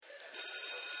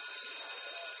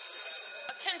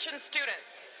Attention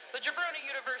students, the Jabroni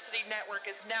University Network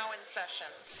is now in session.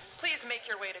 Please make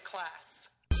your way to class.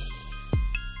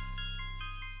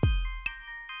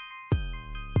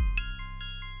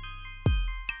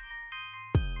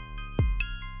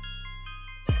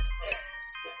 This is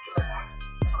the Draft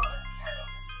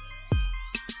Podcast.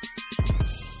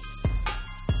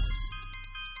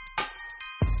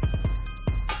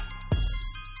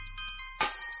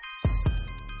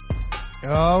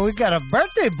 Oh, we got a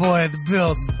birthday boy in the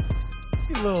building.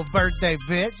 You little birthday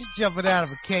bitch. You jumping out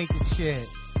of a cake and shit.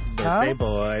 Birthday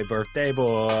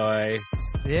boy.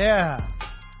 Yeah.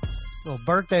 Little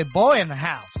birthday boy in the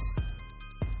house.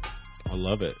 I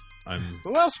love it.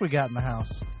 Who else we got in the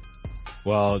house?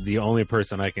 Well, the only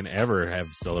person I can ever have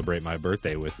celebrate my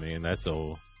birthday with me, and that's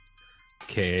old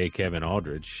K.A. Kevin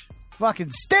Aldridge. Fucking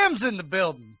Stems in the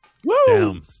building.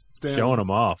 Damn, Stems. showing him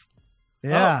off.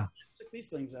 Yeah. Check these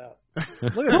things out.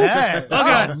 Look at that. Oh,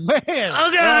 God. Man.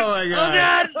 Oh, God. Oh, my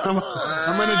God.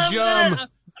 I'm gonna jump.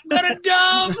 I'm gonna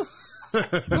jump.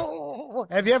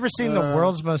 Have you ever seen the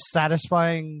world's most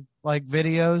satisfying like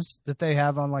videos that they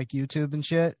have on like YouTube and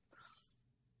shit?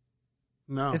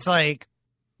 No. It's like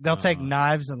they'll take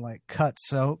knives and like cut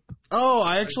soap. Oh,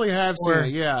 I actually have seen it.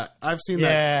 Yeah, I've seen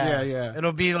that. Yeah.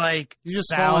 It'll be like You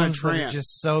just fall in a sounds that are trance.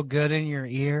 just so good in your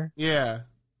ear. Yeah,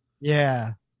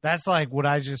 Yeah. That's like what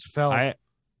I just felt.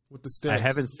 with the sticks. I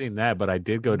haven't seen that, but I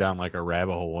did go down like a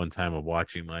rabbit hole one time of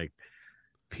watching like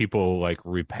people like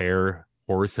repair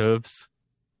horse hooves.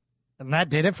 And that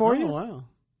did it for you? Wow.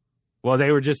 Well,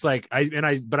 they were just like I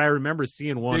remember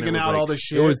seeing one Digging it was out like- all the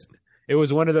shit. It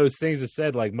was one of those things that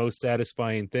said like most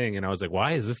satisfying thing, and I was like,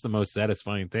 why is this the most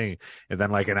satisfying thing? And then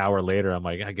like an hour later, I'm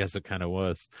like, I guess it kind of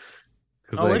was.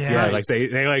 Because Oh, it's nice. like they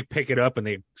like pick it up and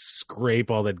they scrape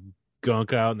all the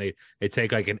gunk out, and they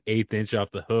take like an 1/8 inch off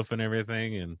the hoof and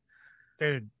everything, and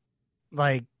Dude,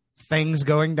 like things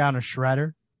going down a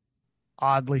shredder,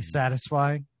 oddly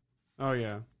satisfying. Oh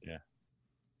yeah.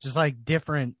 Just like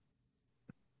different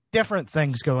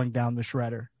things going down the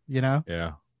shredder, you know?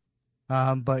 yeah.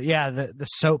 But yeah, the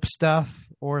soap stuff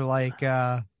or like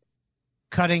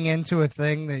cutting into a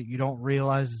thing that you don't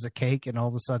realize is a cake and all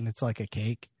of a sudden it's like a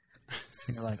cake.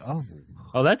 And you're like, oh.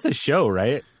 Oh, that's a show,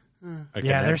 right? Like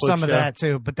Yeah, a there's Netflix some of show? that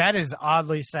too, but that is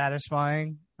oddly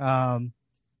satisfying.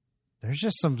 There's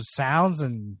just some sounds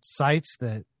and sights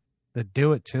that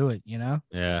do it to it, you know?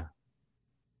 Yeah.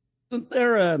 Isn't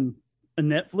there a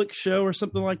Netflix show or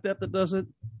something like that does it?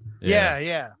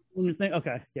 Yeah. When you think,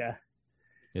 okay, yeah.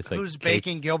 It's like Who's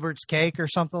baking Gilbert's cake or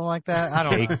something like that? I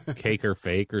don't know. cake or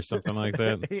fake or something like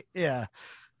that. Yeah.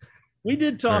 We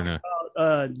did talk Fair enough.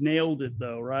 about Nailed It,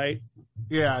 though, right?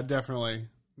 Yeah, definitely.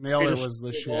 Nailed It was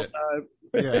the shit.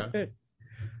 Yeah.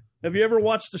 Have you ever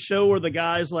watched the show where the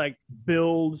guys like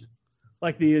build,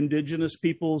 like the indigenous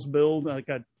peoples build like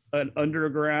an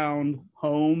underground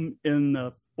home in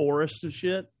the forest and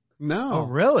shit? No. Oh,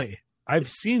 really? I've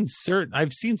seen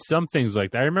some things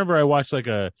like that. I remember I watched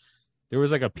there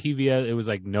was like a PBS, it was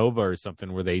like Nova or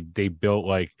something where they built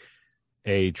like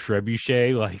a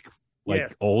trebuchet, like Yeah.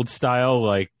 old style,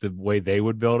 like the way they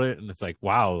would build it. And it's like,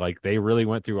 wow, like they really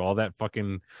went through all that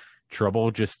fucking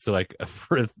trouble just to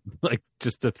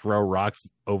just to throw rocks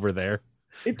over there.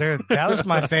 Dude, that was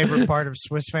my favorite part of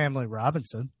Swiss Family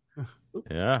Robinson,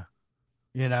 Yeah,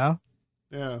 you know?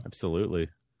 Yeah. absolutely.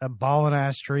 That ballin'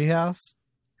 ass treehouse.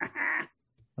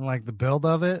 And like the build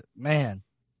of it, man.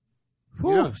 Whew,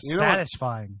 You know what?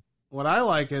 satisfying. What I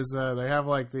like is they have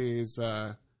like these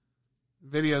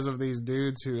videos of these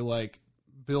dudes who like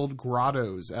build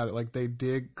grottos out of like they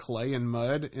dig clay and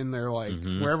mud in their like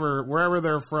Mhm. wherever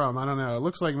they're from. I don't know. It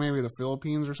looks like maybe the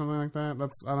Philippines or something like that.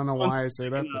 I don't know why I say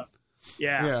that. But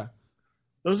Yeah. yeah.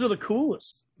 Those are the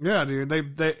coolest. Yeah, dude.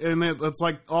 It's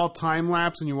like all time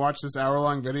lapse, and you watch this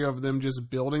hour-long video of them just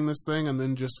building this thing and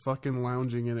then just fucking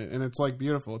lounging in it, and it's like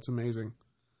beautiful. It's amazing.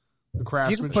 The You can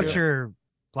craftsmanship. put your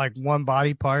like one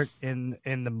body part in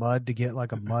the mud to get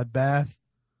like a mud bath.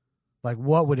 Like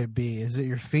what would it be? Is it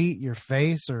your feet, your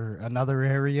face, or another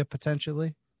area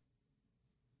potentially?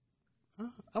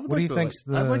 I would what do like you to, think's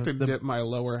like, I'd like to the- dip my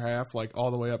lower half like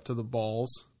all the way up to the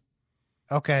balls.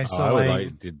 Okay, Oh, so I would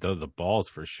like, the balls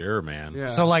for sure, man. Yeah.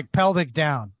 so like pelvic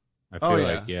down. I feel Oh,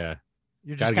 like yeah,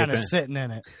 You're Gotta just get kind of that. sitting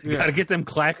in it. you gotta get them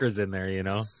clackers in there, you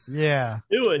know. Yeah.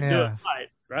 Do it Yeah.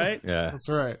 right? Yeah, That's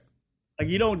right. Like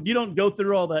you don't go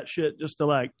through all that shit just to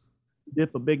like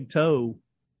dip a big toe.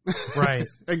 Right.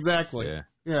 Exactly. yeah,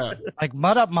 Yeah. Like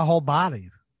mud up my whole body.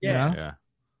 Yeah. You know? yeah.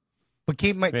 But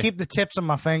keep the tips of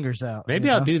my fingers out. Maybe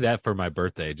you I'll know? do that for my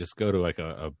birthday. Just go to like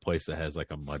a place that has like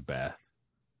a mud bath.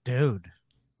 Dude,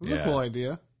 That's a Yeah. cool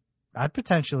idea. I'd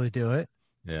potentially do it.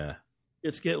 Yeah.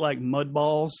 It's get like mud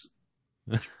balls.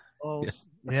 Balls.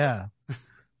 Yeah.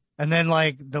 And then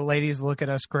like the ladies look at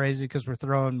us crazy because we're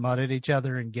throwing mud at each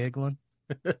other and giggling.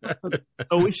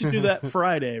 Oh, we should do that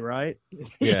Friday, right?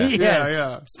 Yeah.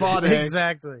 Yeah. Spa day.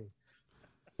 Exactly.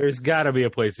 There's got to be a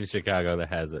place in Chicago that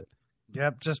has it.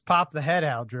 Yep. Just pop the head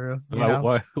out, Drew. You know?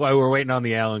 While we're waiting on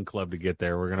the Allen Club to get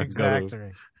there, we're gonna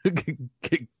Exactly. go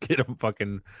get a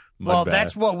fucking mud Well, bath.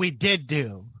 that's what we did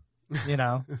do. You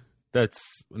know,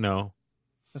 That's no.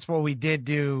 what we did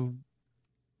do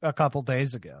a couple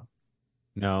days ago.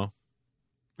 No.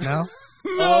 No?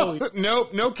 No,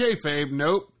 nope, no kayfabe,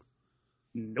 nope.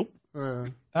 Nope. Oh,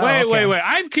 wait. okay.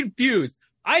 I'm confused.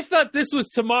 I thought this was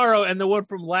tomorrow and the one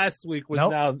from last week was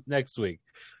Nope. now next week.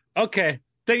 Okay.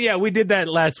 Then, yeah, we did that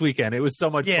last weekend. It was so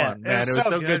much Yeah, fun, man. It was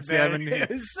so good man. seeing It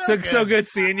you. was So good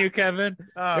seeing you, Kevin.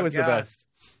 Oh, It was the God. best.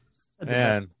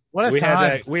 Man, What a we time.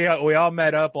 had that. We all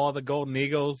met up, all the Golden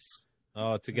Eagles,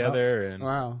 together, and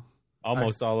Wow.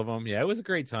 almost all of them. Yeah, it was a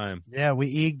great time. Yeah,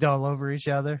 we egged all over each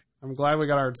other. I'm glad we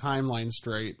got our timeline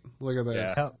straight. Look at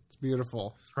this. Yeah. It's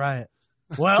beautiful. Right.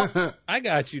 Well, I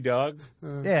got you, dog.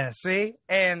 yeah, see?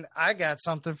 And I got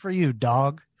something for you,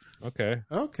 dog. Okay.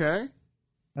 Okay.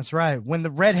 That's right. When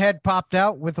the redhead popped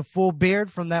out with a full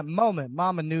beard, from that moment,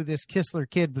 Mama knew this Kistler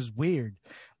kid was weird.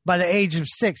 By the age of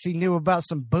 6, he knew about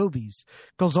some boobies,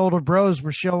 because older bros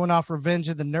were showing off Revenge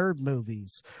of the Nerd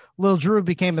movies. Lil Drew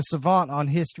became a savant on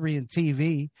history and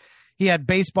TV. He had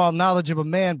baseball knowledge of a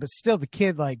man, but still the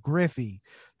kid like Griffey.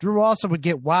 Drew also would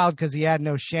get wild because he had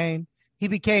no shame. He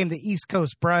became the East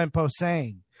Coast Brian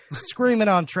Posehn, screaming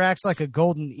on tracks like a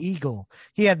golden eagle.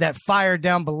 He had that fire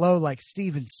down below like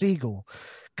Steven Seagal.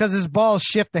 Because his balls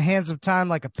shift the hands of time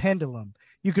like a pendulum.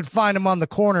 You could find him on the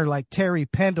corner like Terry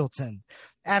Pendleton.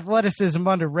 Athleticism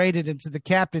underrated, and to the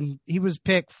captain, he was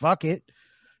picked, fuck it,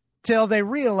 till they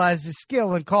realized his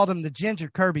skill and called him the Ginger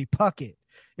Kirby Puckett.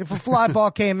 If a fly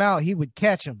ball came out, he would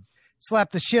catch him.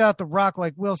 Slap the shit out the rock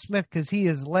like Will Smith because he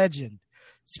is legend.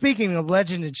 Speaking of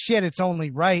legend and shit, it's only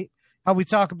right how we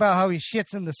talk about how he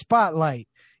shits in the spotlight.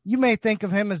 You may think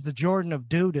of him as the Jordan of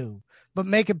doo-doo, but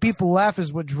making people laugh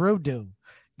is what Drew do.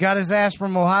 Got his ass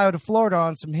from Ohio to Florida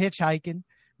on some hitchhiking.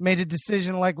 Made a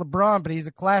decision like LeBron, but he's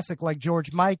a classic like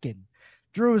George Mikan.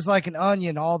 Drew is like an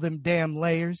onion, all them damn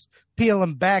layers. Peel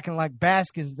him back, and like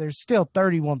baskets, there's still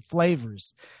 31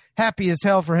 flavors. Happy as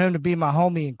hell for him to be my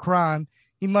homie in crime.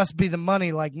 He must be the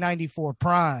money like 94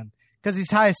 Prime, because he's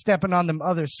high-stepping on them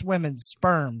other swimming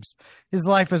sperms. His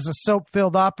life is a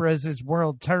soap-filled opera as his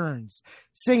world turns.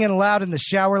 Singing loud in the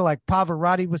shower like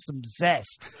Pavarotti with some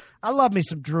zest. I love me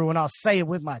some Drew, and I'll say it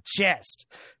with my chest.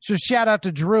 So shout out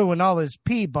to Drew and all his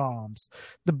P-bombs.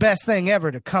 The best thing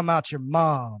ever to come out your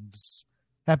mom's.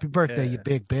 Happy birthday, Yeah. you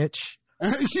big bitch.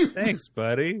 Thanks,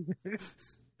 buddy.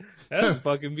 That was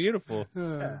fucking beautiful.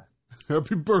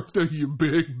 Happy birthday, you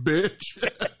big bitch.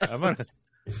 I'm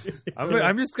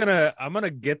gonna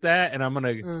get that, and I'm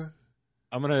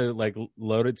gonna like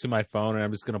load it to my phone, and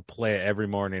I'm just gonna play it every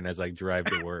morning as I drive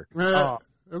to work.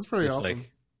 That's pretty It's awesome.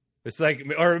 It's like,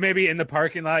 or maybe in the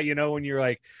parking lot, you know, when you're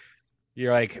like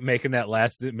making that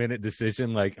last minute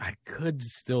decision, like I could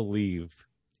still leave.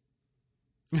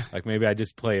 Like maybe I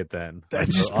just play it then.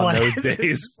 Just on play those it.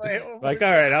 days. Just play it over Like, all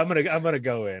right, I'm gonna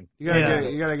go in. You gotta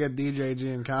Yeah. get DJ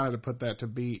Giancana to put that to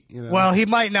beat. You know. Well, he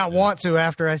might not want to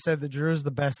after I said that Drew's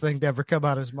the best thing to ever come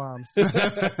out of his mom's.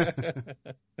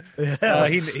 Yeah.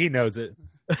 He knows it.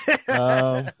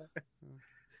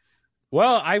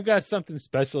 Well, I've got something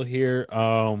special here.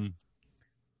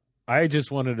 I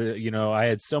just wanted to, you know, I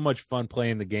had so much fun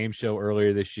playing the game show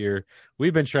earlier this year.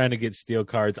 We've been trying to get steel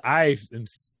cards. I am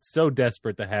so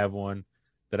desperate to have one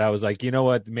that I was like, you know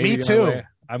what? Maybe Me the too. only way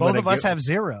I'm Both gonna of us get- have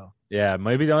 0. Yeah,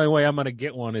 maybe the only way I'm going to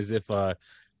get one is if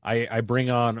I bring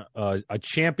on a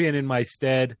champion in my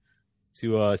stead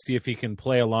to see if he can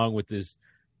play along with this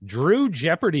Drew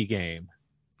Jeopardy game.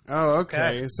 Oh,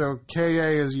 okay. So KA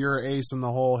is your ace in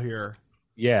the hole here.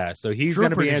 Yeah, so he's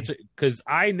going to be Jeopardy. answering because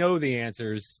I know the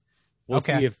answers. We'll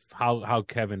Okay. see if how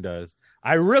Kevin does.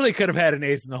 I really could have had an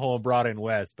ace in the hole and brought in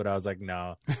Wes, but I was like,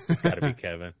 no, it's got to be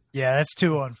Kevin. Yeah, that's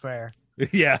too unfair.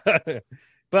 Yeah, but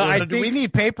So I do think we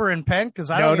need paper and pen? Because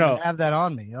I No, don't no. even have that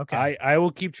on me. Okay. I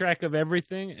will keep track of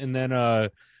everything, and then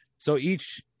so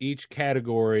each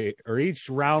category or each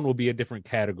round will be a different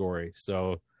category.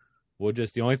 So we'll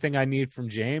just the only thing I need from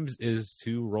James is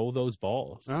to roll those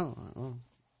balls. Oh.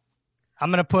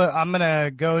 I'm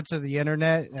gonna go to the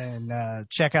internet and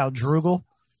check out Droogle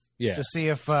Yeah, to see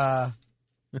if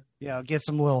get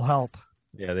some little help.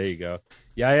 yeah. There you go.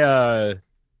 Yeah,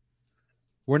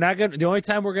 we're not gonna. The only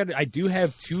time we're gonna, I do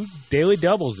have 2 daily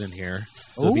doubles in here.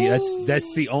 So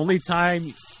that's the only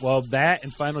time. Well, that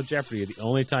and Final Jeopardy are the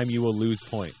only time you will lose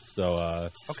points. So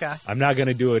Okay. I'm not going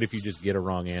to do it if you just get a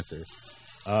wrong answer.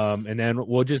 And then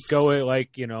we'll just go it like,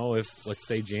 if let's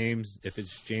say if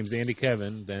it's James, Andy,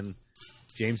 Kevin, then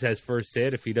James has first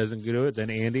hit. If he doesn't do it, then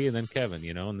Andy and then Kevin,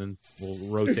 and then we'll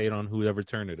rotate on whoever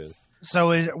turn it is.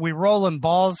 So is we rolling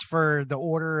balls for the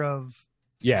order of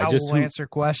Yeah, how just we'll answer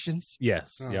questions? Yes.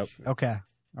 Oh, Yep. shit. Okay.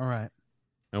 All right.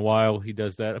 And while he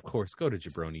does that, of course, go to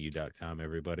jabroniu.com,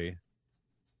 everybody.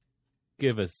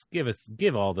 Give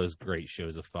all those great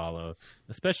shows a follow,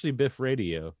 especially Biff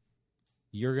Radio.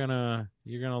 You're gonna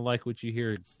like what you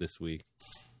hear this week.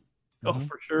 Oh,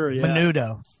 for sure. Yeah.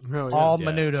 Menudo. Hell yeah. All Yeah.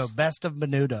 Menudo. Best of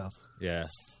Menudo. Yeah,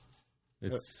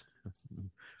 it's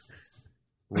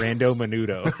Rando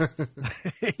Menudo.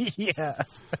 Yeah.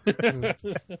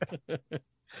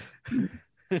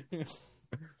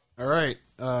 All right.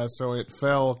 So it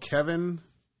fell Kevin,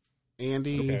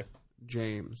 Andy, Okay.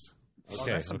 James.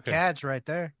 Okay, That's some okay. cads right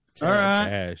there. All right.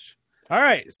 Cash. All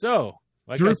right. So,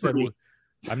 like I said, Drupity.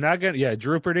 I'm not gonna. Yeah,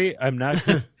 Drupity. I'm not.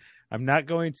 I'm not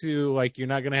going to You're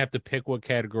not gonna have to pick what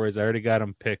categories. I already got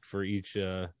them picked for each.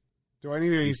 Do I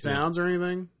need any sounds or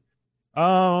anything?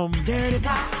 Dirty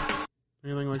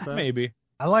Anything like that? maybe.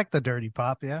 I like the dirty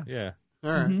pop. Yeah. Yeah.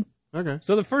 All right. Mhm. Okay.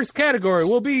 So the first category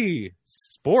will be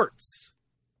sports.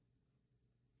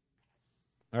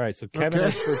 All right. So Kevin Okay.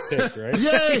 has first pick, right?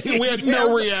 Yay! We had no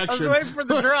I was reaction. waiting for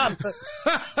the drop.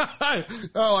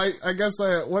 Oh, I guess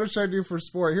what should I do for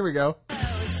sport? Here we go.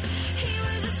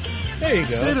 There you go.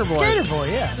 Skater boy. Skater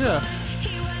boy, yeah.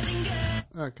 Yeah.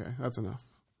 Okay, that's enough.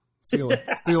 See you later.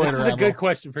 See you later. This is a Admiral. good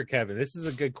question for Kevin. This is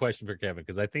a good question for Kevin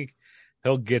because I think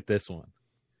he'll get this one.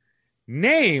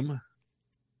 Name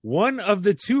one of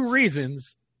the two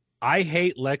reasons I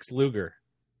hate Lex Luger.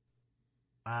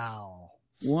 Wow.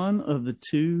 One of the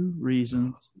two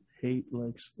reasons hate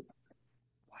Lex.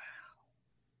 Wow.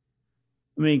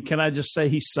 I mean, can I just say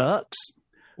he sucks?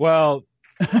 Well,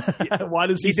 Why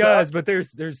does he suck? does, but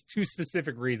there's two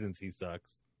specific reasons he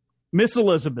sucks. Miss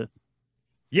Elizabeth.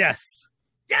 Yes.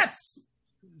 Yes.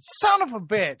 Son of a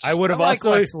bitch. I would have like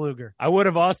also- Lex Luger. I would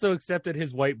have also accepted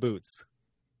his white boots.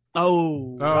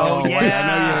 Oh. Oh, yeah. I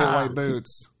know you hate white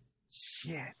boots.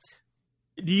 Shit.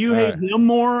 Do you hate him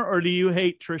more or do you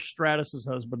hate Trish Stratus's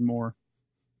husband more?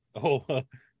 Oh,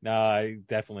 no, I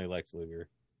definitely Lex Luger.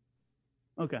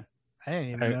 Okay. I didn't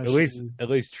even know At she least, was- at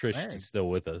least Trish married. is still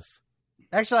with us.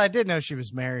 Actually, I did know she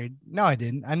was married. No, I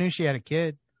didn't. I knew she had a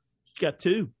kid. She got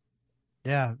two.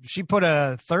 Yeah. She put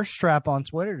a thirst trap on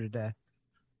Twitter today.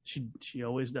 She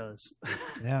always does.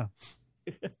 Yeah.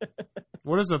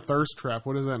 What is a thirst trap?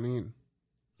 What does that mean?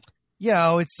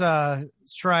 It's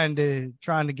trying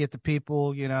to get the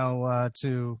people,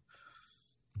 to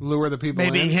Lure the people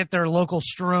maybe in? hit their local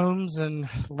strooms and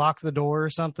lock the door or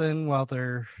something while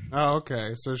they're. Oh,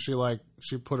 okay. So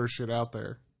she put her shit out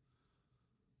there.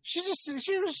 She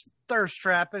was thirst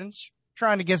trapping,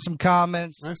 trying to get some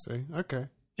comments, I see. Okay.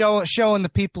 showing the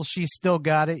people she still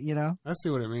got it. I see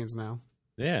what it means now.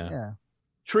 Yeah. Yeah.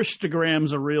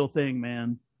 Trishstagram's a real thing,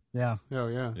 man. Yeah. Oh,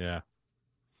 yeah. Yeah.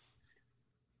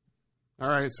 All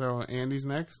right. So Andy's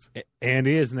next.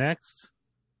 Andy is next.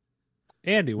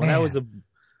 Andy, when I was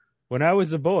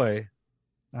a boy,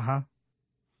 Uh-huh.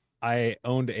 I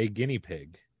owned a guinea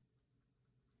pig.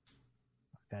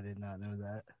 I did not know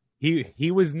that. He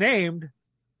was named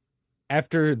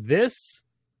after this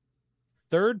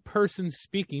third person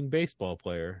speaking baseball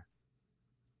player.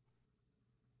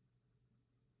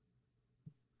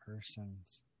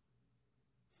 Persons.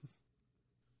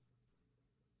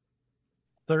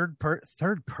 Third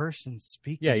person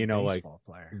speaking. Yeah, like baseball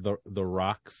player. the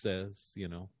Rock says,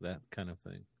 that kind of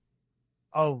thing.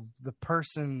 Oh, the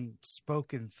person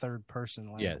spoke in third person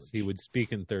language. Yes, he would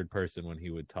speak in third person when he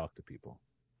would talk to people.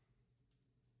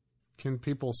 Can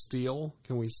people steal?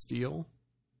 Can we steal?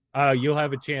 You'll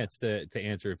have a chance to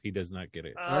answer if he does not get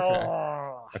it. Okay.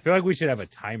 I feel like we should have a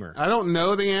timer. I don't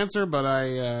know the answer, but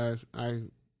I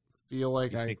feel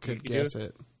like You I think you could could guess do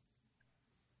it.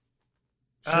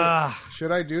 Ah,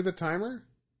 Should I do the timer?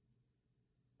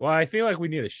 Well, I feel like we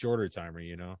need a shorter timer,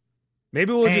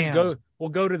 Maybe we'll just Damn. we'll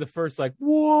go to the first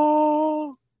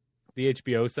whoa, the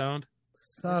HBO sound.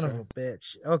 son of a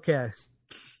bitch. Okay.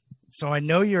 So I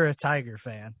know you're a Tiger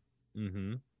fan.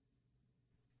 Mm-hmm.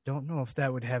 Don't know if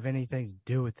that would have anything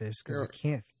to do with this because I Sure.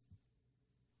 can't.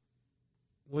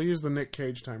 We'll use the Nick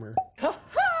Cage timer.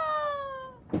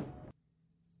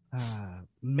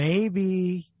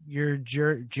 Maybe your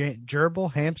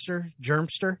gerbil hamster,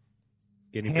 germster,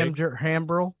 Guinea pig.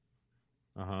 hambrel.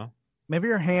 Uh-huh. Maybe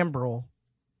your hambrel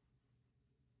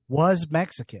was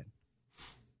Mexican.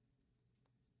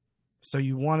 So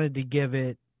you wanted to give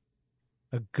it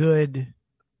a good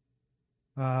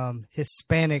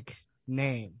Hispanic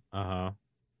name. Uh-huh.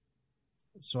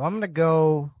 So I'm going to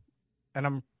go, and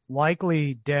I'm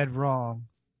likely dead wrong,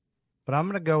 but I'm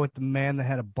going to go with the man that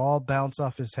had a ball bounce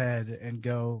off his head and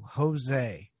go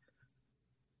Jose.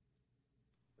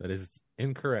 That is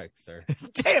incorrect, sir.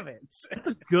 Damn it.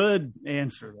 Good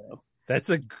answer though. It's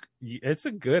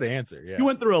a good answer. Yeah. You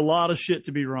went through a lot of shit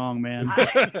to be wrong, man.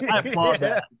 I applaud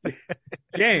that.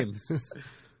 James,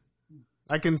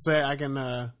 I can.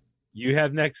 you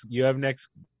have next.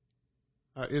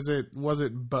 Was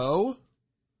it Bo?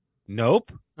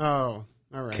 Nope. Oh,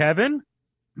 all right. Kevin?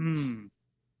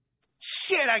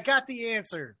 Shit, I got the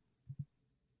answer.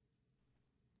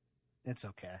 It's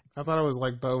okay. I thought it was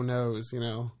like Bo knows,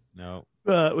 No.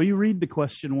 Will you read the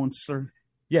question once, sir?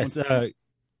 Yes.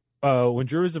 When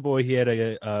Drew was a boy, he had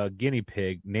a guinea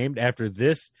pig named after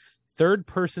this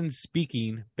third-person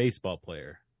speaking baseball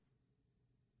player.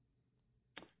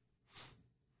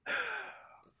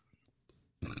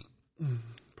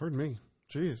 Pardon me.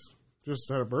 Jeez. Just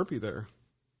had a burpee there.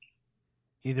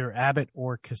 Either Abbott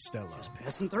or Costello.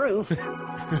 Passing through.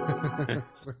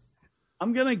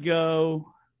 I'm going to go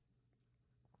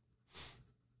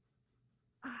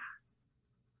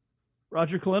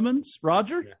Roger Clemens.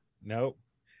 Roger? Nope.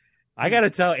 I got to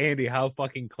tell Andy how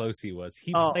fucking close he was.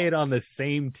 He played on the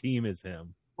same team as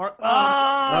him.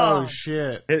 Oh,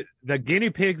 shit. The guinea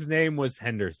pig's name was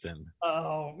Henderson.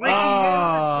 Oh, Ricky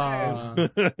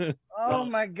Henderson. Oh,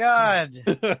 my God.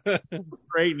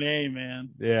 Great name, man.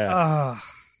 Yeah.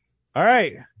 All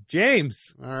right,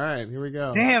 James. All right, here we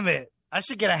go. Damn it. I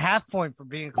should get a half point for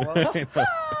being close.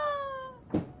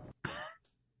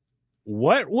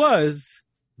 What was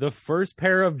the first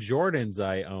pair of Jordans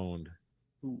I owned?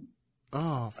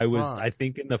 Oh, I was, fuck. I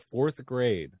think, in the 4th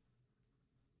grade.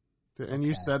 And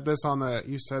you said this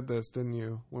didn't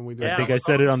you, when we did I think I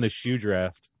said it on the shoe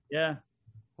draft. Yeah.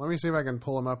 Let me see if I can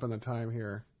pull them up in the time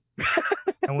here.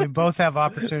 And we both have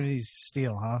opportunities to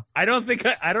steal, huh? I don't know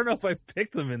if I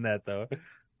picked them in that, though.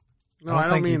 No, I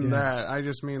don't mean that. I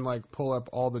just mean like pull up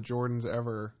all the Jordans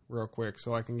ever real quick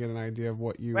so I can get an idea of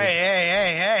what you...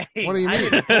 Hey. What do you I mean?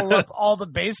 didn't pull up all the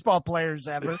baseball players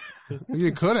ever.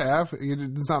 You could have.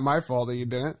 It's not my fault that you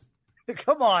didn't.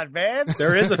 Come on, man.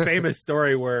 There is a famous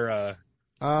story where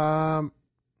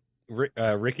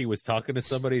Ricky was talking to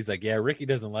somebody. He's like, "Yeah, Ricky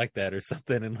doesn't like that," or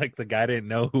something, and like the guy didn't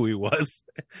know who he was.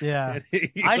 Yeah,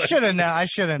 he, I should have known. I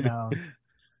should have known.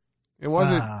 It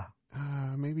wasn't.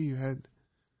 Maybe you had.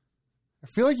 I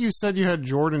feel like you said you had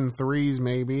Jordan 3s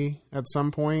maybe at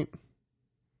some point.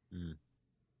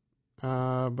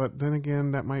 But then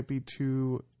again, that might be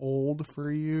too old for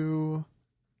you.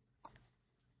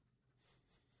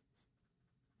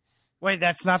 Wait,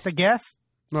 that's not the guess?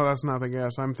 No, that's not the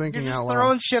guess. I'm thinking You're just out loud.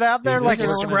 throwing shit out there He's like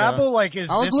throwing it's it Scrabble. out. Like, is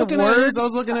I was this looking a at word? his. I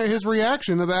was looking at his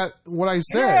reaction to that. What I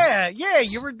said. Yeah.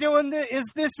 You were doing the is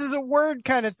this is a word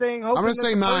kind of thing. I'm going to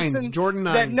say 9s. person Jordan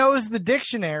 9s. that knows the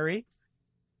dictionary.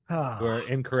 We're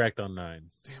incorrect on 9s.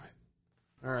 Damn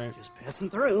it. All right. Just passing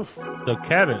through. So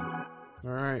Kevin, All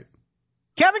right.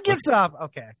 Kevin gets up.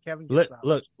 Okay, Kevin gets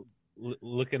up.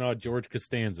 looking at George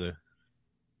Costanza.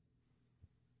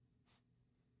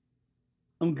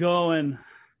 I'm going.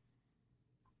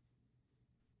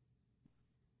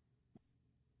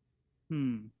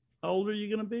 How old are you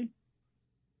going to be?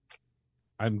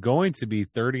 I'm going to be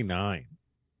 39.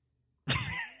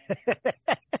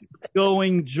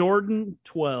 Going Jordan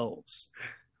 12s.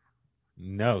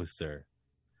 No, sir.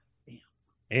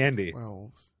 Andy.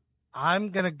 12s. I'm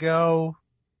gonna go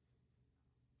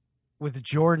with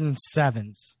Jordan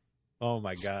 7s. Oh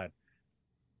my God.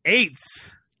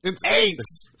 8s. It's 8s.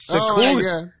 The Oh, coolest-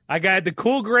 my God. I got the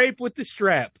cool grape with the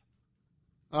strap.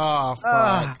 Oh,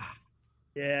 fuck.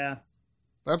 Yeah.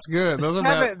 That's good. Those are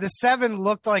bad. The 7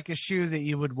 looked like a shoe that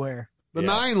you would wear. The Yeah.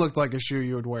 9 looked like a shoe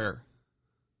you would wear.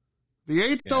 The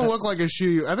 8s don't look like a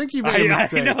shoe. I think you made a I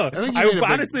mistake. know. think you I made a big-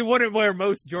 honestly wouldn't wear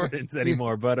most Jordans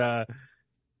anymore, but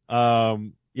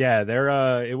yeah,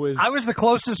 they're it was. I was the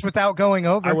closest without going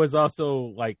over. I was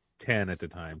also like 10 at the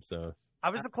time, so I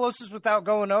was the closest without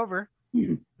going over.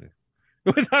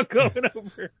 without going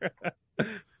over.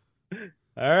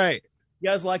 All right, You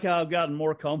guys like how I've gotten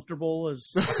more comfortable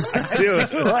as I do.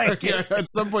 Like Yeah, at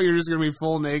some point, you're just going to be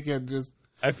full naked. Just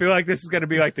I feel like this is going to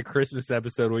be like the Christmas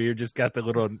episode where you just got the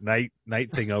little night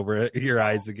thing over your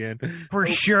eyes again. For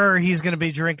sure, he's going to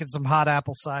be drinking some hot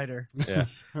apple cider. Yeah.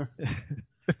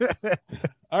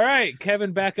 All right,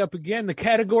 Kevin, back up again. The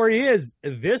category is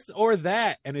this or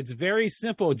that, and it's very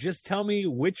simple. Just tell me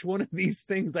which one of these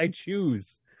things I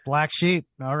choose. Black sheep.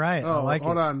 All right. I oh, like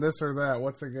hold it. on, this or that.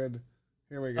 What's a good?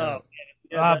 Here we go.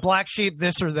 Black sheep,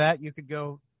 this or that. You could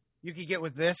get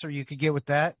with this or you could get with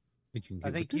that.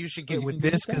 I think you should get with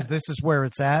this because this is where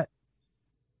it's at.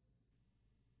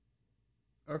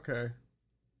 Okay.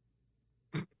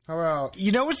 How about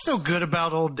You know what's so good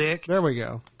about old Dick? there we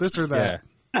go. This or that.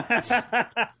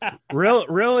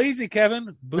 Real easy,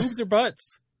 Kevin. Boobs or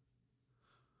butts?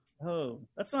 Oh,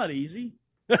 that's not easy.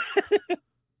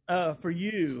 For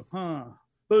you, huh?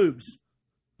 Boobs.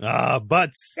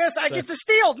 Butts. Yes, I get to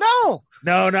steal. No.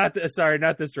 No, not sorry,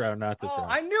 not this round. Not this Oh,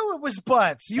 round. I knew it was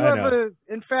butts. You I have know. an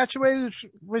infatuated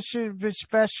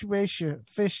infatuation.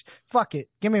 Fish. Fuck it.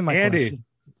 Give me my Andy, question.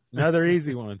 another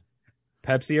easy one.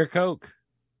 Pepsi or Coke?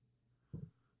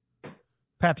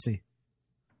 Pepsi.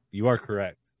 You are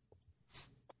correct.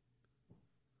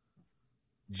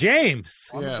 James,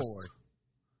 On the Yes. board.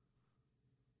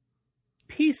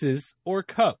 pieces or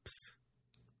cups?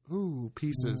 Ooh,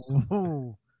 pieces.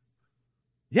 Ooh.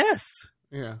 Yes.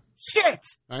 Yeah, Shit.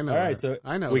 I know. All right, that. so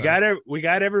I know. we that.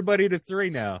 got everybody to 3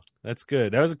 now. That's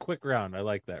good. That was a quick round. I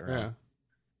like that round. Yeah.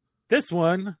 This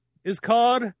one is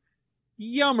called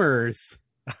Yummers.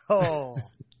 Oh.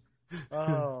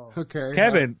 Oh. Okay.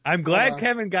 Kevin, I'm glad hold on.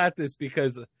 Kevin got this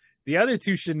because the other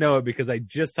two should know it because I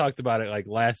just talked about it like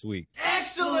last week.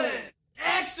 Excellent!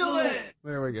 Excellent!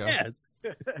 There we go. Yes.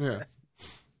 Yeah.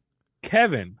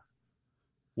 Kevin,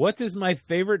 what is my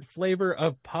favorite flavor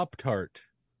of Pop-Tart?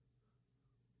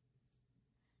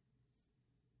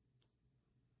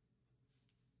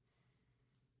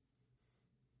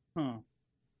 Huh.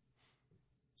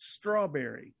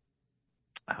 Strawberry.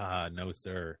 No,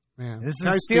 sir. Man. This is Can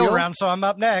I a steal steal? round, so I'm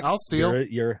up next. I'll steal.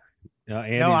 You're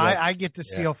Andy's No, up. I get to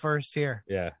steal first here.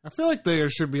 Yeah. I feel like there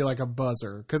should be like a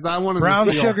buzzer because I wanted Brown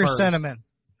to steal sugar first. cinnamon.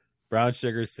 Brown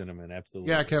sugar cinnamon,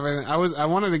 absolutely. Yeah, Kevin. I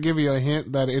wanted to give you a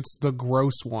hint that it's the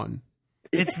gross one.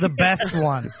 It's the best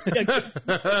one.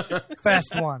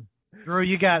 Best one. Drew,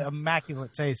 you got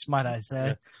immaculate taste, might I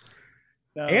say.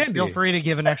 No, Andy. Feel free to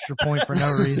give an extra point for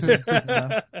no reason.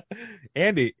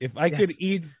 Andy, if I Yes. could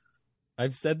eat,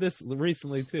 I've said this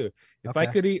recently too. If I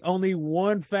Okay. could eat only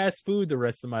one fast food the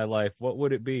rest of my life, what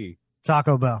would it be?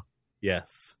 Taco Bell. Yes.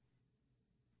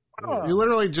 You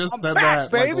literally just I'm said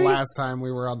back, that like baby. last time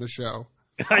we were on the show.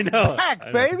 I know. Back, I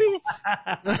know. baby.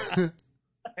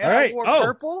 And All right. I wore Oh.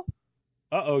 purple.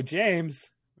 Uh-oh,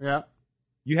 James. Yeah.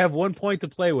 You have 1 point to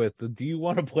play with. Do you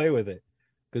want to play with it?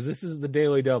 Because this is the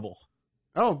daily double.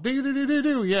 Oh,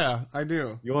 do. Yeah, I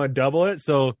do. You want to double it?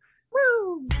 So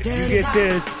if you get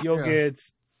this, you'll Yeah.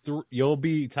 get you'll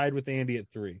be tied with Andy at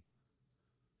 3.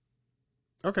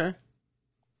 Okay.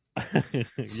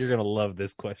 You're gonna love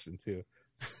this question too.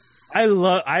 I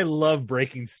love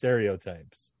breaking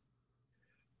stereotypes,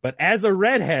 but as a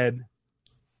redhead,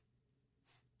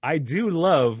 I do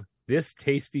love this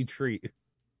tasty treat.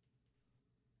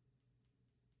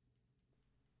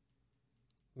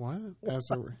 What?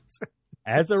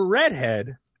 As a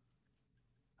redhead,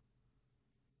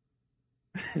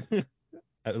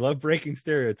 I love breaking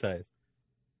stereotypes,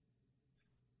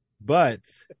 but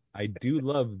I do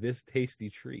love this tasty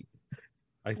treat.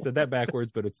 I said that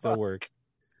backwards, but it still worked.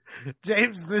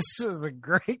 James, this is a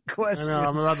great I question know.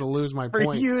 I'm about to lose my for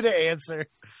points. you to answer.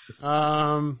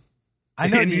 I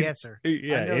know Andy- the answer.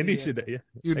 Yeah, I know Andy the should. answer. Yeah.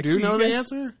 You Actually, do know the guys-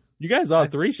 answer? You guys all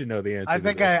three should know the answer. I to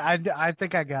think this. I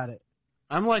think I got it.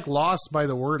 I'm like lost by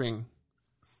the wording.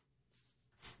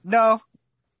 No,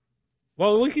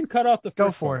 Well, we can cut off the first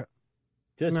go for one. it.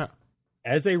 Just No.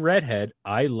 as a redhead,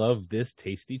 I love this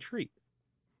tasty treat.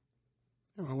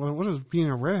 What does being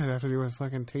a redhead have to do with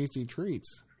fucking tasty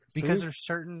treats? Because See? there's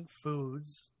certain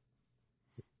foods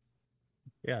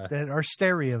Yeah, that are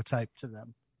stereotyped to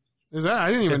them. Is that? I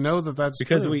didn't even know that that's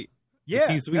because true. we Yeah,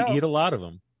 we no. eat a lot of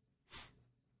them.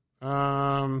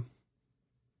 I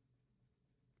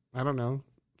don't know.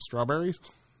 Strawberries?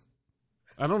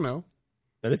 I don't know.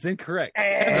 That is incorrect.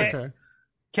 Okay.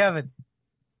 Kevin,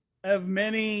 I have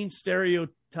many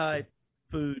stereotype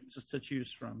foods to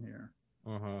choose from here.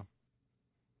 Uh-huh.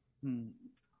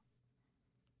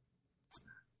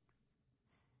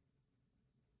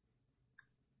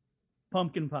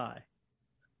 Pumpkin pie.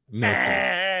 No,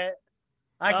 sir.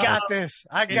 I got this.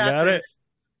 I You got, got it? this.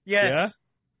 Yes. Yeah?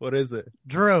 What is it?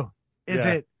 Drew, is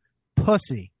Yeah. it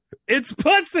pussy? It's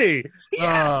pussy.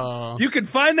 Oh. You can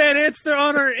find that answer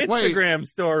on our Instagram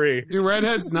story. Do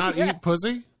redheads not Yeah. eat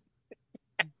pussy?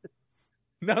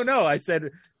 No, I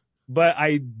said, but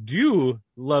I do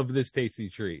love this tasty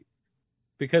treat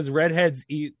because redheads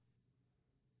eat.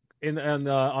 On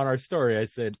our story, I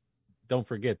said, don't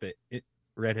forget that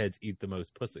redheads eat the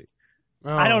most pussy.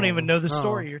 I don't even know the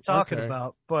story you're talking okay.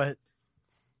 about, but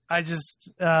I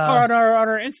just on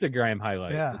our Instagram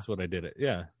highlight. yeah. That's what I did it.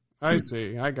 Yeah. I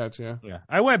see. I got you. Yeah,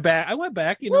 I went back.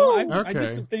 You know, I Okay.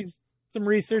 did some things, some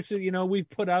research that we've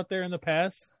put out there in the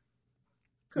past.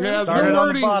 Yeah, Started the on the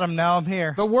wording. bottom. Now I'm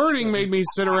here. The wording made me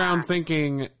sit around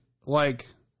thinking, like,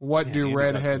 what Yeah, do Andy,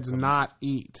 redheads that's not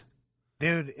eat?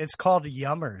 Dude, it's called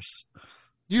yummers.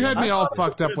 You had me all I thought it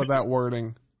fucked up was- with that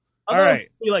wording. I All thought it right.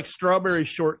 would be like strawberry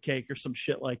shortcake or some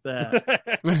shit like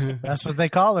that, That's what they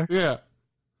call her. Yeah.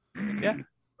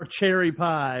 or cherry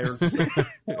pie,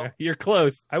 or You're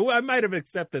close. I might have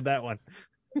accepted that one.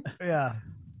 Yeah.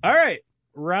 All right,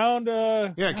 round.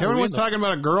 Yeah, Kevin was talking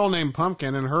about a girl named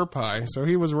Pumpkin and her pie, so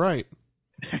he was right.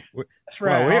 that's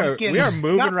right. Well, we are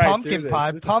moving not right pumpkin through this.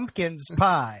 pie, This is- pumpkin's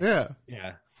pie. Yeah.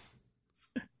 Yeah.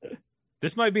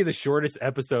 This might be the shortest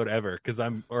episode ever because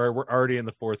we're already in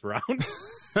the fourth round.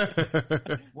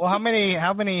 Well, how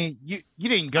many you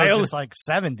didn't go I only- just like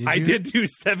 7, did you? I did do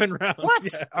 7 rounds. What?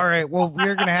 Yeah. All right. Well,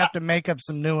 we're gonna have to make up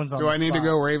some new ones on Do the I need to spot.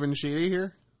 go Raven Sheedy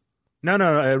here? No,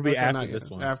 it'll be Okay, after not this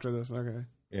yet. one. After this, okay.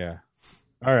 Yeah.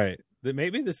 All right.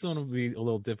 Maybe this one will be a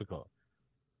little difficult.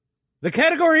 The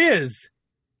category is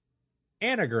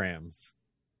anagrams.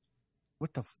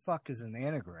 What the fuck is an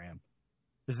anagram?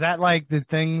 Is that like the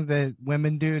thing that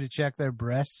women do to check their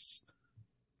breasts?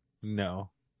 No.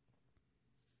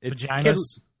 It's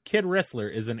Vaginas? Kid Wrestler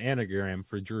is an anagram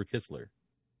for Drew Kistler.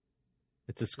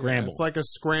 It's a scramble. Yeah, it's like a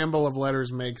scramble of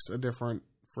letters makes a different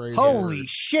phrase. Holy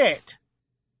shit!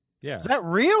 yeah. Is that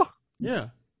real? Yeah.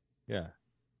 Yeah.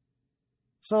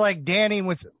 So like Danny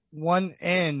with one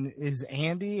N is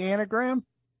Andy anagram?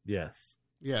 Yes.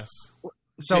 Yes.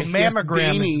 So Yes,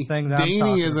 mammogram is the thing that I'm Danny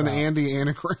talking is an about. Andy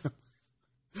anagram.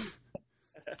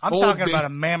 I'm Old talking Dan- about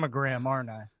a mammogram, aren't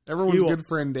I? Everyone's You- good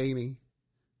friend Danny.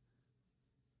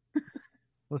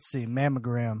 Let's see,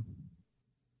 mammogram.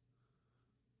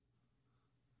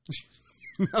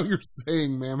 Now you're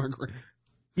saying mammogram.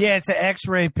 Yeah, it's an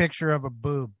X-ray picture of a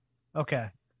boob. Okay.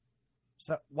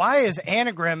 So why is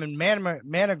anagram and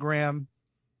manogram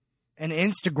and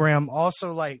Instagram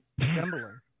also like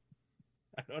similar?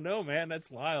 I don't know, man.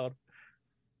 That's wild.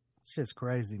 It's just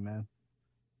crazy, man.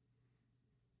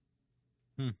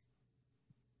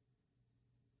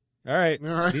 All right. All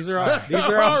right. These are all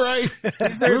all right.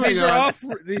 These are Moving on. off.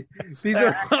 These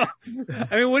are off.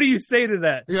 I mean, what do you say to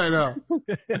that? Yeah, I know.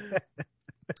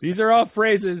 These are all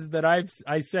phrases that I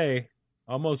say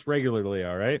almost regularly.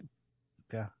 All right.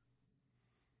 Okay.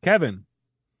 Kevin,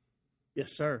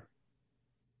 Yes, sir.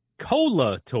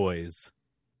 cola toys.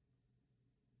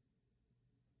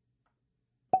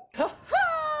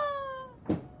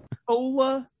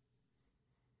 Cola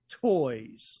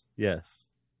toys. Yes.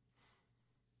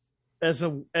 Is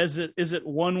it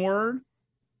one word,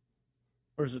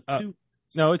 or is it two?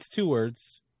 No, it's 2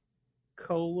 words.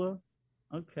 Cola.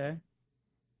 Okay.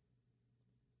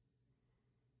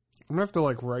 I'm gonna have to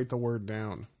like write the word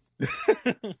down.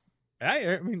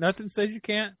 I mean, nothing says you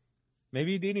can't.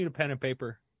 Maybe you do need a pen and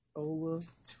paper. Cola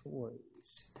toys.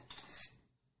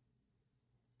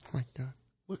 Oh my god.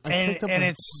 Look, I And picked up and a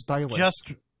it's stylus.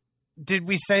 just. Did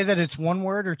we say that it's one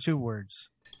word or 2 words?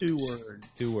 2 word.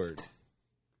 2 words.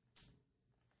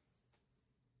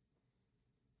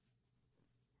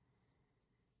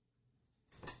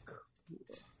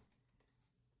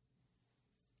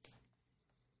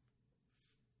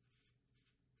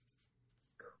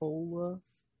 Cola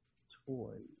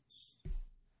toys.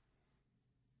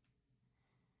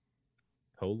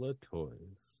 Cola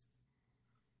toys.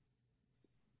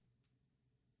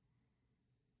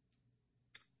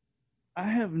 I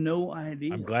have no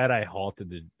idea. I'm glad I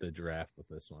halted the draft with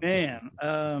this one. Man,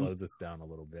 Slows this down a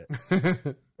little bit.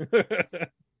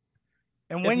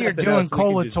 And when If you're nothing doing else, we can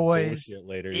cola just toys, bullshit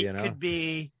later, it you know. could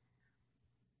be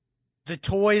the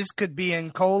toys could be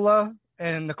in cola,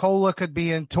 and the cola could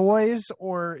be in toys,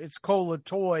 or it's cola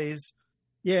toys.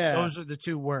 yeah. Those are the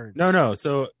 2 words. No.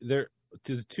 So the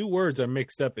 2 words are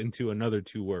mixed up into another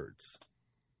 2 words.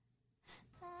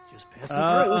 Just passing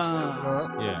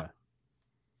through. Yeah.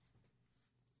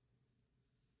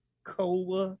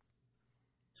 Cola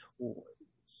toys.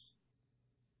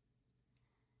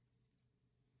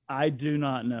 I do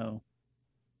not know.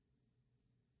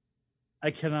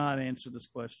 I cannot answer this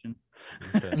question.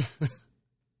 Okay.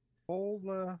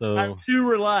 Cola. So I'm too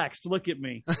relaxed. Look at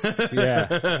me.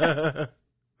 Yeah.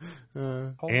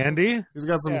 Andy, He's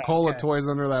got some Yeah, cola okay. toys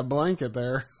under that blanket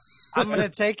there. I'm gonna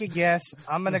take a guess.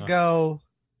 I'm gonna go.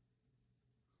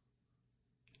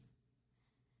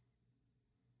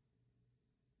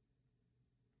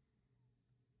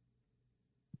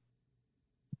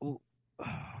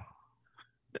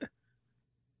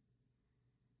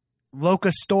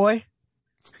 Locustoy.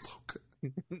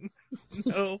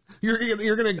 No,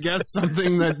 You're gonna guess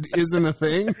something that isn't a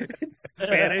thing. it's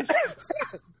Spanish.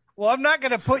 Well, I'm not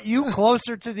going to put you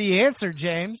closer to the answer,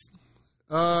 James.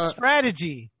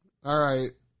 Strategy. All right.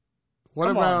 What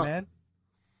Come about? on, man?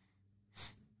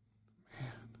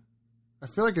 I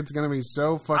feel like it's gonna be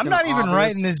so fucking. I'm not even obvious.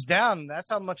 writing this down. That's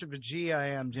how much of a G I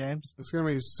am, James. It's gonna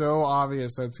be so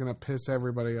obvious that it's gonna piss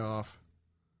everybody off.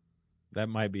 That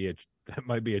might be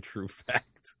a true fact.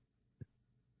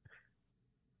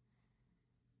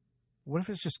 What if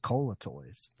it's just cola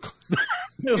toys?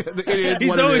 It is He's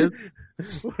what always-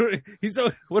 it is.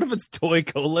 What if it's toy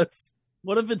colas?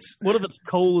 What if it's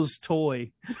Cola's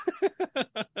toy?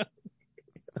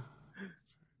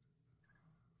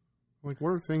 Like, what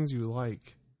are things you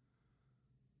like?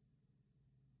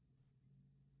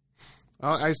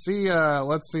 I see.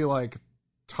 Let's see, like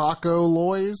taco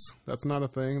loys. That's not a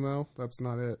thing, though. That's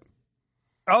not it.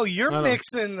 Oh, you're I don't-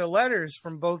 mixing the letters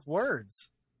from both words.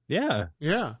 Yeah.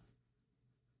 Yeah.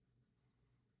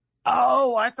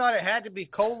 Oh, I thought it had to be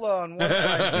cola on one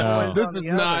side. No. toys This on is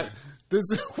the not. other. This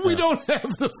we don't have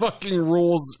the fucking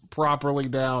rules properly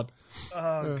down.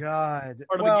 Oh God.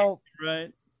 Part of the Well,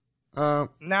 game, right?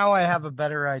 now I have a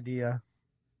better idea.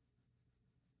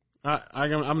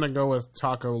 I'm gonna go with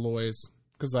taco loys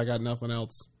because I got nothing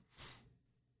else.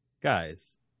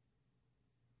 Guys,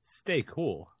 stay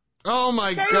cool. Oh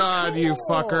my Stay god, you cool.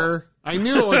 fucker! I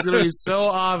knew it was gonna be so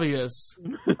obvious.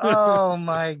 Oh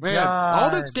my Man, God. all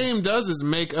this game does is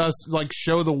make us like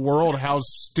show the world how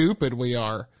stupid we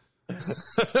are.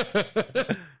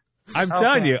 I'm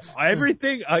telling Okay. you,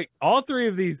 everything. All three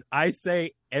of these, I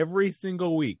say every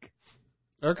single week.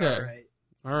 Okay. All right.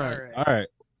 All right. All right. All right.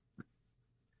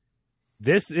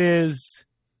 This is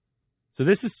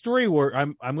 3 words.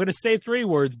 I'm going to say 3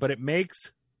 words, but it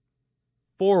makes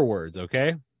 4 words.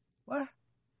 Okay. What?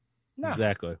 No,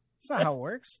 Exactly. that's not how it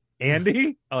works.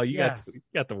 Andy. Oh, you Yeah.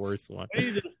 got the worst one. I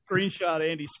need to screenshot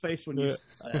Andy's face when you.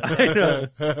 I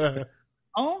know.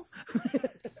 Oh,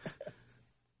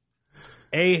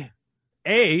 A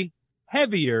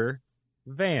heavier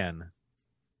van.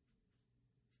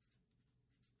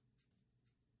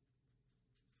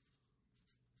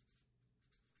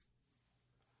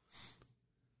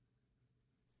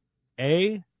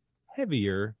 A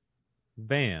heavier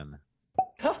van.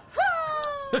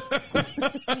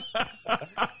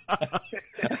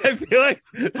 I feel like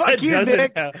that you, doesn't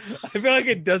Nick. help. I feel like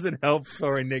it doesn't help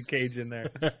throwing Nick Cage in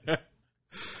there.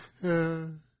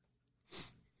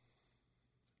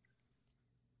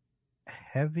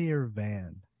 Heavier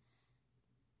van.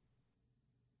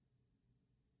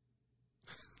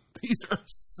 These are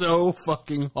so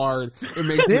fucking hard. It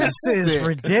makes me This is sick.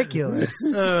 ridiculous.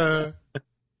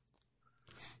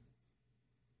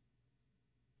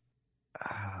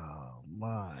 Oh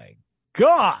my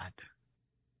God.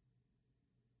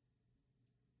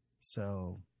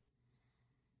 So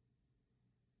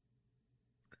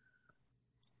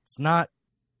it's not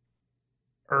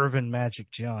Irvin Magic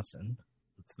Johnson.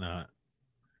 It's not.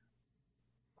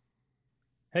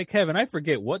 Hey Kevin, I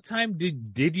forget what time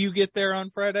did you get there on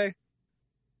Friday?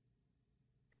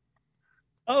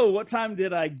 oh, what time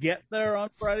did I get there on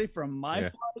Friday from my Yeah.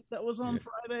 flight that was on Yeah.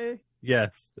 Friday?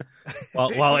 Yes.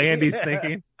 While Andy's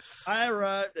thinking. I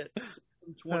arrived at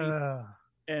 7:20 Uh,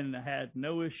 and had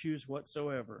no issues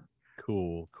whatsoever.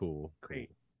 Cool.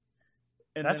 Great.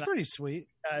 And that's then pretty sweet.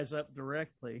 I guys up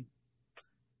directly.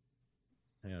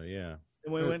 Hell yeah.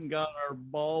 And we went and got our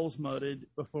balls mudded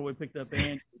before we picked up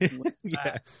Andy. And went Yeah.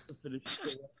 back to finish the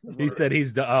rest of He our- said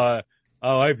he's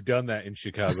I've done that in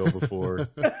Chicago before.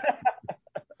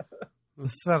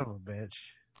 Son of a bitch.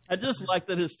 I just like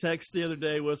that his text the other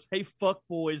day was, "Hey, fuck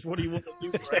boys, what do you want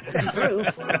to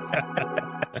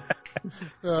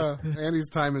do?" Andy's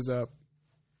time is up.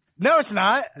 No, it's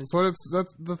not. That's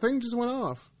the thing just went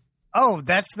off. Oh,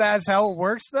 that's how it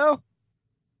works, though.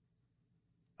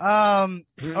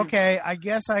 Okay, I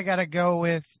guess I gotta go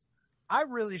with. I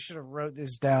really should have wrote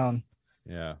this down.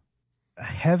 Yeah. A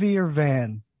heavier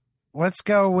van. Let's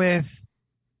go with.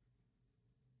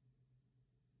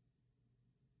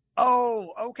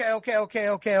 Oh, okay.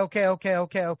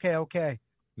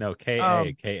 No,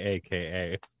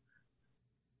 K-A.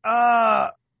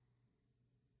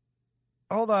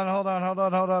 Hold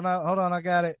on. I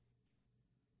got it.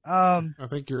 I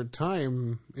think your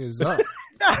time is up.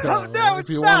 No, So no, if it's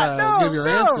you not. want to No, give your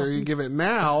no. answer, you give it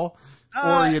now,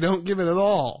 or you don't give it at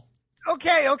all.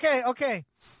 Okay.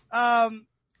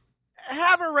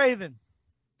 Have a raven.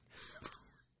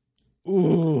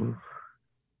 Ooh.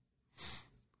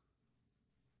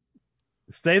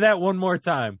 Say that one more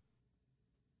time.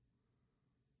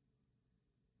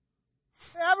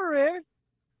 Have a raven.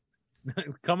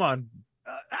 Come on.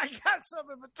 I got some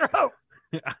in my throat.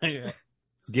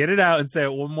 Get it out and say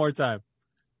it one more time.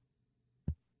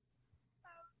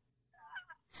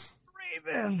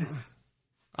 Raven.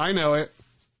 I know it.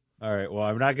 All right. Well,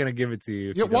 I'm not going to give it to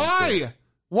you. if Yeah, you don't say it. why?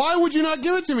 Why would you not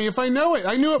give it to me if I know it?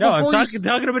 I knew it No, before I'm you.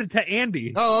 talking about it to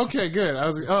Andy. Oh, okay, good. I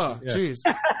was. Oh, Yeah. jeez.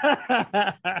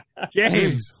 James,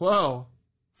 Jeez. Whoa.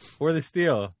 for the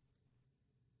steal.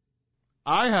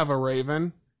 I have a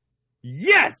Raven.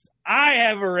 Yes, I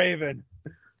have a Raven.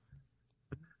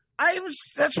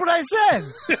 That's what I said.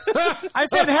 I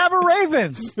said have a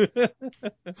Raven.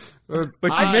 That's- But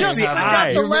you I missed the have a- I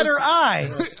I. got the letter I.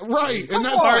 Right, Come and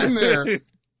that's on. in there.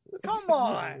 Come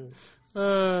on.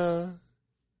 Uh,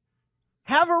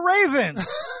 Have a Raven.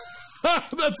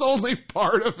 that's only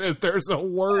part of it. There's a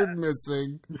word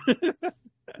missing.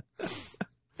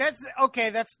 That's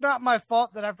okay. That's not my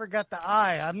fault that I forgot the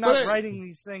I. I'm not But- writing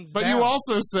these things But down. you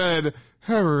also said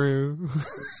Haru.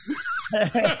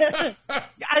 I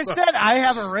said I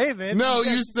have a Raven. No,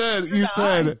 because you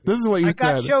said I. this is what you I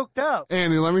said. got choked up.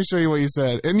 Andy, let me show you what you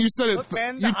said. And you said it. Look,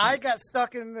 man, you- the I got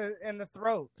stuck in the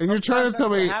throat. And you're trying to Sometimes tell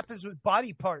that's me- what happens with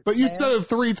body parts. but you man. said it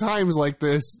 3 times like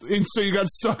this, and so you got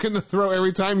stuck in the throat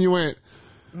every time you went.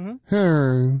 Mhm.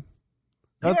 Haru.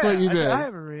 That's Yeah, what you I did. said, I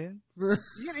have a Raven.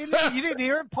 You didn't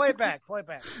hear it? Play it back. Play it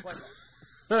back. Play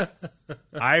it back.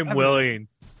 I'm willing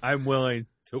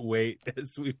to wait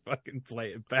as we fucking play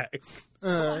it back.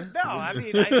 No, I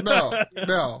mean,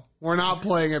 No, we're not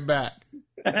playing it back.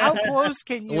 how close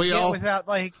can you We get all- without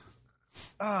like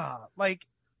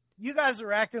you guys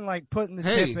are acting like putting the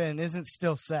Hey. tip in isn't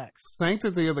still sex.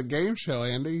 Sanctity of the game show,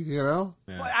 Andy. You know.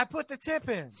 Yeah. Well, I put the tip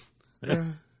in. Yeah.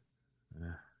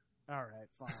 All right,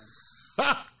 fine.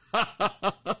 Comes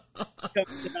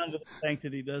down to the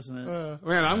sanctity, doesn't it?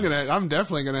 Man, I'm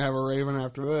definitely gonna have a Raven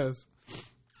after this.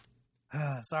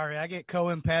 Sorry, I get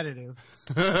co-impetitive.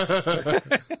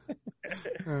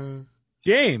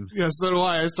 James. Yeah, so do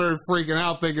I. I started freaking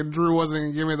out thinking Drew wasn't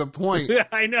going to give me the point.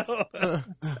 I know.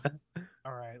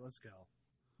 All right, let's go.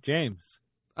 James.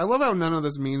 I love how none of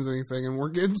this means anything, and we're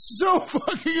getting so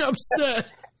fucking upset.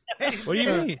 What do you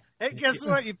mean? Hey, guess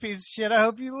what, you piece of shit? I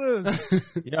hope you lose.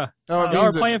 Yeah. Oh, it Y'all are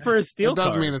means playing for a steel it does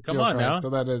card. mean a steel Come on card, now. so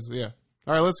that is, yeah.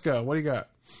 All right, let's go. What do you got?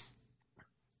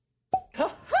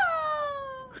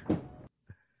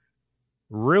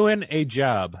 Ruin a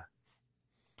job.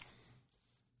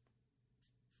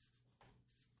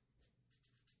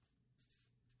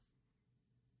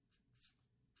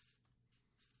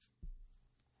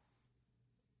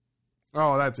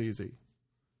 Oh, that's easy.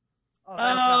 Oh,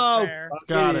 that's not fair.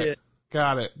 Got Idiot. it.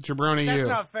 Jabroni, That's you.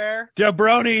 not fair.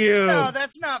 Jabroni you. No,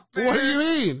 that's not fair. What do you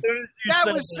mean?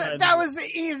 That was the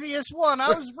easiest one. I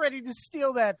was ready to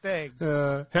steal that thing.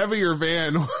 Heavier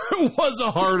Van was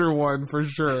a harder one for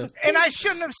sure. And I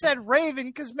shouldn't have said Raven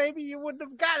because maybe you wouldn't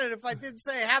have got it if I did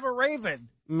say have a Raven.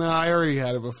 No, I already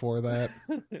had it before that.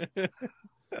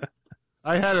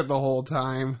 I had it the whole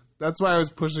time. That's why I was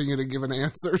pushing you to give an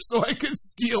answer so I could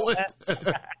steal it.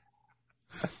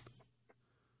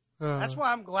 That's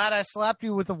why I'm glad I slapped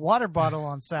you with a water bottle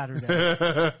on Saturday.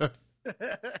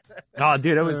 Oh,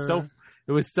 dude,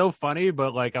 it was so funny,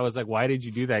 but like I was like, why did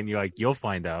you do that? And you're like, you'll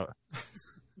find out.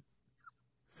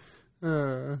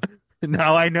 Now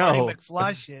I know. Marty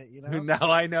McFly shit, you know?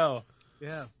 Now I know.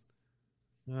 Yeah.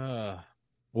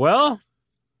 Well,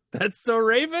 that's so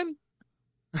Raven.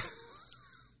 I'm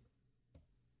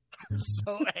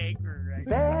so angry right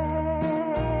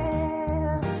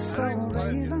now. I don't even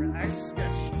want to do it. I just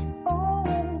got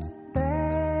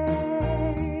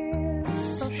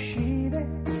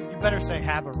You better say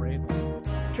have a Raven.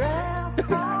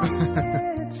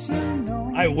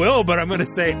 I will, but I'm going to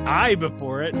say I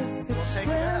before it. We'll take it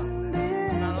out.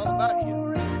 It's not all about you.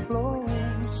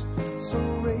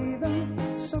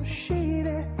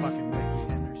 Fucking Ricky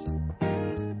Henderson.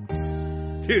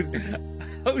 Dude,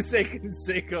 Jose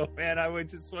Canseco, man, I wanted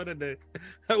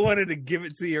to give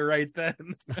it to you right then.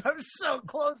 I'm so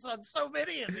close on so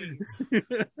many of these.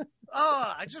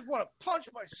 Oh, I just want to punch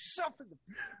myself in the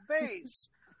face.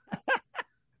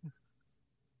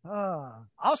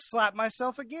 I'll slap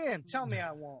myself again. Tell me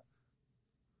I won't.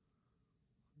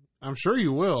 I'm sure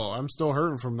you will. I'm still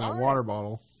hurting from that All right. water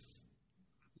bottle.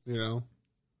 You know?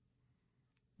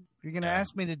 If you're going to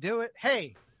ask me to do it,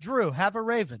 hey, Drew, have a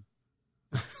Raven.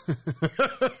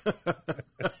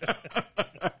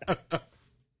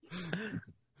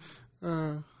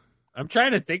 I'm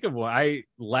trying to think of one.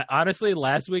 Honestly,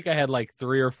 last week I had like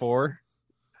 3 or 4,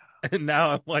 and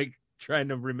now I'm like trying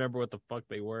to remember what the fuck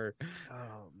they were.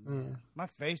 Oh, man. My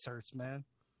face hurts, man.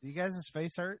 Do you guys'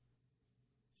 face hurt?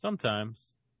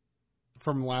 Sometimes.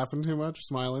 From laughing too much,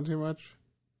 smiling too much.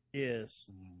 Yes.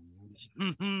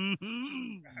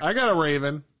 I got a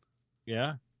Raven.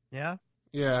 Yeah. Yeah.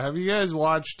 Yeah, have you guys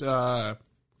watched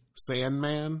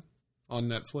Sandman on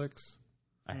Netflix?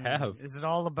 I have. Is it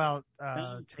all about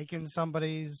taking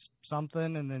somebody's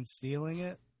something and then stealing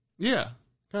it? Yeah,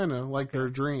 kind of like their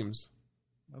dreams.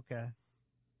 Okay.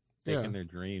 Taking Yeah. their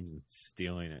dreams and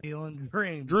stealing it. Stealing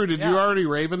dreams. Drew, did you already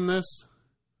Raven this?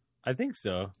 I think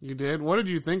so. You did? What did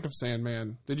you think of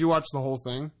Sandman? Did you watch the whole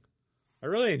thing? I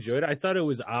really enjoyed it. I thought it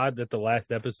was odd that the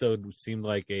last episode seemed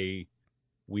like a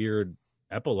weird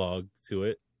epilogue to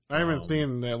it. I haven't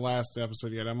seen that last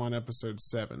episode yet. I'm on episode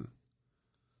 7.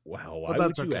 Wow, why But would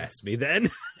that's you okay. ask me then?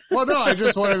 Well, no, I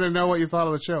just wanted to know what you thought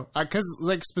of the show. Because,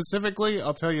 like, specifically,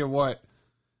 I'll tell you what.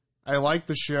 I like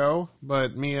the show,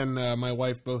 but me and my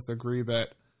wife both agree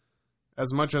that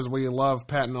as much as we love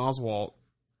Patton Oswalt,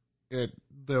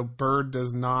 the bird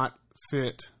does not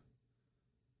fit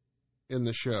in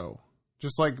the show.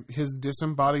 Just like his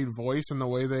disembodied voice and the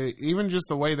way even just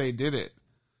the way they did it.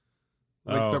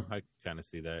 Like I kind of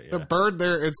see that. Yeah. the bird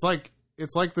there, it's like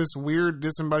this weird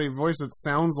disembodied voice that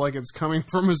sounds like it's coming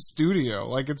from a studio.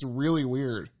 Like, it's really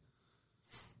weird.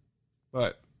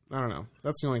 But I don't know.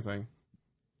 That's the only thing.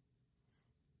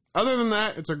 Other than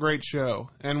that, it's a great show.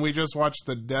 And we just watched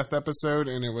the death episode,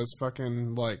 and it was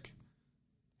fucking, like,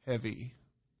 heavy.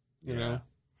 You know?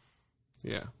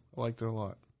 Yeah. I liked it a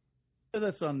lot.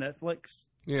 That's on Netflix.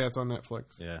 Yeah, it's on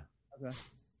Netflix. Yeah. Okay.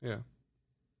 Yeah.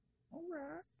 All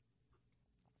right.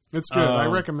 It's good. I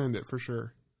recommend it for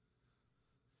sure.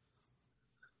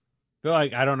 I feel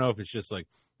like I don't know if it's just like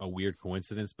a weird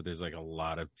coincidence, but there's like a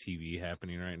lot of TV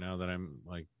happening right now that I'm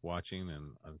like watching,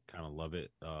 and I kind of love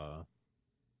it.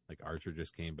 Like Archer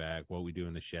just came back. What We Do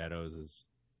in the Shadows is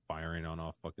firing on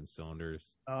all fucking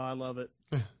cylinders. Oh, I love it.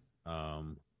 I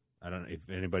don't know if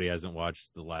anybody hasn't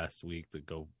watched the last week, to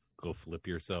go flip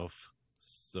yourself.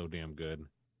 So damn good.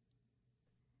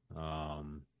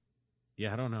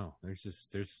 Yeah, I don't know.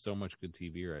 There's so much good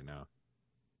TV right now.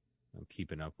 I'm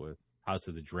keeping up with House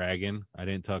of the Dragon. I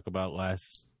didn't talk about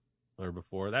last or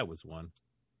before. That was one.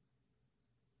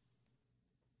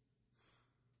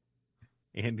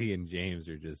 Andy and James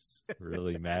are just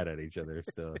really mad at each other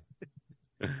still.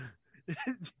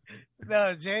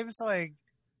 No, James like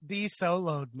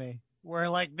de-soloed me. Where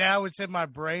like now it's in my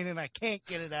brain and I can't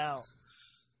get it out.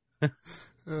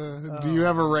 Do you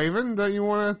have a Raven that you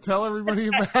want to tell everybody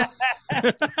about?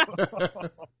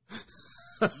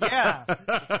 Yeah,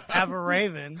 have a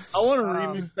Raven. I want to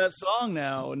remix that song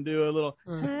now and do a little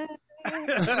a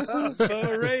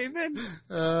Raven.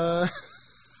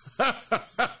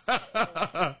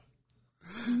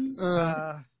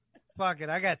 Fuck it,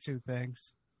 I got 2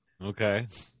 things. Okay.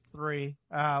 3.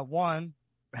 One,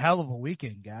 hell of a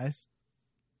weekend, guys.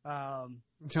 Oh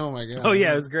my god! Oh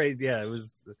yeah, it was great. Yeah, it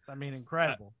was. I mean,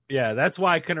 incredible. Yeah, that's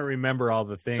why I couldn't remember all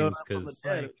the things because.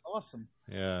 It's awesome.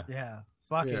 Yeah. Yeah,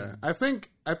 fucking. Yeah, I think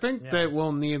that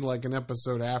we'll need like an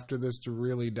episode after this to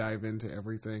really dive into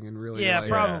everything and really. Yeah,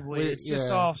 like, probably. It's just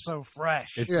all so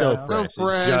fresh. It's yeah, so it's fresh. so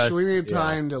fresh. Just- We need yeah.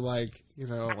 time to like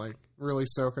really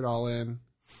soak it all in.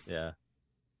 Yeah.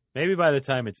 Maybe by the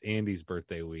time it's Andy's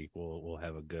birthday week, we'll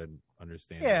have a good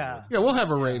understanding. of Yeah. what's Yeah, we'll have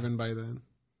a Raven by then.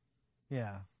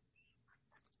 Yeah.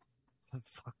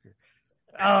 Fucker.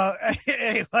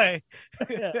 Anyway.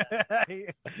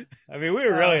 I mean, we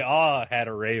really all had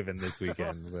a Raven this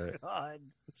weekend, but God.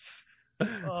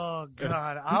 Oh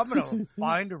God! I'm gonna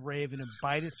find a raven and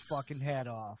bite its fucking head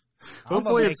off. I'm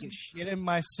Hopefully gonna make it's- it shit in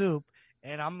my soup,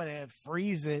 and I'm gonna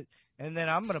freeze it, and then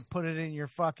I'm gonna put it in your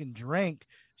fucking drink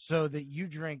so that you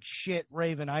drink shit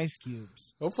raven ice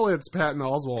cubes. Hopefully, it's Patton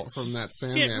Oswalt from that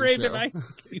Sandman Shit, Raven. show.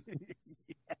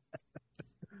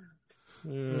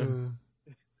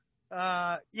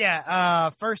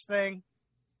 First thing,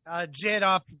 JID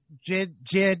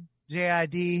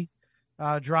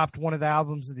dropped one of the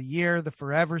albums of the year, The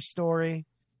Forever Story.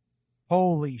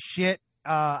 Holy shit.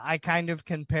 I kind of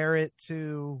compare it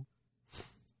to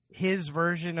his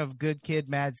version of Good Kid,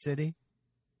 Mad City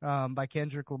by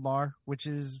Kendrick Lamar, which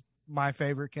is my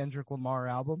favorite Kendrick Lamar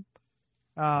album.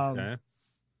 okay.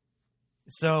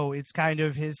 So it's kind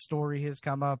of his story, his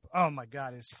come up. Oh my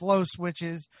God, his flow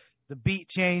switches, the beat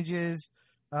changes.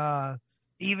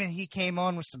 Even he came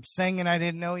on with some singing I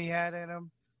didn't know he had in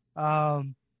him.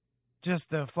 Just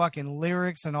the fucking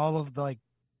lyrics and all of the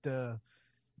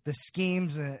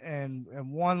schemes and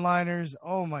one-liners.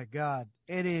 Oh my God,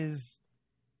 it's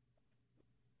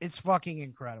fucking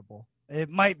incredible. It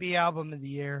might be album of the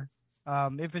year.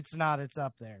 If it's not, it's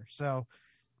up there. So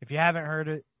if you haven't heard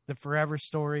it, The Forever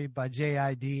Story by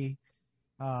JID,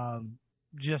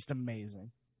 just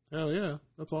amazing. Hell yeah,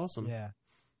 that's awesome. Yeah.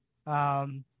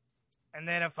 And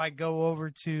then if I go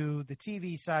over to the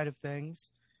TV side of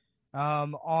things,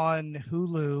 on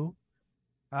Hulu,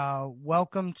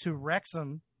 Welcome to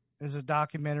Wrexham is a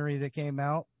documentary that came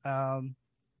out.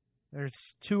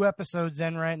 There's 2 episodes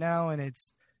in right now, and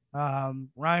it's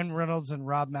Ryan Reynolds and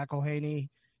Rob McElhenney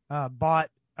bought.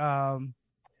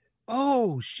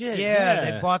 Oh shit! Yeah,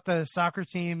 they bought the soccer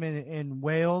team in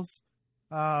Wales,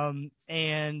 and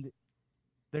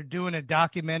they're doing a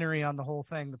documentary on the whole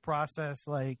thing, the process,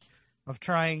 like, of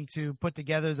trying to put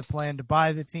together the plan to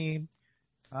buy the team.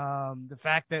 The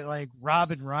fact that, like,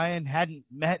 Rob and Ryan hadn't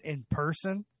met in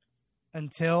person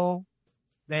until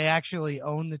they actually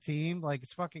owned the team. Like,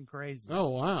 it's fucking crazy. Oh,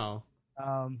 wow.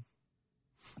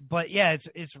 But yeah,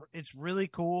 it's really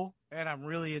cool, and I'm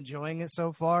really enjoying it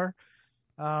so far.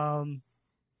 So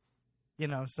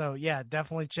yeah,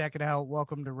 definitely check it out.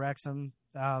 Welcome to Wrexham.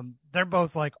 They're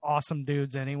both, like, awesome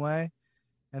dudes anyway.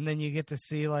 And then you get to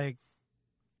see, like,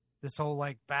 this whole,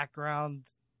 like, background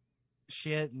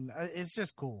shit, and it's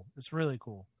just cool. It's really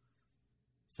cool.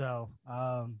 So,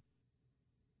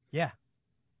 yeah,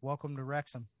 welcome to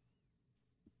Wrexham.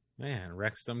 Man,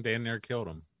 Wrexham damn near killed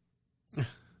him.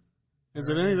 Is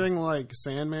it anything like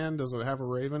Sandman? Does it have a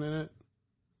raven in it?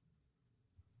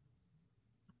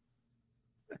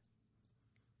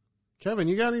 Kevin,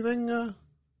 you got anything?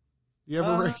 You have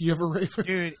a raven?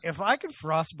 Dude, if I could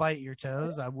frostbite your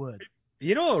toes, I would.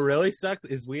 You know what really sucked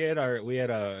is we had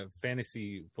a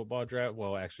fantasy football draft.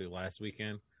 Well, actually, last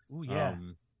weekend. Ooh, yeah.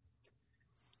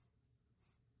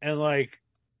 And, like,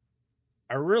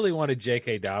 I really wanted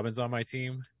J.K. Dobbins on my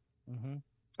team. Mm-hmm.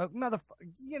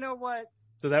 You know what?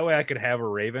 So that way I could have a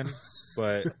Raven,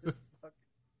 but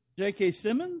J.K.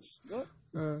 Simmons? What?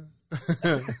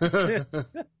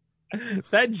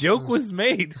 That joke was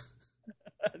made.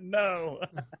 No.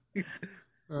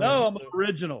 No, I'm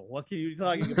original. What are you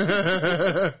talking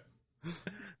about?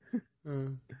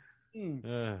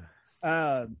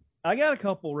 I got a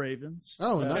couple Ravens.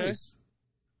 Oh, nice.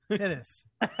 It is.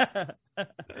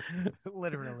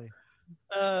 Literally.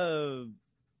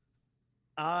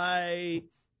 I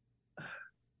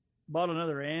bought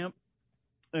another amp,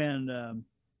 and I'm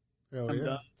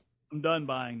done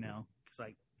buying now.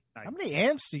 How many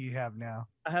amps do you have now?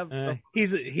 I have.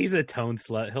 He's a tone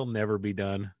slut. He'll never be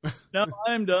done. No,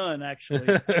 I'm done.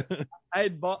 Actually, I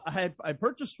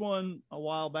purchased one a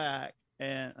while back,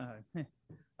 and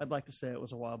I'd like to say it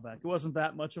was a while back. It wasn't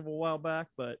that much of a while back,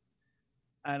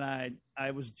 and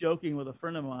I was joking with a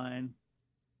friend of mine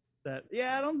that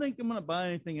I don't think I'm going to buy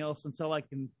anything else until I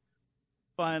can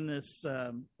find this.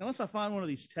 Unless I find one of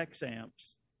these Tex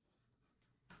amps,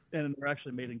 and they're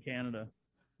actually made in Canada,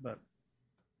 but.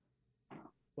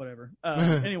 Whatever.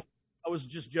 Anyway, I was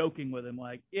just joking with him,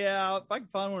 like, yeah, if I can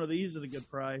find one of these at a good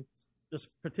price, this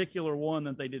particular one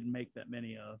that they didn't make that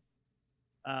many of,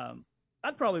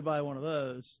 I'd probably buy one of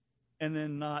those, and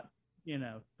then not,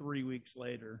 3 weeks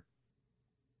later,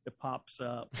 it pops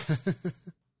up.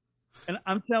 And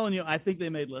I'm telling you, I think they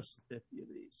made less than 50 of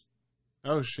these.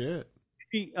 Oh, shit.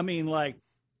 I mean, like,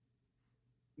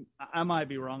 I might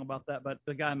be wrong about that, but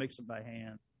the guy makes it by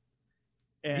hand.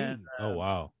 And oh,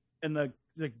 wow. And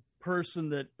the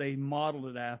person that they modeled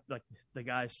it after, like the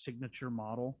guy's signature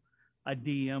model, I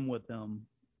DM with him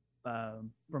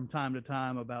from time to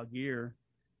time about gear,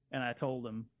 and I told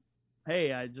him,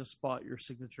 "Hey, I just bought your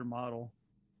signature model."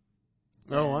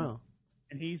 Oh, wow!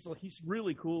 And he's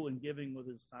really cool and giving with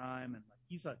his time, and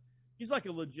he's like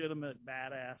a legitimate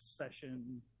badass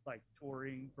session, like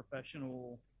touring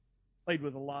professional. Played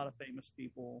with a lot of famous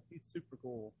people. He's super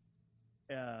cool.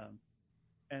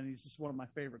 And he's just one of my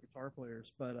favorite guitar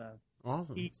players. But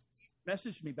awesome. He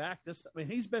messaged me back.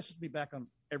 He's messaged me back on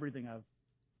everything I've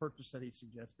purchased that he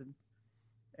suggested.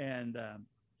 And I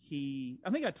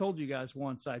think I told you guys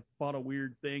once I bought a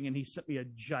weird thing, and he sent me a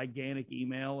gigantic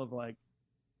email of like,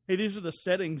 "Hey, these are the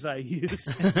settings I use."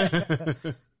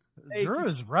 Hey, Drew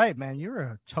is right, man. You're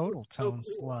a total tone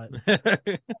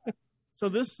slut. So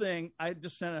this thing, I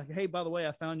just sent, "Hey, by the way,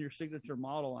 I found your signature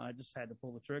model," and I just had to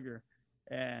pull the trigger.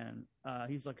 And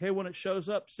he's like, "Hey, when it shows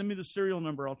up, send me the serial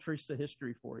number. I'll trace the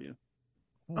history for you."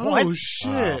 Oh, What?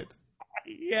 shit.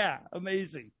 Yeah,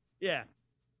 amazing. Yeah.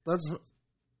 That's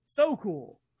so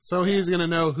cool. So he's going to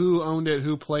know who owned it,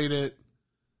 who played it,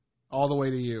 all the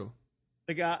way to you.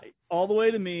 The guy, all the way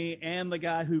to me, and the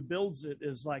guy who builds it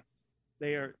is like,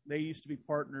 they used to be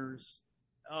partners.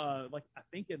 Like, I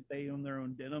think they own their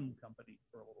own denim company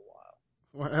for a little while.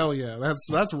 Well, hell yeah.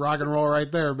 That's rock and roll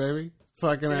right there, baby.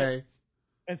 Fucking A.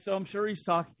 And so I'm sure he's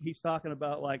talking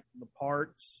about like the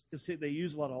parts, because they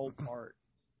use a lot of old parts.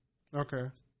 Okay.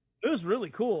 It was really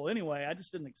cool. Anyway, I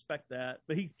just didn't expect that,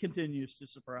 but he continues to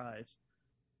surprise.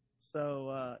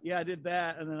 So yeah, I did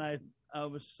that, and then I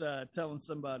was telling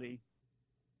somebody,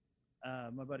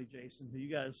 my buddy Jason, who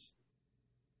you guys,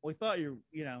 we thought you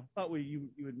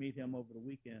would meet him over the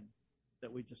weekend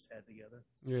that we just had together.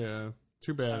 Yeah,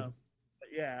 too bad. But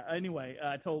yeah. Anyway,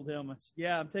 I told him,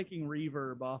 I'm taking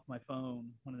reverb off my phone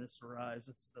when this arrives.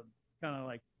 It's the kind of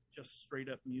like just straight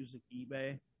up music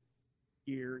eBay.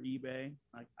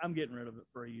 Like, I'm getting rid of it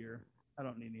for a year. I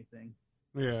don't need anything.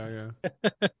 Yeah.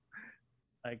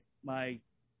 Like my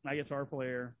guitar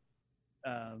player,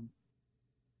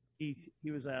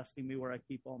 he was asking me where I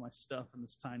keep all my stuff in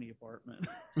this tiny apartment.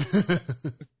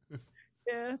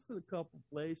 Yeah, it's in a couple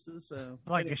places. So It's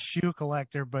like a shoe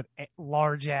collector, but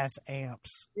large ass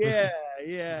amps.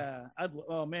 yeah.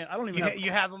 Oh man, I don't even.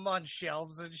 You have them on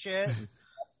shelves and shit.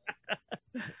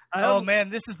 Oh man,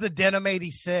 this is the Denim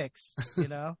 86. You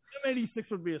know,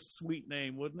 86 would be a sweet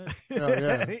name, wouldn't it? Oh,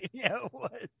 yeah. Yeah, it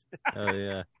would. Oh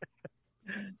yeah.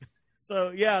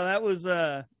 So yeah, that was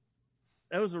a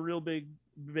real big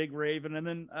Raven, and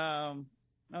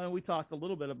then we talked a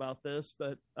little bit about this,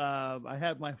 but I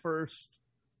had my first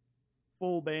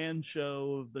full band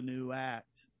show of the new act.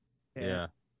 And Yeah.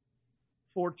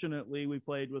 Fortunately, we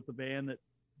played with a band that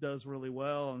does really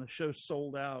well, and the show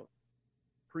sold out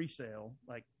pre-sale.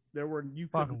 Like there were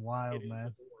Fucking wild,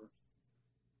 man.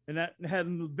 And that had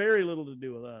very little to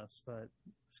do with us, but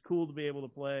it's cool to be able to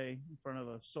play in front of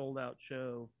a sold out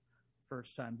show.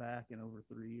 First time back in over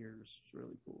 3 years. It's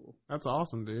really cool. That's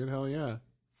awesome, dude. Hell yeah.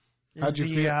 How'd you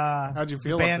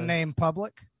feel The band up there? name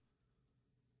Public?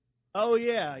 Oh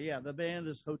yeah. The band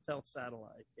is Hotel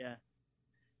Satellite. Yeah.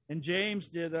 And James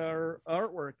did our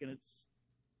artwork, and it's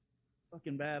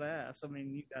fucking badass. I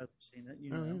mean, you guys have seen it, you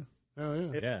know. Hell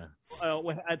yeah. Yeah.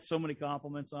 We had so many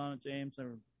compliments on it, James.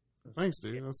 Thanks,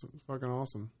 dude. That's fucking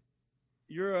awesome.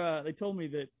 They told me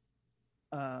that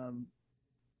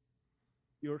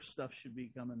your stuff should be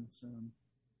coming soon.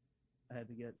 I had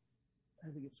to get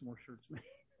some more shirts made.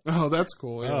 Oh, that's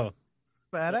cool. Yeah. Oh.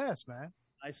 Badass, man.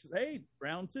 I said, hey,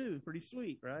 round 2, pretty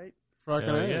sweet, right? Fucking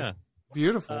Hell A. yeah.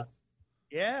 Beautiful.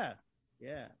 Yeah.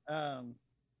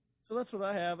 So that's what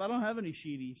I have. I don't have any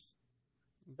sheeties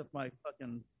except my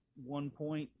fucking 1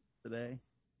 point today.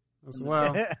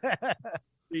 Well,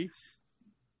 if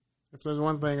there's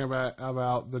one thing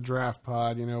about the draft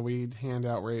pod, you know, we hand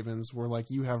out ravens. We're like,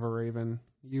 you have a raven,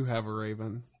 you have a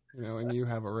raven, you know, and you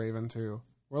have a raven too.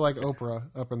 We're like Oprah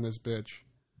up in this bitch.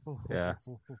 Yeah.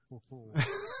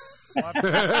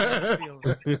 I feel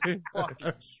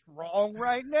fucking strong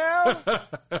right now.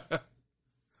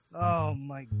 Oh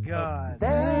my god.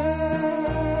 There's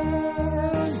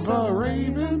a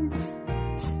raven.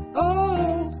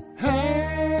 Oh, hey,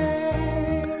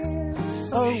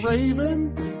 a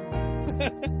raven.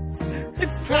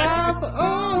 Have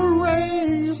a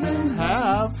raven.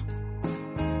 Have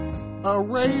a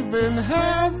raven.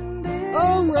 Have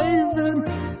a raven.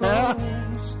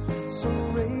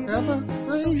 Have a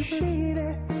raven.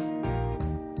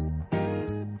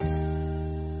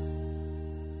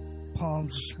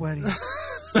 Palms are sweaty.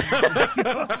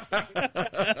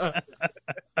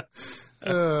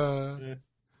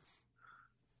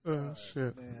 Oh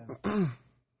shit. Man.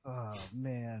 Oh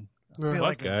man. I feel What,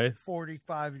 like a guys?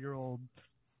 45-year-old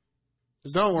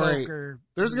Don't worry. smoker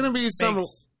There's gonna be some.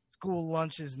 makes school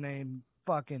lunches named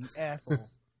fucking Ethel.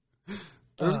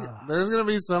 There's gonna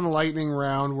be some lightning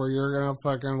round where you're gonna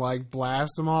fucking like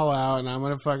blast them all out, and I'm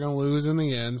gonna fucking lose in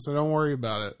the end. So don't worry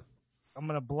about I'm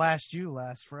gonna blast you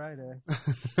last Friday.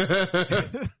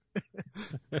 it.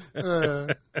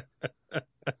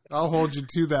 I'll hold you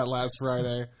to that last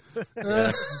Friday.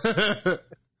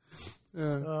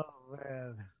 Oh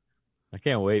man. I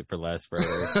can't wait for last Friday.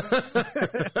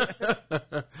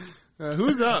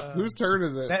 Who's up? Whose turn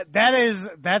is it?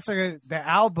 That's the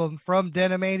album from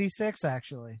Denim 86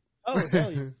 actually. Oh,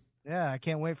 hell yeah. Yeah, I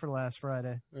can't wait for last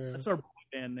Friday. Yeah. That's our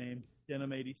band name,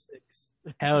 Denim 86.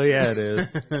 Hell yeah, it is.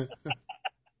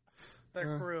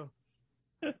 Their crew.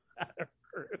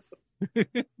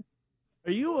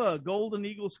 Are you a Golden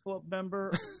Eagles Club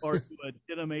member or are you a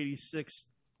Denim 86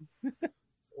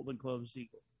 Golden Clubs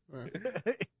Eagle?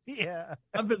 Yeah.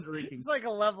 I've been drinking. It's like a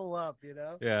level up, you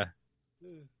know? Yeah.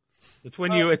 It's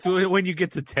when you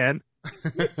get to 10.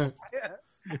 Yeah.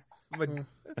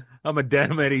 I'm a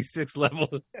Denim 86 level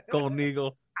Golden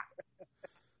Eagle.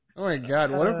 Oh my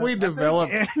god! What if we develop?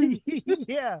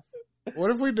 Yeah.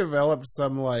 What if we develop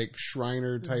some like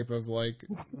Shriner type of like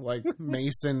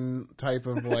Mason type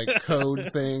of like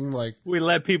code thing? Like We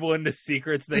let people into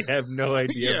secrets they have no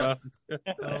idea Yeah.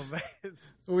 about. Oh man.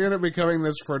 we end up becoming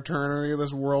this fraternity,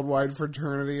 this worldwide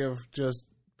fraternity of just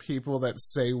people that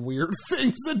say weird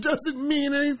things that doesn't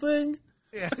mean anything.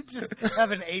 Yeah, just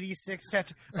have an 86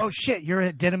 tattoo. Oh shit, you're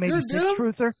a Denim You're 86 Denim?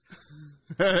 truther?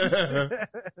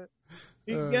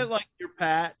 You can get like your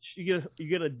patch. You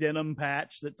get a denim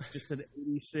patch that's just an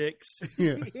 86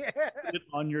 Yeah. Yeah. Put it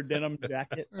on your denim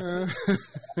jacket.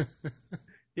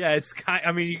 Yeah, it's kind.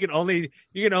 I mean, you can only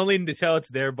tell it's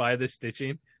there by the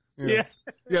stitching. Yeah.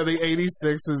 Yeah, the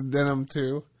 86 is denim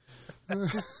too.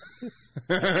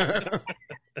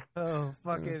 Oh,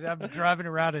 fucking, I'm driving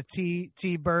around a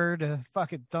T-bird, a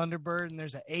fucking Thunderbird, and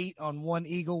there's an 8 on one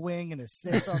eagle wing and a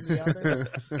 6 on the other.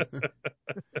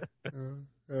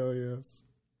 Oh, yes.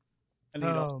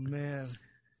 Oh, man.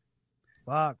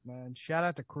 Fuck, man. Shout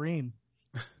out to Cream.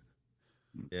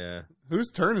 Yeah. Whose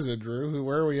turn is it, Drew?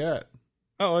 Where are we at?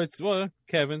 Oh, it's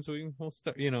Kevin's. We'll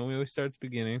start. We always start at the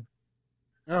beginning.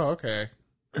 Oh, okay.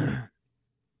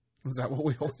 Is that what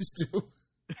we always do?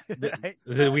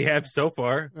 That we have so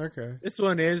far. Okay. This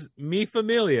one is Mi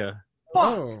Familia.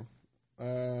 Oh.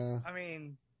 I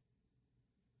mean,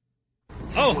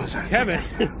 Oh, Kevin,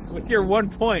 with your 1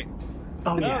 point.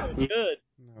 Oh yeah, good.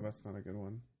 No, that's not a good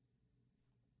one.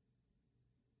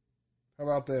 How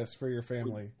about this for your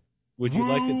family? Would you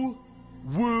like to?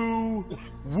 Woo,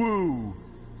 woo.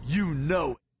 You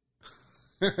know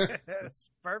that's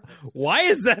perfect. Why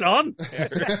is that on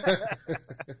there?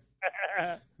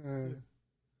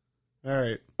 All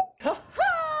right.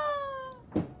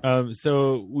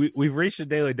 So we've reached a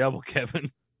daily double,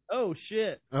 Kevin. Oh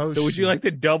shit! Oh, So would you shit. like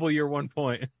to double your 1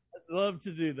 point? I'd love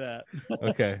to do that.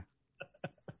 Okay.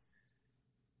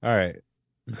 All right.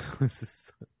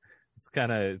 It's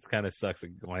kind of sucks.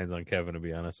 It lands on Kevin, to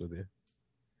be honest with you.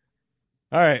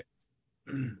 All right.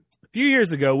 A few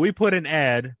years ago, we put an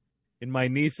ad in my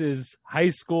niece's high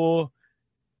school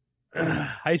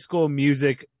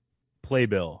music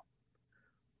playbill.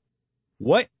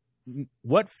 What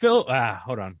Phil?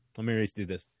 Hold on. Let me redo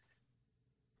this.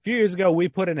 A few years ago, we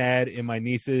put an ad in my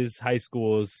niece's high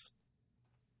school's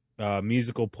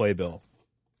musical playbill.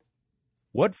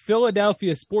 What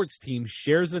Philadelphia sports team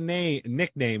shares a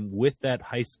nickname with that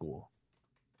high school?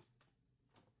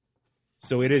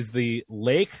 So it is the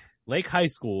Lake High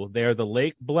School. They are the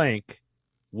Lake blank.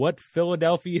 What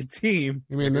Philadelphia team?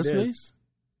 You mean this It is. niece?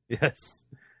 Yes.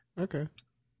 Okay.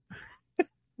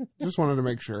 Just wanted to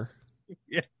make sure.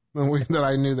 Yeah. That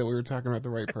I knew that we were talking about the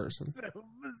right person. So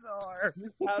bizarre.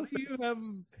 How do you have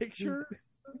a picture?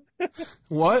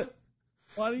 What?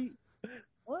 Why do you?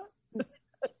 What?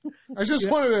 I just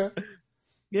wanted to.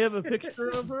 You have a picture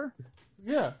of her?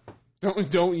 Yeah.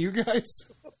 Don't you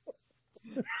guys?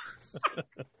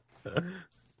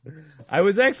 I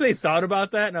was actually thought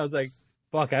about that, and I was like,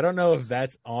 "Fuck, I don't know if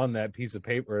that's on that piece of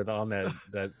paper, on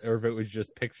that, or if it was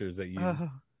just pictures that you."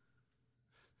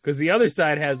 Because the other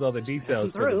side has all the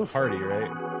details for the party,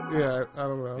 right? Yeah, I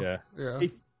don't know. Yeah. Yeah.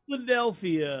 A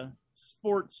Philadelphia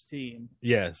sports team.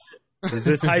 Yes. Does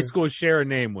this high school share a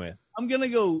name with? I'm gonna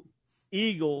go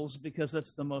Eagles because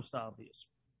that's the most obvious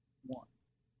one.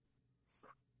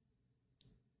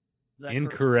 Is that correct?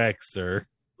 Incorrect, sir.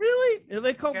 Really? Are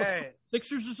they called Okay. the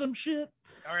Sixers or some shit?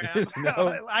 All right,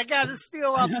 No. I got a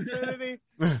steal opportunity.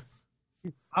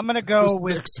 I'm gonna go The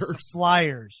with Sixers.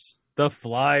 Flyers. The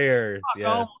Flyers. I Yes.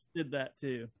 almost did that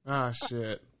too. Ah,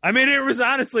 shit. I mean, it was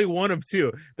honestly one of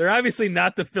two. They're obviously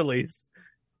not the Phillies.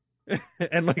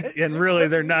 and really,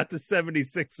 they're not the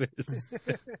 76ers.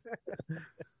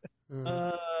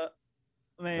 Uh,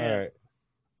 Man. All right.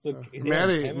 So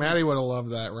Maddie would have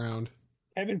loved that round.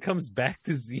 Kevin comes back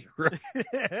to 0.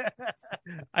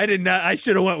 I did not. I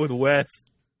should have went with Wes.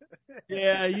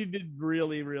 Yeah, you did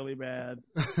really, really bad.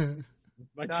 My No,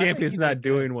 I think champion's you not did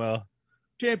doing well.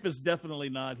 Champ is definitely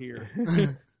not here.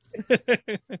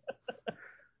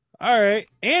 All right,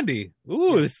 Andy.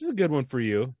 Ooh, this is a good one for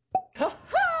you.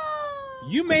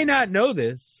 You may not know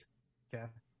this, Okay.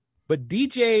 but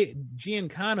DJ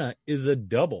Giancana is a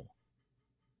double.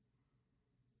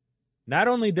 Not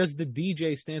only does the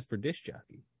DJ stand for disc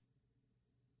jockey,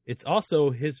 it's also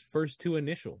his first two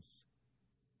initials.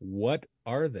 What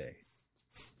are they?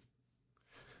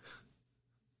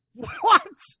 What?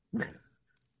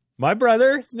 My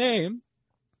brother's name,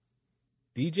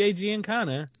 DJ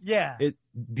Giancana. Yeah,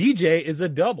 DJ is a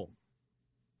double.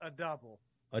 a double.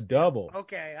 A double.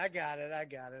 Okay, I got it.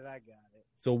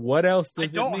 So what else I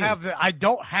does it don't mean?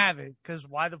 have it because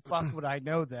why the fuck would I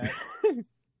know that? You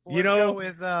Let's know- go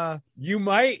with You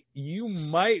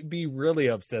might be really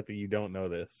upset that you don't know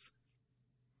this.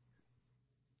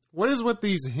 What is with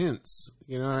these hints?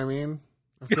 You know what I mean?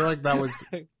 I feel like that was.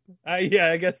 Yeah,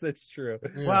 I guess that's true.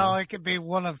 Yeah. well, it could be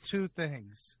one of two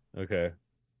things. Okay.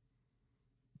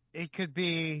 It could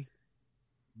be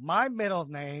my middle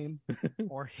name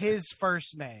or his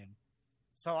first name.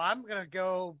 So I'm going to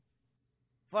go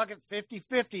fucking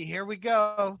 50-50. Here we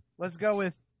go. Let's go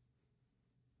with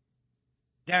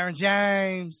Darren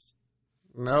James.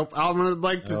 Nope. I would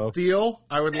like to steal.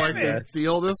 I would like to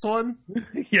steal this one.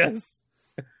 Yes.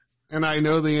 And I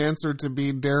know the answer to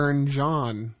be Darren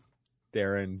John.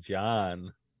 Darren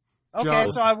John. Okay,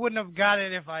 John. so I wouldn't have got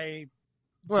it if I.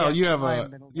 Well, you have my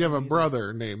middle a name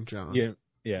brother named John. Yeah.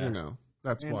 You know,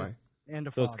 that's And why. And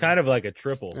a So it's father. kind of like a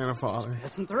triple. And a father.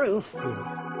 Passing through.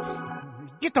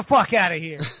 Get the fuck out of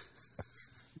here.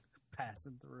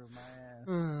 Passing through my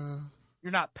ass.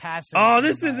 You're not passing. Oh, through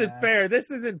this my isn't ass. fair. This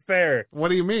isn't fair. What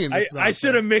do you mean? It's not I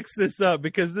should have mixed this up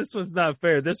because this was not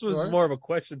fair. This was What? more of a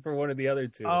question for one of the other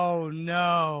two. Oh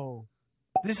no.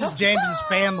 This is James's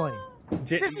family.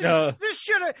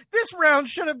 This round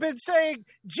should have been saying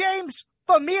James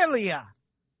Familia.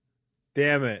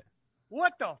 Damn it.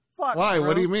 What the fuck? Why? bro?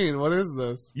 What do you mean? What is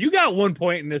this? You got 1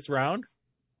 point in this round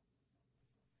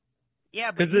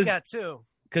Yeah, but 'Cause you this- got two.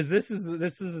 because this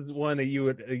is one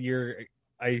that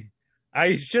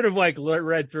I should have like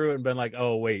read through it and been like,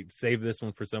 oh wait, save this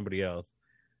one for somebody else.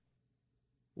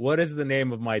 What is the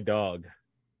name of my dog?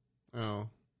 Oh.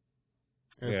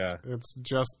 Yeah. It's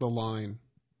just the line.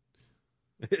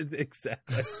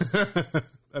 Exactly.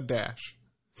 A dash.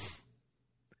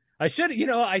 I should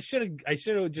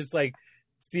have just like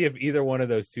see if either one of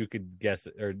those two could guess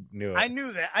it or knew it. I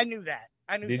knew that.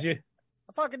 Did you?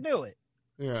 I fucking knew it.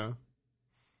 Yeah.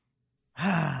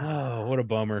 Oh, what a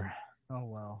bummer. Oh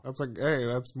well. That's like, hey,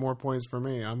 that's more points for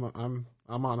me. I'm on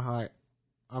high.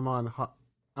 I'm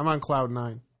on cloud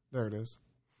 9. There it is.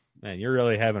 Man, you're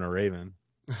really having a Raven.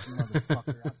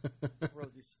 Motherfucker.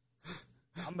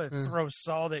 I'm gonna throw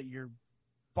salt at your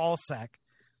ball sack.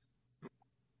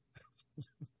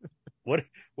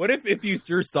 What if you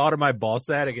threw salt at my ball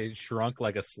sack and it shrunk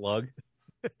like a slug?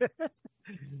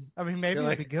 I mean, maybe You're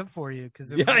like- it'd be good for you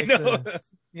because Yeah, I know.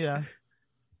 just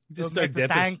Just start make the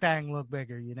dipping. tang look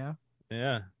bigger. You know.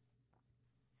 Yeah.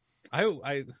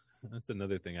 I that's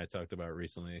another thing I talked about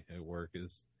recently at work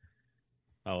is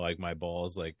how like my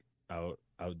balls like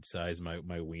outsize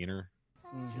my wiener.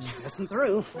 Passing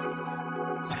through.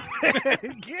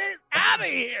 Get out of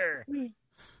here!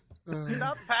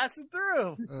 Stop passing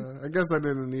through. I guess I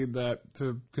didn't need that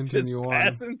to Just continue on.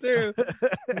 passing through.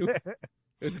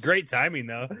 It's great timing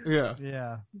though. Yeah.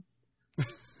 Yeah.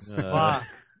 Uh, Fuck.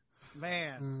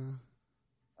 Man.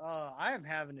 Uh, I am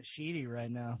having a sheety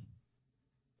right now.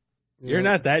 yeah. You're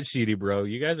not that sheety, bro.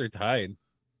 You guys are tied.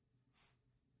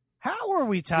 How are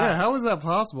we Yeah, tied? how is that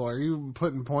possible? Are you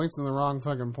putting points in the wrong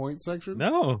fucking point section?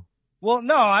 No. Well,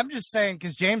 no, I'm just saying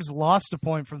because James lost a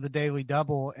point from the daily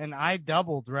double, and I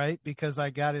doubled, right? Because I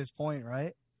got his point,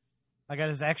 right? I got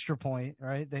his extra point,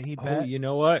 right? That he Oh, bet. you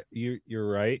know what? You're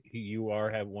right. You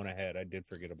have one ahead. I did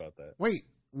forget about that. Wait,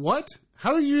 what?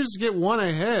 How did you just get one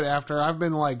ahead after I've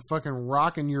been like fucking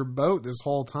rocking your boat this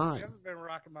whole You time? haven't been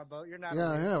rocking my boat. You're not. Yeah, a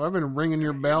I Leah. have. I've been ringing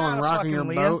your bell not and a rocking your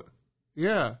fucking Leah. boat.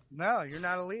 Yeah, No, you're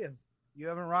not a Leah. You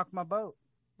haven't rocked my boat.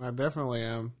 I definitely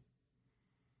am.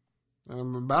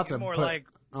 I'm about You're to more put. like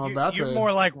I'm about you're to.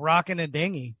 more like rocking a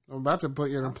dinghy. I'm about to put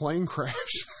you in a plane crash.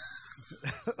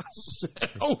 Shit.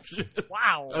 Oh shit!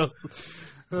 Wow.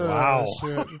 Wow.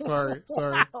 Shit. Sorry.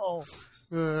 Wow.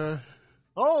 Uh,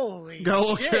 Holy got a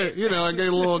little, shit. you know, I get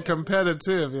a little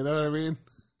competitive. You know what I mean?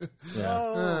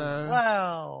 Oh,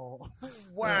 wow.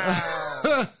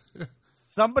 Wow.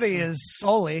 Somebody is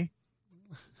Sully.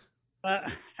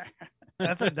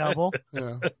 That's a double.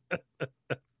 Yeah.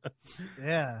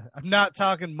 Yeah. I'm not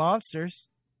talking monsters.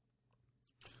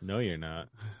 No, you're not.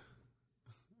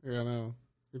 Yeah, I know.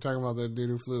 You're talking about the dude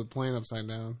who flew the plane upside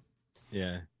down.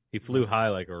 Yeah. He flew high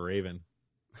like a raven.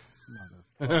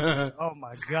 Oh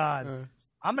my God.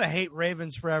 I'm going to hate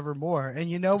Ravens forevermore. And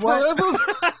you know what?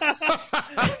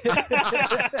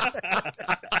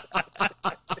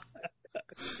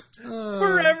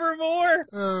 Forevermore.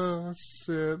 Oh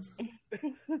shit!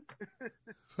 Look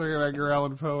at that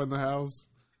Allan Poe in the house.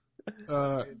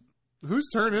 Whose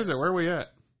turn is it? Where are we at?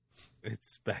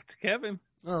 It's back to Kevin.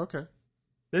 Oh, okay.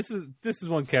 This is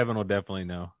one Kevin will definitely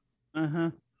know. Uh-huh.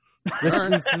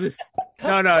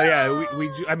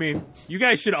 I mean, you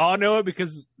guys should all know it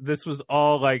because this was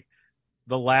all like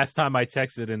the last time I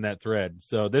texted in that thread.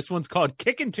 So this one's called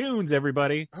Kickin' Tunes,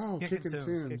 everybody. Oh, Kickin' Kickin' Tunes,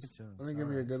 Tunes. Kickin' Tunes. Let me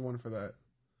give you a good one for that.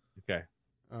 Okay.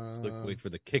 Let's wait for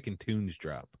the Kickin' Tunes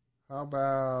drop. How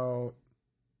about?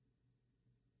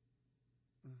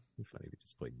 It'd be funny if we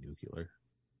just played Nuclear.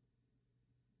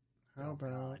 How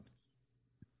about?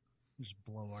 Just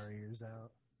blow our ears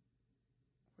out.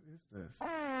 is this?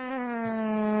 I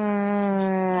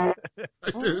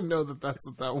didn't know that that's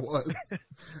what that was.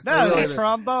 No, I really it's a didn't.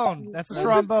 trombone. That's a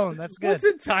trombone. That's good. What's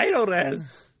it titled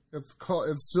as? It's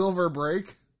Silver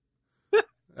Break.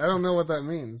 I don't know what that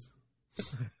means.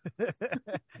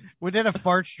 We did a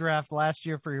farts draft last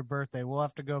year for your birthday. We'll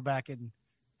have to go back and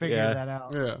figure Yeah. that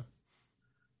out. Yeah.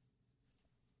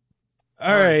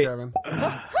 All right. Kevin.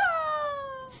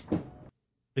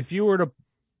 If you were to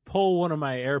pull one of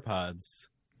my AirPods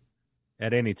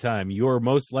at any time, you're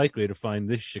most likely to find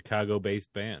this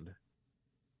Chicago-based band.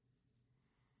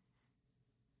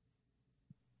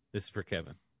 This is for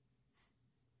Kevin.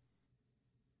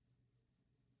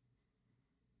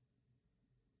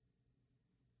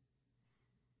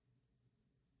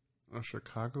 A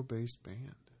Chicago-based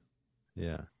band.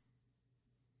 Yeah.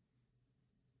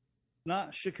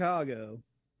 Not Chicago.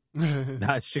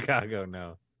 Not Chicago,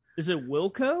 no. Is it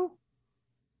Wilco?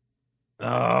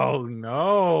 Oh,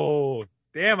 no.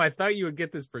 Damn, I thought you would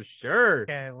get this for sure.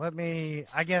 Okay,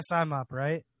 I guess I'm up,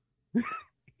 right?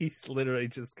 He's literally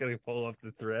just going to pull up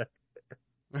the thread.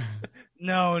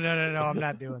 No, I'm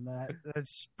not doing that.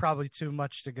 That's probably too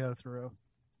much to go through.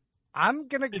 I'm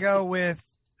going to go with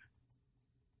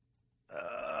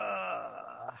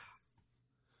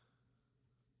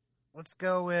let's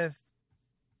go with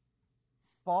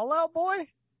Fall Out Boy.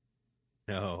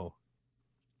 No.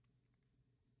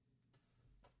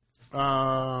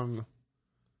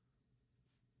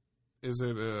 Is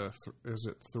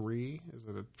it three? Is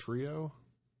it a trio?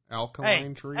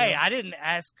 Alkaline trio? Hey, I didn't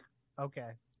ask. Okay,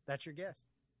 that's your guess.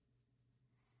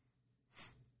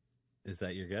 Is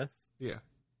that your guess? Yeah.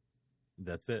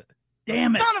 That's it.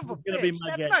 Damn it! Son of a It's gonna be bitch, my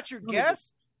that's guess. not your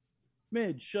guess.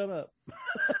 Midge, shut up.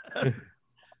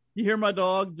 You hear my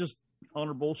dog just on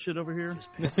her bullshit over here?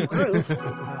 Passing through.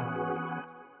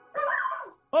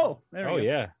 Oh, there we Oh, go.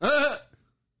 yeah.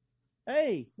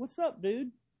 Hey, what's up,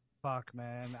 dude? Fuck,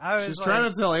 man. I was She's like,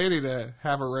 trying to tell Andy to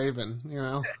have a raven, you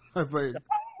know? I think.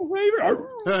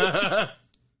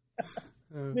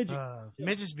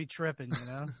 midgets be tripping, you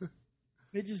know.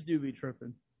 Midges do be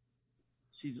tripping.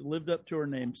 She's lived up to her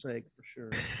namesake for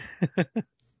sure.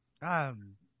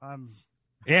 I'm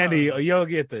Andy, you'll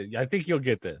get this. I think you'll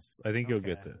get this. I think you'll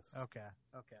get this. Okay.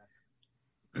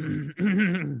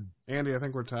 Andy, I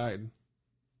think we're tied.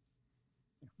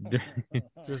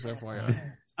 Just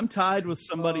FYI. I'm tied with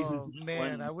somebody Oh who's man,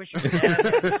 playing. I wish your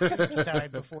dad was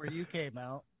died before you came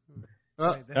out.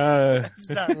 Wait, that's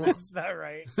not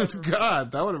right.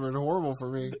 God, that would have been horrible for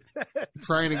me.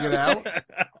 Trying to get out.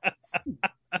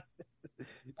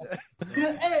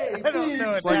 I don't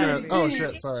know It's what like that oh means.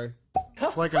 shit, sorry.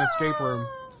 It's like an escape room.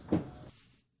 All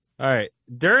right.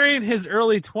 During his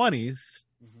early 20s,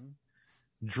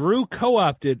 Drew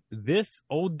co-opted this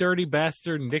old dirty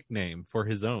bastard nickname for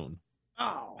his own.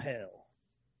 Oh hell!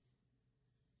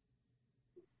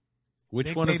 Which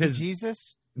Big one of Baby his?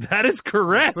 Jesus? That is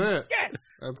correct. That's it. Yes.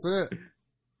 That's it.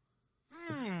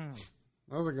 That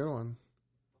was a good one.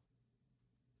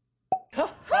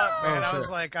 Fuck, man, I shit. was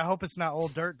like, I hope it's not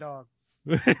Old Dirt Dog.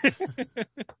 All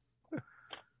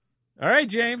right,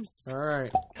 James. All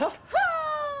right.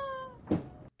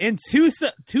 In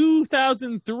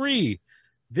 2003,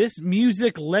 this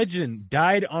music legend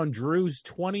died on Drew's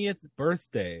 20th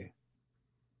birthday.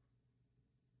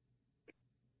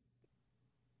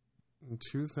 In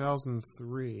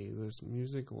 2003, this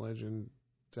music legend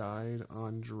died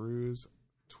on Drew's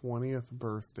 20th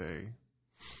birthday.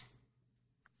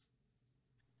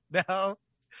 No.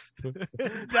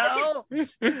 No.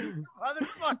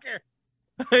 Motherfucker.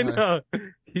 I know.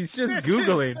 He's just This is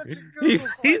Googling. such a Google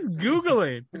He's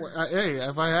Googling. Well, hey,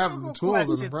 if I have Google the tools in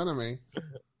question. front of me.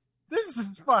 This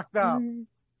is fucked up.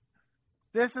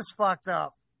 This is fucked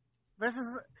up.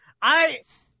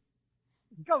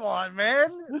 Come on, man.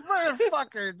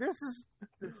 Motherfucker. This is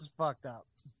fucked up.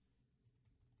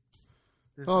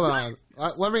 Hold on.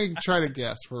 Let me try to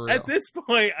guess for real. At this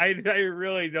point, I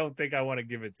really don't think I want to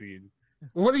give it to you.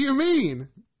 What do you mean?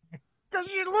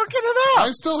 Because you're looking it up.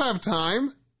 I still have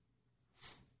time.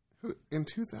 In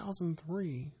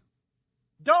 2003.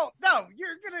 No,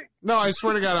 you're gonna. No, I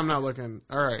swear to God, I'm not looking.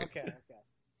 All right. Okay.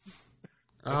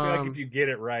 I feel like if you get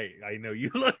it right, I know you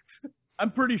looked.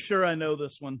 I'm pretty sure I know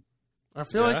this one. I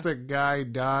feel Yeah? like the guy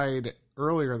died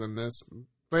earlier than this.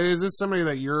 But is this somebody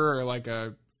that you're like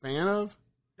a fan of?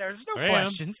 There's no I am.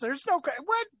 questions. There's no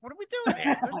what? What are we doing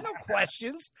here? There's no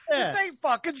questions. Yeah. This ain't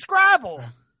fucking Scrabble.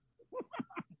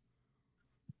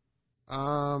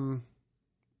 I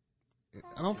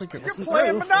don't think it You're was.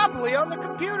 playing Monopoly on the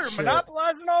computer, Shit.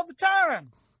 monopolizing all the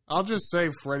time. I'll just say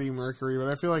Freddie Mercury, but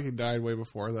I feel like he died way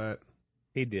before that.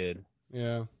 He did.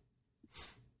 Yeah.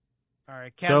 All All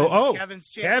right, So, Kevin's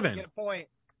chance Kevin. to get a point.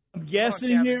 I'm guessing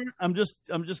Kevin. here. I'm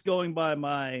just going by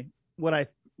my what I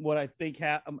think.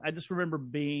 I just remember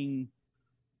being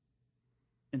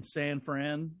in San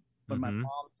Fran when my Mhm.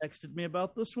 mom texted me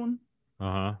about this one.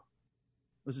 Uh-huh.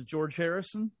 Was it George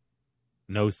Harrison?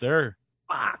 No, sir.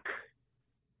 Fuck.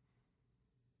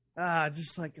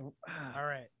 Just like All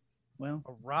right, well,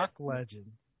 a rock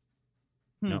legend,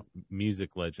 No,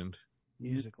 music legend.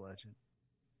 music legend.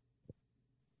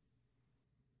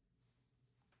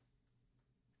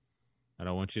 I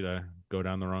don't want you to go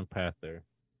down the wrong path there.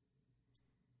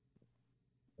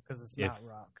 Because it's If- not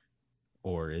rock.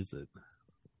 Or is it?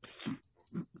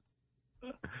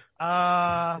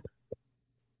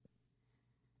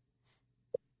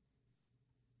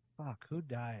 Fuck, who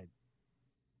died?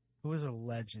 Who was a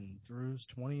legend? Drew's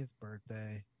 20th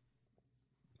birthday.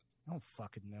 I don't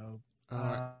fucking know.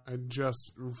 I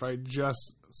just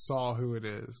saw who it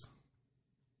is.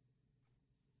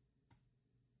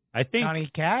 I think Johnny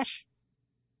Cash?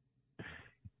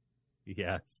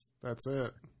 yes. That's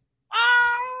it.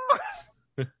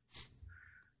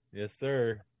 Yes,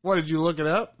 sir. What, did you look it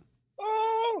up?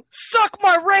 Oh, suck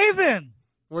my raven!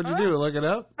 What'd you do? Look it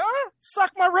up? Huh?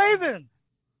 Suck my raven!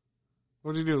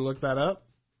 What'd you do? Look that up?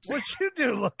 What'd you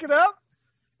do? Look it up?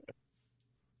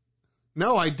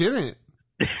 No, I didn't.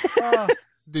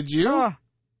 Did you?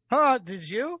 Did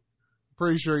you?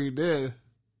 Pretty sure you did.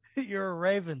 You're a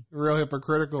raven. Real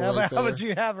hypocritical How right would there.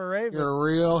 you have a raven? You're a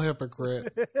real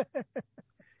hypocrite.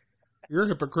 You're a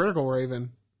hypocritical,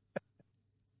 Raven.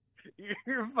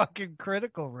 You're fucking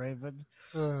critical, Raven.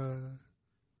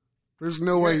 There's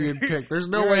no way you'd pick. There's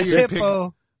no You're way a you'd pick.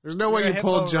 hippo. There's no way You're you a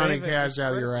pulled hippo, Johnny Raven. Cash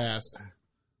out of your ass.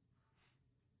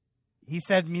 He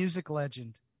said music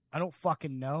legend. I don't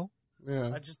fucking know.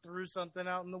 Yeah. I just threw something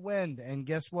out in the wind, and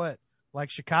guess what? Like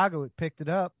Chicago, it picked it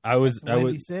up. I was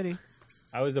Windy City.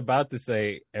 I was about to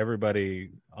say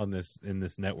everybody on in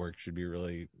this network should be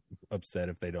really upset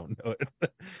if they don't know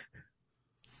it.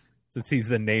 Since he's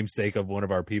the namesake of one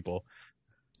of our people.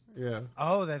 Yeah.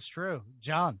 Oh, that's true.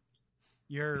 John,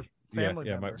 your family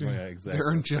member. Yeah, exactly.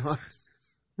 Darren John.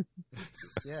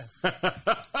 Yeah.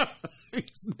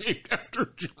 He's named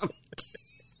after John.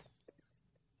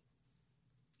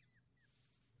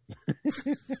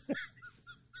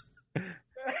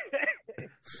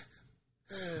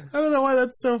 I don't know why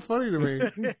that's so funny to me.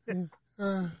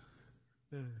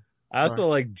 I also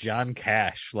like John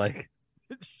Cash. Like,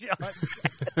 John.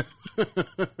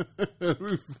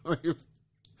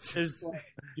 it's like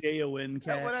Jon Is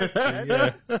that what Cash. I said?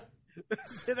 yeah.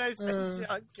 Did I say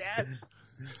John Cash?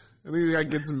 I think the guy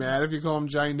gets mad if you call him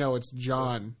Johnny. No, it's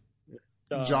John.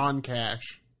 John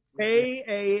Cash.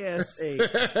 KASH.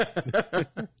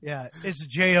 Yeah, it's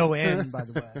Jon, by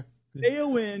the way.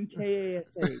 JONKASH.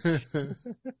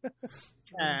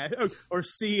 Cash. Or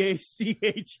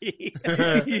CACHE.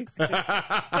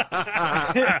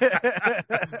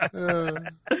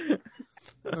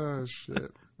 Oh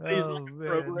shit. He's Oh, like a man.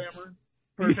 programmer.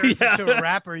 If he turns Yeah. into a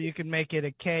rapper, you can make it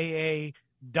a KA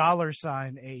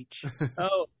 $H.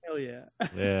 Oh, hell yeah.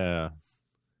 Yeah.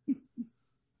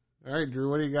 All right, Drew,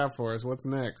 what do you got for us? What's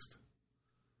next?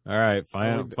 All right.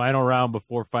 Final round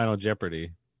before Final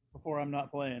Jeopardy. Before I'm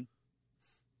not playing.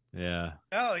 Yeah.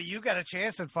 Oh, you got a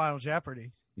chance at Final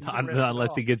Jeopardy. You can Not, risk it unless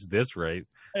all. he gets this right.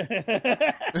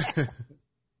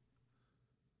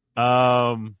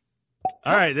 All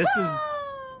right. This is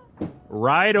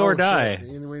Ride or Oh, Die. shit.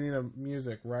 We need a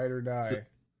music. Ride or Die.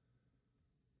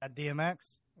 At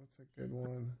DMX? What's a good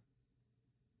one?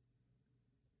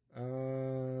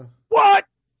 What?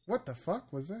 What the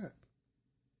fuck was that?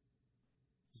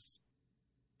 It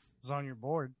was on your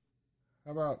board.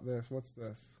 How about this? What's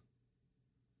this?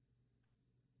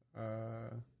 Oh,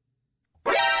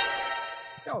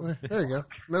 There you go.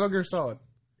 Metal Gear Solid.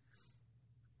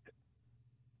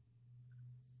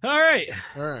 All right.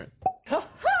 All right.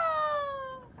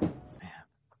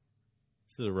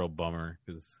 This is a real bummer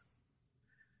because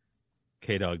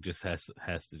K-Dog just has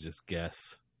to just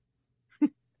guess.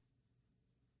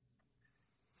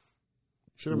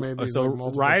 Should have made these So like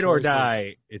multiple Ride or choices.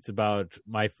 Die, it's about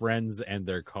my friends and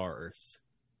their cars.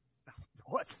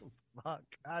 what the fuck?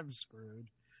 I'm screwed.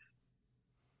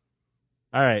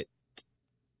 All right.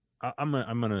 I'm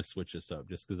gonna switch this up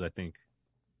just because I think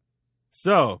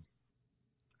so.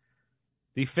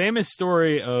 The famous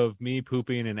story of me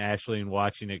pooping and Ashley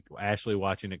watching it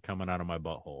coming out of my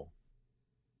butthole.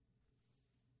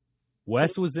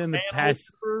 Wes was in the past,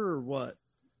 Or what?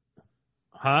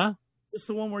 huh? Is this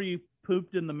the one where you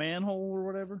pooped in the manhole or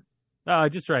whatever?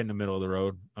 Just right in the middle of the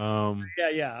road.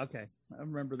 Yeah, okay. I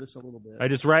remember this a little bit. I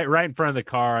just right in front of the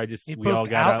car. He We all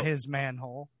pooped got out out. his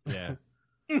manhole. Yeah.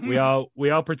 we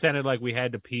all pretended like we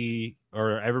had to pee,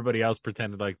 or everybody else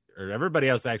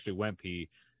actually went pee.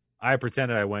 I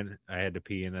pretended I had to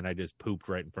pee, and then I just pooped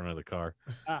right in front of the car.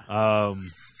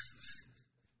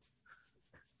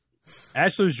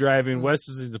 Ashley was driving. Wes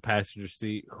was in the passenger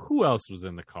seat. Who else was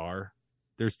in the car?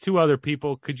 There's 2 other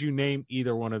people. Could you name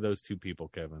either one of those 2 people,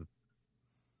 Kevin?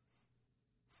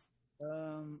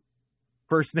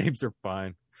 First names are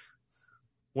fine.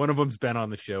 One of them's been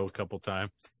on the show a couple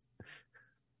times.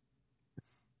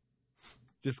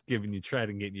 Just trying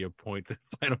to get you a point to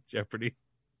Final Jeopardy.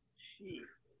 Gee,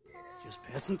 just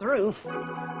passing through.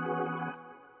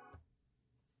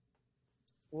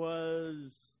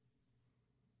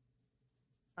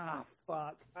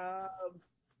 Fuck.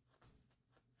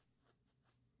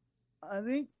 I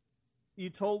think you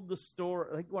told the story.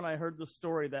 I think when I heard the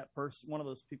story, that person, one of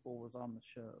those people, was on the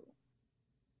show.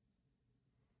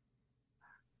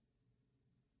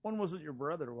 One wasn't your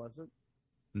brother, was it?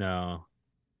 No.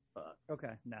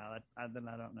 Okay, no, then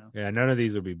I don't know. Yeah, none of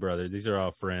these will be brothers. These are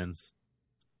all friends.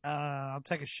 I'll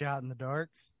take a shot in the dark.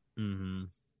 Mm-hmm.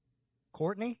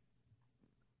 Courtney?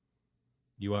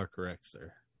 You are correct,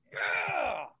 sir.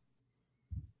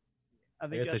 I I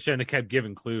guess I shouldn't have kept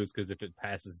giving clues, because if it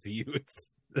passes to you,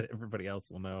 it's everybody else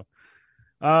will know.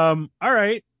 All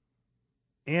right,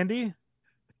 Andy.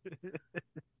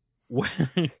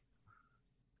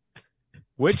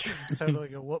 Which It's totally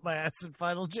gonna whoop my ass in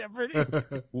Final Jeopardy.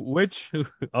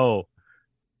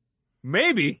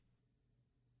 Maybe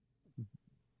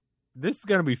this is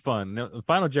gonna be fun.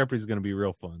 Final Jeopardy is gonna be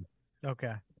real fun.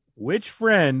 Okay. Which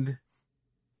friend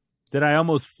did I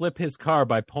almost flip his car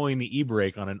by pulling the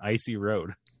e-brake on an icy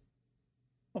road?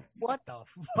 What the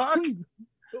fuck?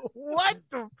 What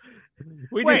the?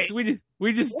 We Wait.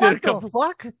 just What did a couple. the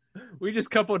fuck? We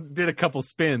just did a couple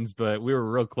spins, but we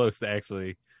were real close to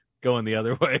actually going the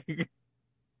other way.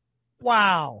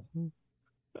 Wow.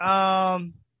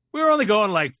 We were only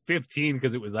going like 15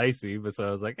 because it was icy, but so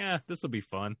I was like, this will be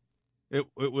fun. It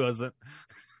wasn't.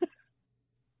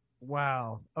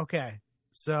 Wow. Okay.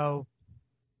 So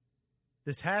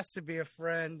this has to be a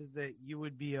friend that you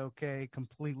would be okay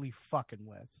completely fucking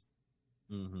with.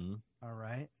 Mm-hmm. All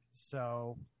right.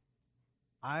 So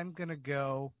I'm going to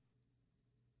go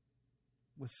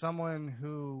with someone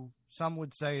who some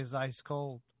would say is ice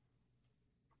cold.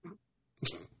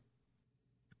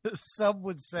 Some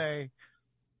would say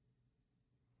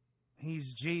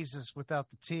he's Jesus without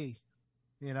the T,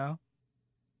 you know?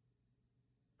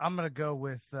 I'm going to go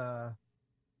with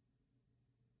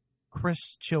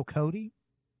Chris Chilcote.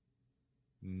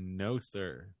 No,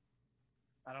 sir.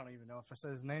 I don't even know if I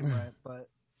said his name right, but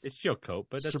It's Chilcote,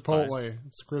 but It's that's Chipotle. fine.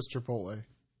 It's Chris Chipotle.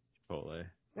 Chipotle.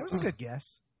 that was a good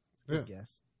guess. Good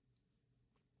guess.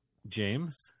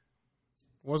 James?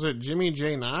 Was it Jimmy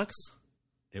J. Knox?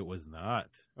 It was not.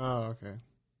 Oh, okay.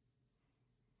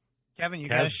 Kevin, you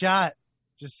got a shot.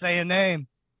 Just say a name.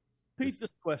 Repeat this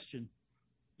question.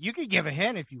 You can give a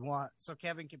hint if you want, so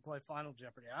Kevin can play Final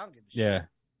Jeopardy. I don't give a shit.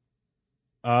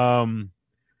 Yeah.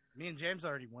 Me and James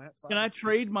already went. Can I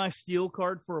trade my steel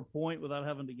card for a point without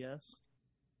having to guess?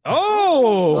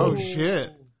 Oh, shit.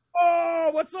 Oh,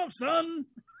 what's up, son?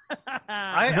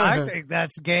 I think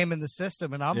that's a game in the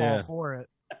system, and I'm all for it.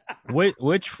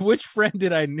 Which friend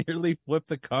did I nearly flip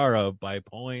the car of by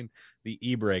pulling the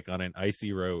e-brake on an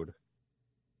icy road?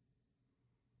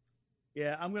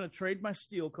 Yeah, I'm going to trade my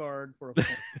steel card for a point.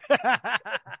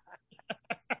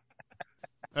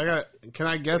 Can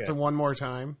I guess it one more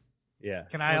time? Yeah.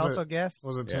 Can I also guess?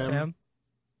 Was it Yeah. Tim?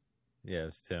 Yeah,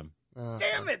 it's Tim.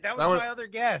 Damn it! That was my other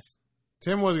guess.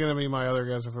 Tim was going to be my other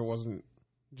guess if it wasn't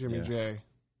Jimmy J.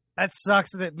 That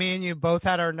sucks that me and you both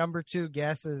had our number 2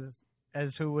 guesses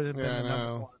as who would have been the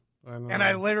number 1. I know. And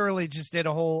I literally just did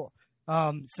a whole.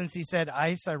 Since he said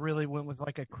ice, I really went with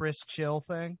like a Chris Chill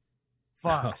thing.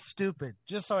 Fuck, stupid.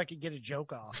 Just so I could get a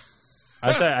joke off.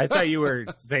 I thought you were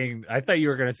saying. I thought you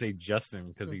were going to say Justin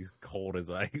because he's cold as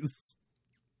ice.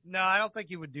 No, I don't think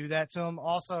he would do that to him.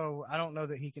 Also, I don't know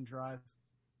that he can drive.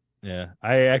 Yeah,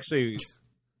 I actually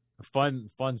a fun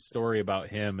story about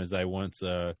him is I went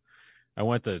to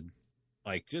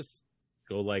like just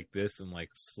go like this and like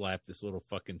slap this little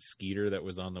fucking Skeeter that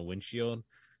was on the windshield.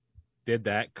 Did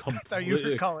that completely? I thought you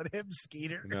were calling him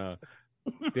Skeeter. No,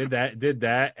 did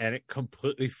that, and it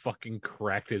completely fucking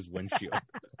cracked his windshield.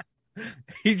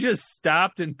 He just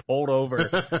stopped and pulled over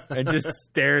and just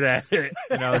stared at it,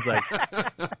 and I was like,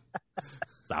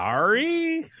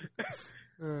 "Sorry."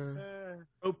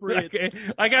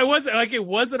 Like I wasn't like it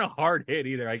wasn't a hard hit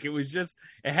either. Like it was just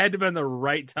it had to have been the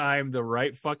right time, the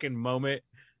right fucking moment,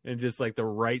 and just like the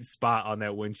right spot on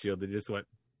that windshield that just went.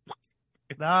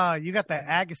 Nah, you got that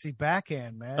Agassi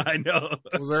backhand, man. I know.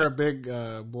 Was there a big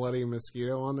bloody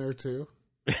mosquito on there too?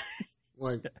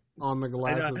 Like on the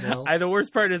glass as well? The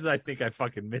worst part is I think I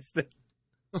fucking missed it.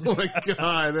 Oh my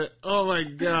god. Oh my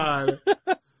god.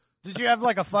 Did you have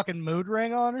like a fucking mood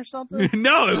ring on or something?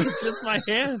 No, it was just my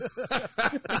hand.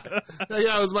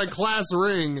 Yeah, it was my class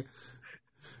ring.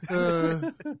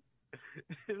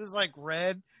 It was like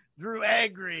red. Drew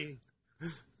angry.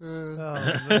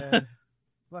 Oh man.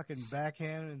 Fucking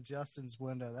backhand in Justin's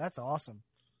window. That's awesome.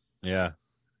 Yeah.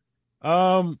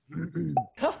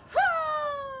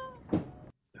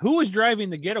 Who was driving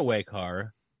the getaway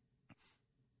car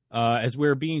as we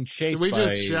were being chased Did we by...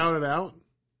 just shout it out?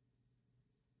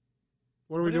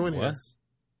 What are we doing here? what?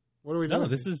 What are we doing? No,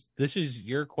 this is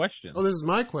your question. Oh, this is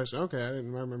my question. Okay, I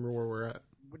didn't remember where we're at.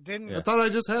 Didn't Yeah. I thought I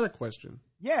just had a question.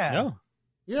 yeah. No.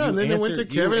 Yeah, You and then it went to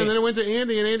answered- you Kevin, an- and then it went to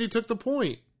Andy, and Andy took the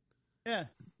point. Yeah.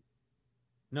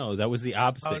 No, that was the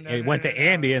opposite. Oh, no, it no, went no, to no,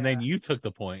 Andy, and yeah. then you took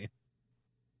the point.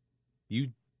 You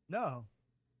No.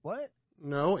 What?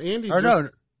 No, Andy or just... no?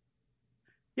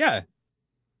 Yeah.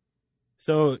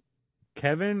 So,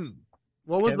 Kevin,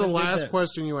 What was Kevin the did last that.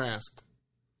 question you asked?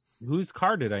 whose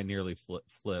car did I nearly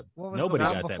flip? What was Nobody the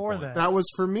one got that before point. that? That was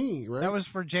for me, right? That was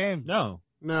for James. No,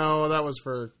 No, that was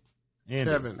for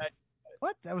Andy. Kevin.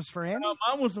 What? That was for Andy? No,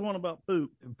 mine was the one about poop.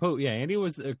 Poop. Yeah, Andy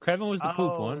was. Kevin was the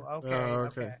poop one, Okay. Oh,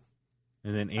 okay. Okay.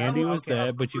 and then Andy was okay.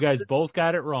 that. But you guys both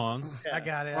got it wrong I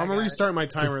got it. I'm going to restart my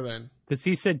timer then. because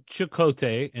he said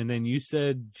Chakotay, and then you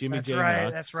said Jimmy That's J. right.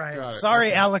 Knox. That's right. Got it. Sorry,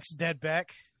 Okay. Alex Deadbeck.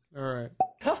 All right.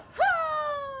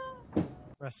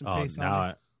 Rest in Oh, peace. now,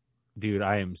 homie. dude,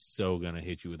 I am so gonna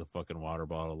hit you with a fucking water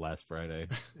bottle last Friday.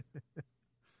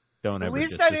 Don't At ever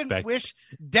least I disrespect. didn't wish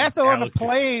death on a Alex.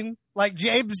 plane like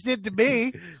James did to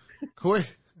me. Quit.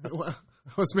 I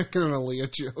was making an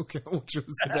Aaliyah joke, which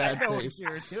was a bad I know what taste. you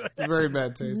were doing. Very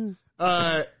bad taste.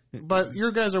 But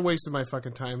you guys are wasting my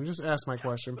fucking time. Just ask my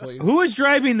question, please. Who was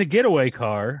driving the getaway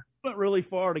car Went really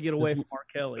far to get away from R.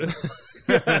 Kelly.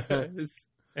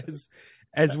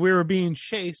 as we were being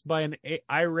chased by an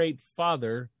irate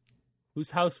father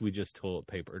whose house we just toilet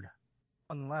papered?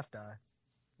 On the left eye.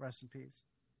 Rest in peace.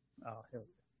 Oh, hell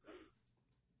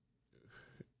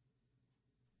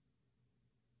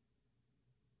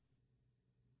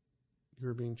You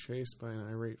were being chased by an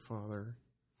irate father.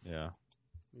 Yeah.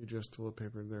 You just toilet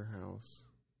papered their house.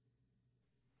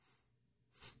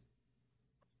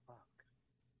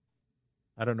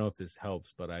 I don't know if this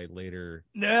helps, but I later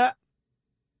Nah.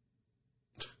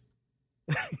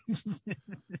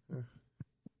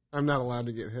 I'm not allowed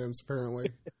to get hints,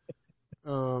 apparently.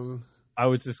 I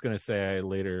was just gonna say I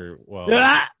later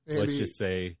Ah! let's Andy, just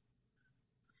say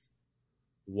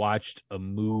watched a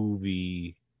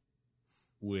movie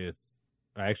with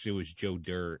actually it was Joe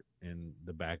Dirt in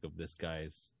the back of this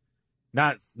guy's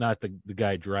not the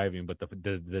guy driving, but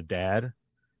the dad,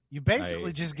 You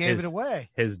basically just gave it away.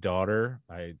 his daughter.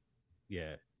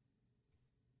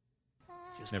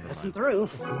 Just Never passing mind. through.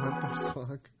 what the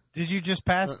fuck? Did you just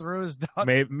pass through his dog?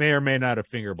 may or may not have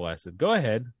finger blasted. Go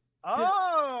ahead.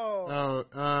 Oh.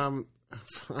 Oh,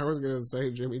 I was gonna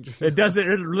say Jimmy J. It doesn't.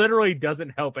 It literally doesn't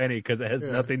help any because it has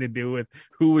Yeah. nothing to do with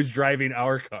who was driving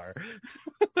our car.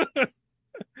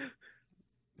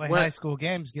 My What? high school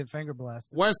games get finger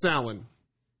blasted. Wes Allen.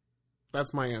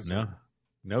 That's my answer.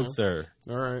 No, No? sir.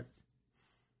 All right.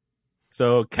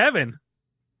 So Kevin,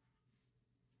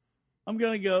 I'm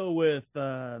gonna go with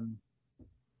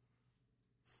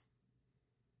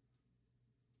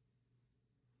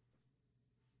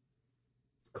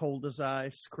cold as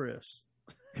ice, Chris.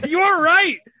 you're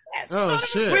right. Oh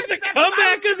shit! With the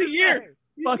comeback of the year,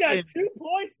 you got Fucking 2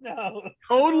 points now.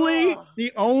 totally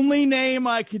the only name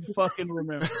I could fucking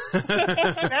remember.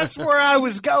 That's where I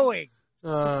was going. uh,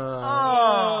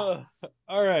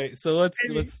 All right. So let's.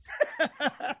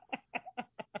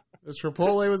 the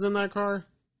Chipotle was in that car.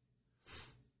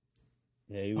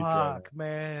 Yeah, he was driving. Fuck,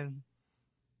 man.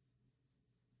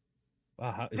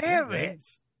 Wow, is Damn that it.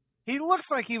 Vance? He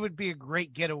looks like he would be a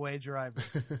great getaway driver.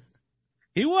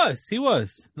 He was.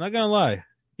 I'm not gonna lie.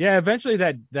 Yeah. Eventually,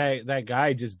 that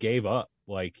guy just gave up.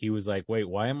 Like he was like, "Wait,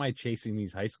 why am I chasing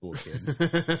these high school kids?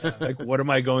 Like, what am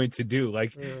I going to do?"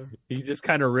 Like, he just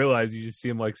kind of realized. You just see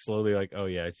him like slowly, like, "Oh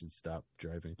yeah, I should stop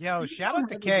driving." Yo, shout out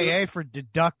to KA for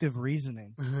deductive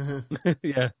reasoning.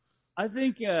 Yeah. I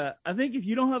think if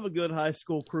you don't have a good high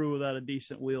school crew without a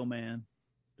decent wheelman,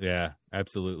 Yeah.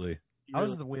 Absolutely. I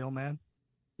was the wheelman.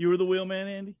 you were the wheelman,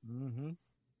 Andy. Mm-hmm.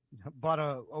 Bought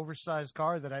a oversized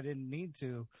car that I didn't need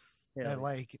to Yeah. at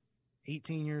like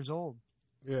 18 years old.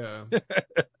 Yeah.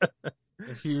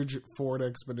 A huge Ford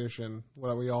Expedition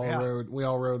that we all Yeah. rode. We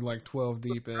all rode like 12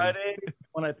 deep in. Friday,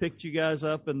 when I picked you guys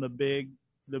up in the big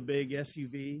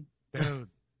SUV. Dude.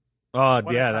 Oh What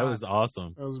a yeah, that time. was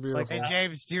awesome. That was beautiful. Hey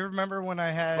James, do you remember when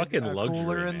I had Fucking a luxury,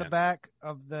 cooler in the man. back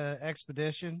of the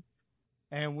Expedition,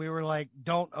 and we were like,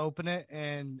 "Don't open it,"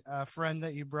 and a friend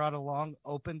that you brought along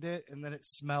opened it, and then it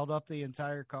smelled up the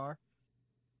entire car.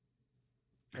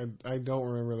 I don't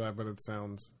remember that, but it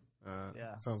sounds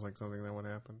Yeah. sounds like something that would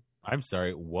happen. I'm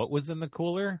sorry. What was in the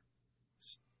cooler?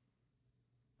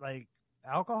 Like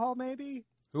alcohol, maybe.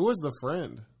 Who was the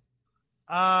friend?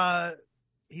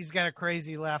 He's got a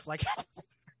crazy laugh. Like,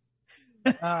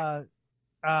 he was.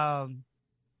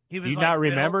 Do you like not built-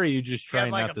 remember? Or you just he had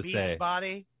trying like not a to beach say?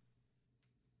 body.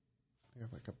 You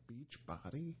have like a beach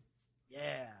body.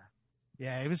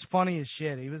 Yeah, he was funny as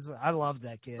shit. I loved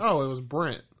that kid. Oh, it was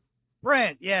Brent.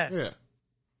 Brent, yes.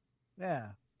 Yeah.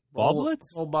 Boblets?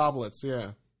 Old Boblets,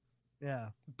 yeah. Yeah.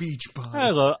 Beach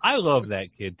body. I love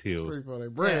that kid It's too. pretty funny.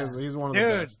 Brent, Yeah. he's one of the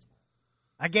Dude. best.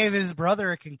 I gave his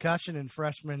brother a concussion in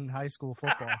freshman high school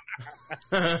football.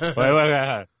 Wait.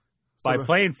 So By the-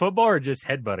 playing football or just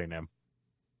headbutting him?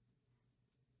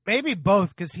 Maybe both,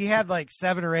 because he had like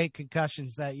 7 or 8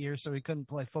 concussions that year, so he couldn't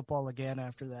play football again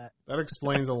after that. That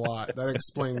explains a lot. That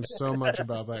explains so much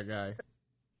about that guy.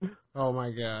 Oh my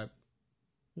god.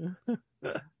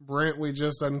 Brent, we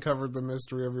just uncovered the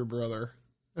mystery of your brother.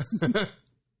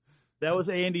 That was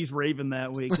Andy's Raven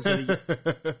that week.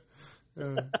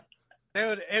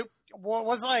 Dude, it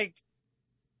was like,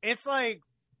 it's like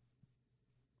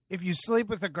if you sleep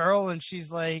with a girl and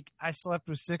she's like, I slept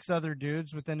with 6 other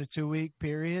dudes within a 2-week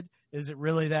period, is it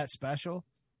really that special?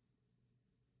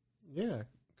 Yeah,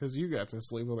 because you got to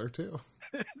sleep with her too.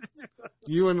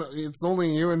 It's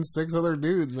only you and 6 other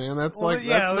dudes, man. That's Well, that's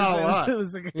yeah, not a lot. it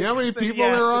was a- You know how many people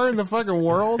yeah. there are in the fucking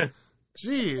world?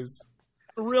 Jeez.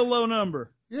 A real low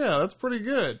number. Yeah, that's pretty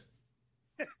good.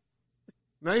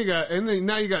 Now you got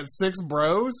 6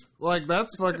 bros. Like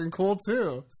that's fucking cool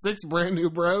too. 6 brand new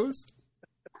bros.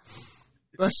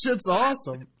 That shit's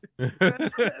awesome.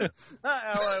 That's not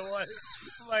how I want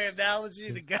my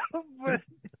analogy to go, but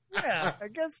yeah, I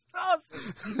guess it's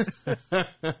awesome.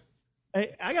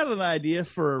 Hey, I got an idea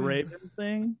for a Raven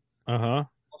thing. Uh-huh.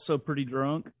 Also pretty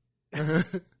drunk,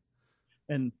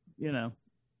 and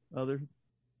other.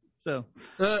 So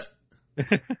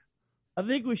I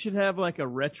think we should have like a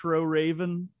retro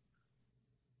Raven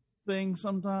thing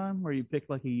sometime where you pick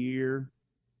like a year,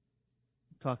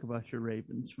 talk about your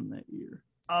Ravens from that year.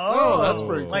 Oh, that's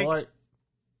pretty cool. Like,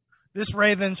 this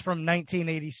Raven's from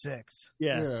 1986.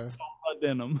 Yeah, Yeah.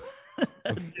 denim.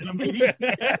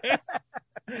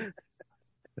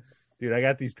 Dude, I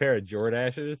got these pair of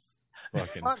Jordashes.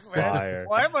 Fucking Fuck, man. fire.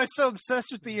 Why am I so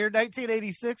obsessed with the year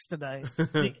 1986 tonight?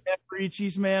 Big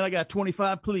Capricci's, man. I got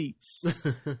 25 pleats.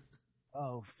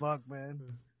 Oh, fuck, man.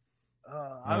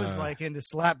 I was like into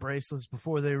slap bracelets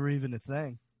before they were even a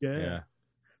thing. Yeah.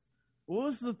 What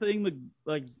was the thing that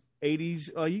like 80s?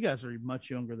 Oh, you guys are much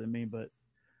younger than me, but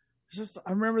it's just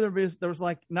I remember there was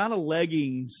like not a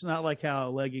leggings, not like how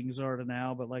leggings are to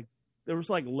now, but like there was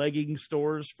like legging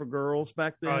stores for girls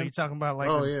back then. Oh, you talking about like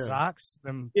Oh, them yeah. socks?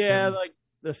 Them, yeah, them like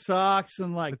the socks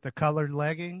and like with the colored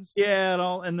leggings? yeah, and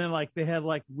all, and then like they had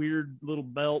like weird little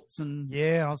belts and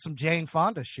Yeah, on some Jane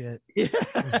Fonda shit. yeah.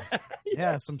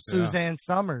 Yeah, some Suzanne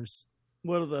Summers.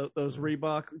 What are those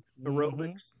Reebok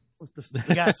aerobics with the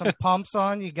You got some pumps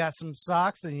on, you got some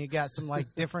socks, and you got some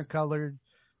like different colored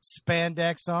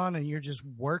spandex on, and you're just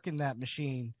working that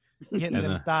machine, getting And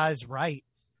them the- thighs right.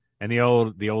 And the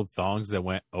old thongs that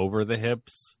went over the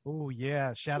hips, Oh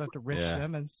yeah! Shout out to Rich Yeah.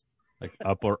 Simmons. like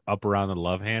up around the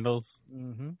love handles.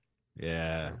 Mm-hmm.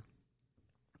 Yeah.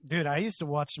 Dude, I used to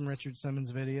watch some Richard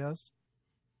Simmons videos.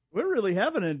 We're really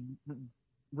having a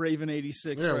Raven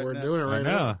 86 Yeah, right we're now. doing it I right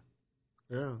know.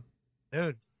 now. Yeah.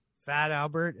 Dude, Fat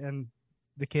Albert and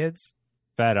the kids.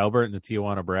 Fat Albert and the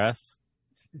Tijuana Brass.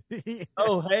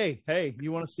 Oh, hey,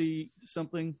 you want to see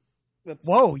something that's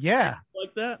Whoa, yeah.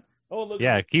 like that? Oh, look.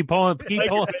 Yeah, keep pulling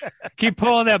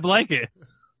that blanket.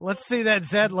 Let's see that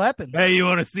Zed Leppin. Hey, you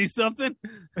want to see something?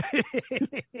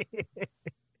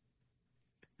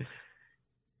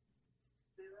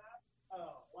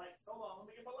 Oh, lights. Hold on, let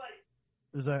me get my light.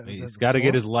 Is that, He's got to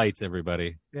get his lights,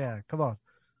 everybody. Yeah, come on.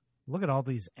 Look at all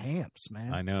these amps,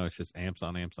 man. I know, it's just amps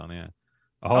on amps on amps.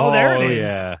 Oh, there it is.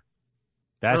 Yeah.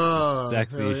 That's the Oh,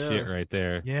 sexiest hell yeah. shit right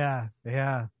there. Yeah,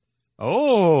 yeah.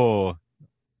 Oh,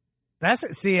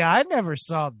 See, I never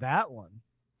saw that one.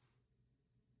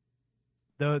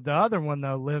 The other one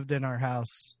though lived in our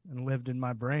house and lived in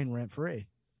my brain rent free.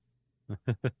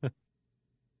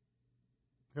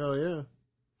 Hell yeah.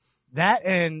 That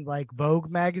and like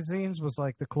Vogue magazines was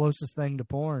like the closest thing to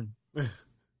porn. You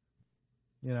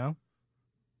know?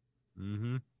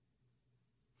 Mm-hmm.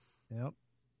 Yep.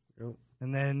 Yep.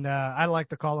 And then I like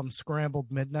to call them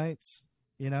scrambled midnights.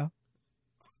 You know.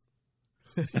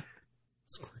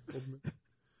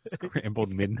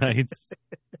 Scrambled midnights.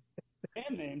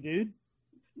 Band name, dude.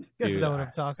 You guys Dude, know what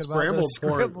I'm talking about. Scrambled Those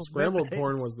porn. Scrambled midnights.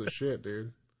 porn was the shit,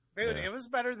 dude. Dude, Yeah. it was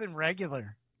better than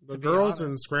regular. The To be girls in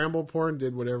honest. scrambled porn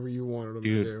did whatever you wanted them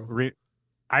to do. Dude,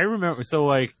 I remember. So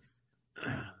like, You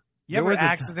there ever was a ti-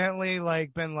 accidentally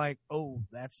like been like, oh,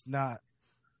 that's not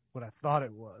what I thought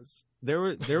it was.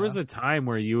 there was a time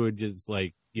where you would just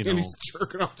like, you and know, he's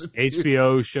jerking off to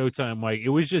HBO, Showtime, like it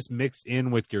was just mixed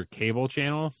in with your cable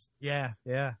channels, Yeah,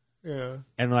 yeah. Yeah.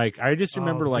 and like I just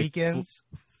remember like weekends.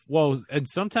 well, and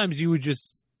sometimes you would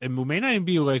just it may not even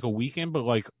be like a weekend, but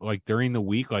like during the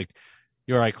week, like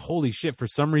you're like, holy shit, for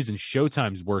some reason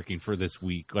Showtime's working for this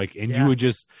week, like, and Yeah.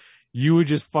 you would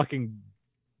just fucking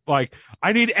like,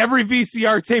 I need every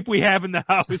VCR tape we have in the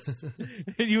house,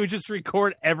 and you would just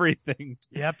record everything.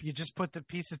 Yep, you just put the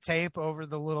piece of tape over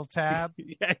the little tab,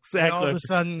 Yeah, and all of exactly, a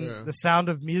sudden Yeah. the sound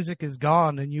of music is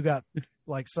gone, and you got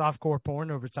like softcore porn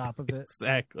over top of it.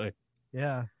 exactly.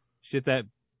 Yeah. Shit that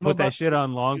What put that about- shit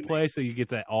on long play so you get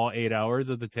that all 8 hours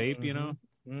of the tape, you know.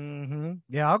 Mm-hmm.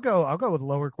 Yeah, I'll go with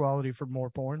lower quality for more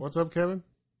porn. What's up, Kevin?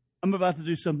 I'm about to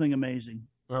do something amazing.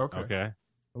 Oh, okay. Okay.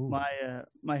 Ooh.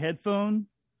 My headphone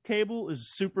cable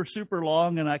is super super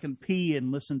long, and I can pee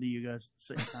and listen to you guys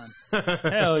at the same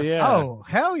time. Hell yeah. Oh,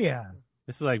 hell yeah.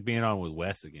 This is like being on with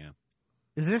Wes again.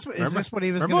 Is this Remember- what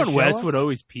he was Remember going when to show Wes us? would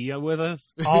always pee with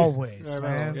us? Always, I know,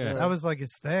 man. yeah. That was like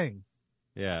his thing.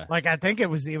 Yeah. Like, I think it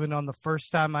was even on the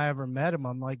first time I ever met him.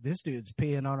 I'm like, this dude's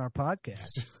peeing on our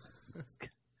podcast. This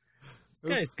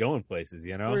guy's going places,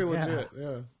 you know? Pretty Yeah. legit,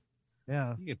 yeah.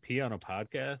 Yeah, You can pee on a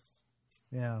podcast.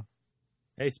 yeah.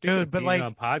 Hey, speaking Dude, of but peeing like-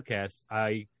 on podcasts,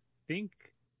 I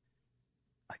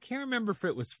can't remember if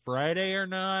it was Friday or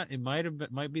not. It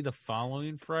might be the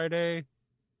following Friday.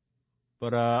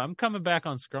 But I'm coming back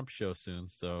on Scrump Show soon,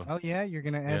 so Oh, yeah, you're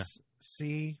going to Yeah.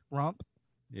 SC Rump?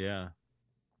 yeah.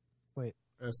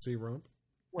 SC Rump.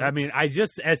 I mean, I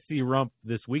just SC Rump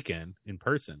this weekend in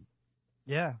person.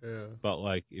 Yeah. Yeah. But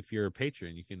like, if you're a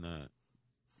patron, you can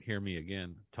hear me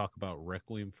again talk about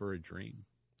Requiem for a Dream.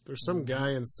 There's some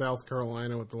guy in South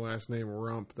Carolina with the last name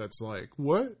Rump that's like,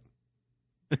 what?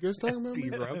 You guys talking about SC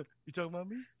me? Rump. You talking about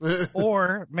me?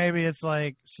 Or maybe it's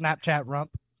like Snapchat Rump.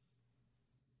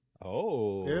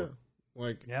 Oh, Yeah.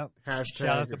 Like Yep. hashtag.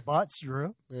 Shout out to Butts,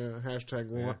 Drew. Yeah. Hashtag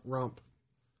Yeah. Rump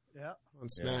Yeah. on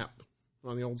Snap.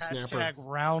 On the old snapper. Hashtag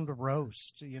round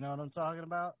roast. You know what I'm talking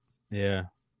about? yeah.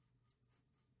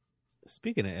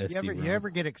 Speaking of SC You Rump, ever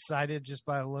get excited just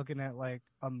by looking at like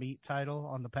a meat title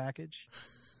on the package?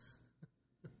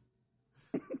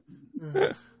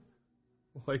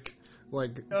 like, You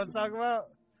know what I'm talking about?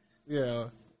 yeah.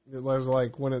 It was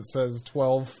like when it says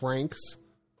 12 francs.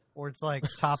 Or it's like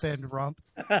top end rump.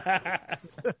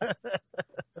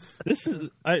 this is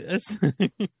Hot and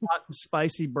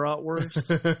spicy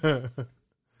bratwurst.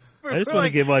 I just want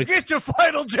to give like Get your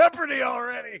Final Jeopardy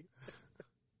already.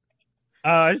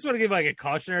 I just want to give like a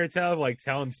cautionary tale of like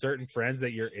telling certain friends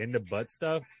that you're into butt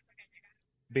stuff,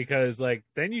 because like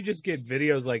then you just get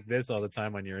videos like this all the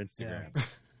time on your Instagram,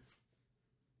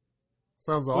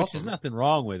 Sounds awesome. which is nothing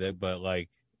wrong with it, but like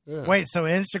Yeah. Wait, so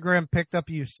Instagram picked up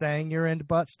you saying you're into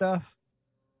butt stuff?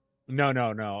 no,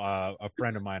 a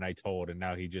friend of mine I told, and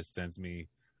now he just sends me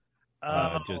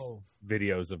just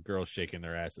videos of girls shaking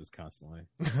their asses constantly.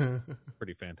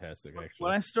 Pretty fantastic, When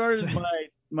actually. I started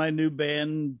my new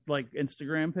band like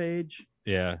Instagram page,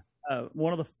 Yeah.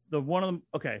 one of them.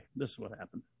 Okay, this is what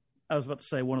happened. I was about to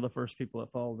say one of the first people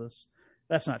that followed this.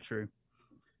 That's not true.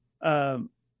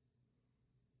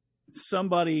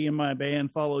 Somebody in my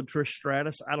band followed Trish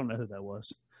Stratus. I don't know who that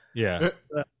was. Yeah.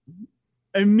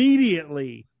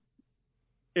 Immediately,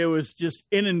 it was just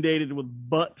inundated with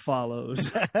butt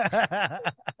follows.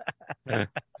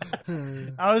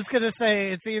 I was gonna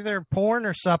say it's either porn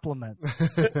or supplements.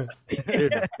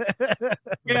 Dude,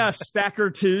 Yeah, Stacker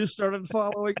 2 started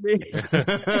following me.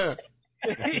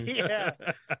 Yeah.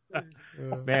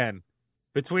 man,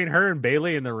 between her and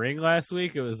Bailey in the ring last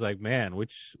week, it was like, man,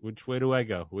 which way do I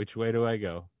go? Which way do I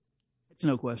go? It's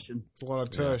no question. It's a lot of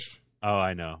tush. Oh,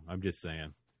 I know. I'm just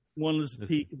saying. One is the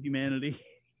peak of humanity.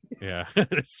 Yeah,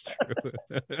 that's true.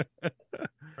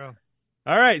 Bro.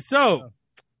 All right, so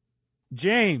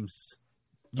James,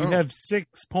 you Oh. have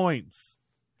 6 points.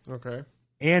 Okay.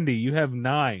 Andy, you have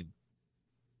 9.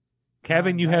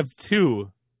 Kevin, Oh, you have nice.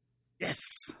 2. Yes.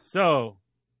 So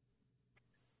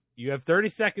you have 30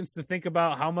 seconds to think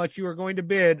about how much you are going to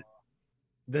bid.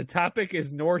 The topic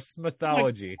is Norse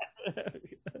mythology.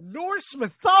 Norse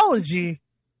mythology.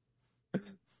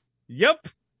 Yep.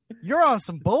 You're on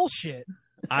some bullshit.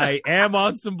 I am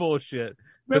on some bullshit. 'Cause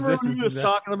Remember this when is you was the-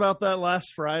 talking about that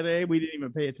last Friday? We didn't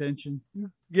even pay attention.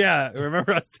 Yeah,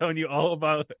 remember I was telling you all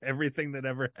about everything that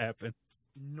ever happens.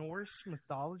 Norse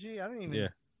mythology? I don't even Yeah.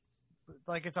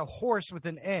 like it's a horse with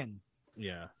an N.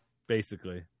 Yeah,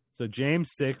 basically. So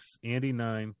James 6, Andy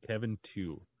 9, Kevin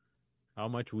 2. How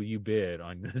much will you bid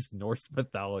on this Norse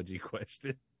mythology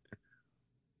question?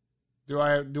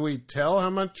 Do we tell how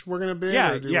much we're gonna bid?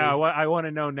 Yeah, or do yeah. we- I want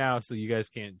to know now so you guys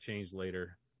can't change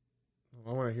later.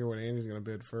 I want to hear what Andy's gonna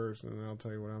bid first, and then I'll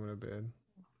tell you what I'm gonna bid.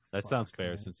 That sounds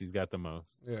fair since he's got the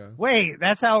most. Yeah. Wait,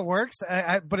 that's how it works.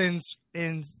 But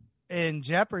in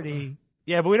Jeopardy,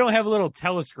 Yeah, but we don't have little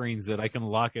telescreens that I can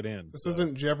lock it in. This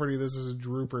isn't Jeopardy. This is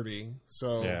Drooperty.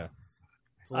 So Yeah.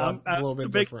 it's a little bit a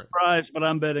big different. surprise, but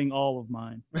I'm betting all of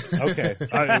mine. Okay.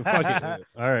 All right, fuck it.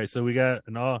 All right, so we got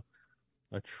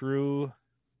a true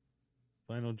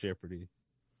Final Jeopardy.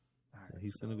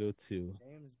 He's gonna go 2.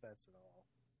 James bets it all.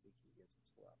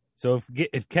 So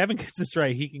if Kevin gets this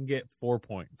right, he can get 4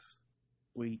 points.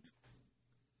 Sweet.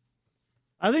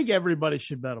 I think everybody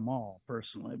should bet them all,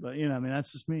 personally. But, I mean,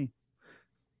 that's just me.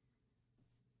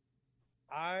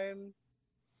 I'm.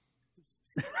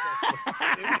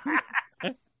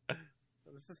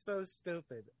 This is so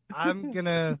stupid. I'm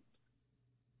gonna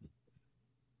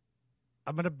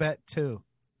bet 2.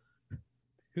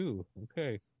 2.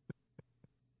 Okay.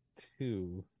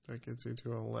 2. That gets you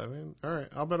to 11. All right,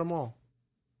 I'll bet them all.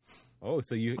 Oh,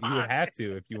 so you would have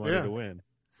to if you wanted Yeah. to win.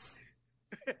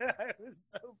 I was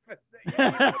so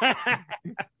pathetic.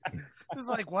 It's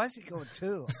like, why is he going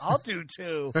 2? I'll do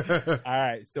 2. All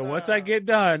right. So once I get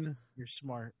done, You're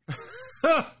smart.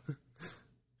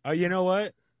 oh, you know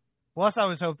what? Plus, I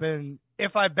was hoping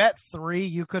if I bet 3,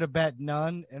 you could have bet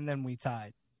none, and then we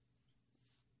tied.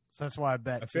 So that's why I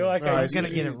bet. I feel 2. like I I was gonna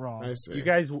see. get it wrong. I see.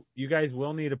 You guys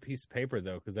will need a piece of paper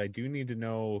though, because I do need to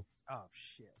know. Oh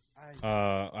shit!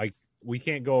 We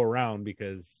can't go around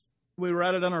because. We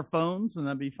write it on our phones, and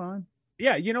that'd be fine.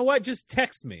 Yeah, you know what? Just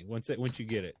text me once you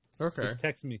get it. Okay. Just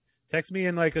text me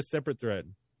in like a separate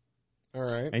thread, All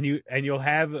right. and you'll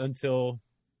have until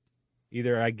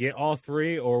either I get all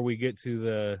 3 or we get to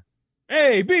the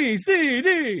A B C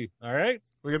D. All right.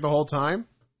 We get the whole time?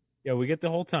 Yeah, we get the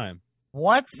whole time.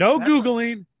 What? No That's-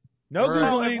 Googling. No All right.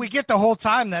 Well, Googling. if we get the whole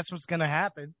time, that's what's gonna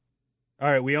happen.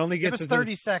 All right, we only Give get us to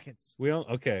 30 seconds. We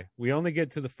only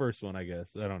get to the first one, I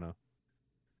guess. I don't know.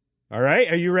 All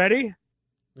right, are you ready?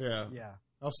 Yeah. Yeah.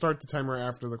 I'll start the timer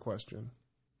after the question.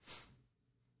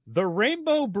 The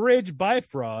Rainbow Bridge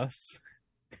Bifrost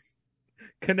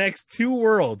connects 2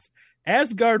 worlds: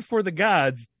 Asgard for the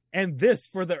gods and this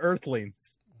for the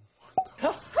Earthlings.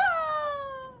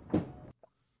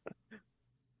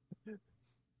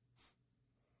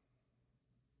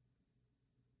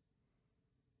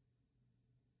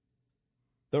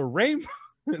 The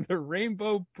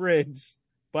Rainbow Bridge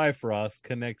Bifrost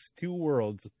connects 2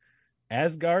 worlds: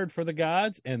 Asgard for the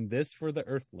gods and this for the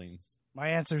Earthlings. My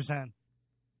answer's N.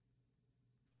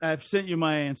 I've sent you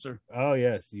my answer, Oh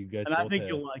yes, you guys. and I both think have.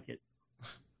 you'll like it.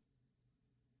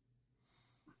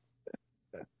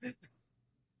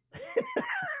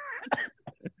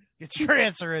 Get your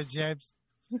answer in, James.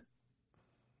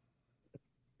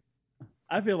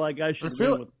 I feel like I should I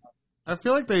feel- win with I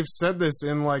feel like they've said this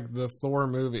in like the Thor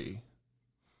movie.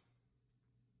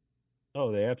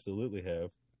 Oh, they absolutely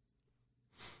have.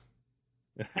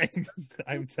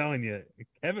 I'm telling you,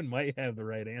 Kevin might have the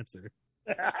right answer.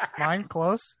 Mine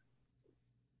close.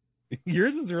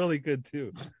 Yours is really good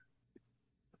too.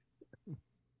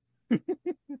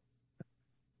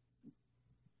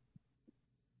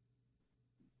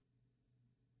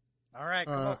 All right,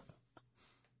 come on.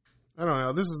 I don't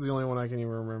know. This is the only one I can even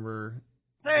remember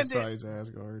Send it. besides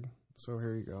Asgard. So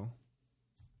here you go.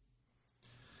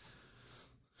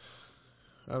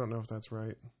 I don't know if that's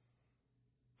right.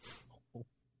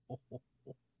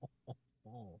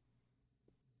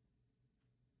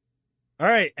 All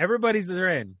right, everybody's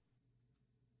in.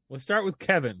 We'll start with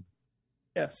Kevin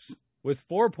yes. with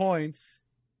 4 points.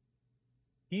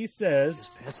 He says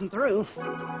Passing through.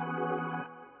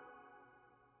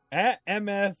 at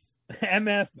MFS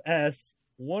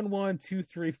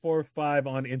 112345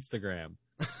 on Instagram,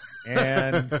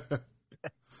 and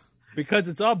because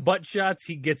it's all butt shots,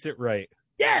 he gets it right.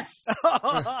 Yes.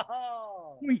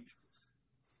 Sweet.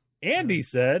 Andy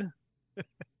said,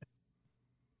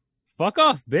 "Fuck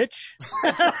off, bitch,"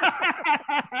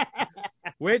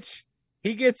 which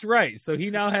he gets right, so he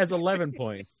now has 11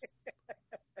 points.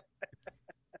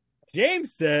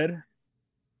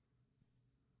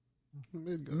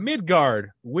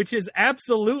 Midgard, which is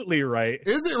absolutely right.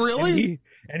 Is it really?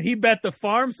 And he bet the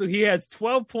farm, so he has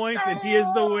 12 points, and he is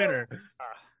the winner.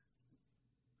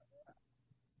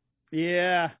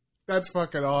 Yeah. That's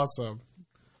fucking awesome.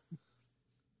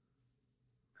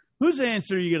 Whose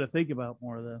answer are you going to think about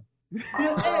more, though? Hey,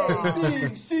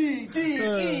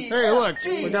 look,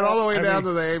 we got all the way down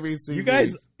to the ABC. You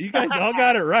guys all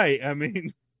got it right. I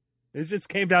mean, it just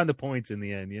came down to points in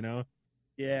the end, you know?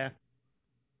 Yeah.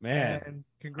 Man. And MFS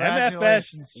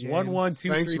congratulations, James. 1 1 2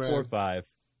 Thanks, 3 man. 4 5.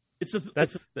 It's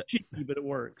That's cheeky, but it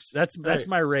works. that's Hey.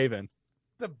 my Raven.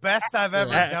 The best I've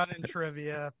ever Yeah. done in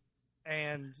trivia,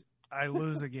 and I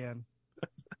lose again.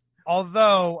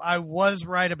 Although I was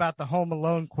right about the Home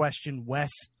Alone question, Wes.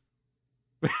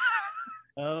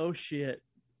 Oh, shit.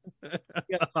 We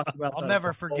gotta talk about I'll that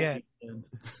never the whole forget. weekend.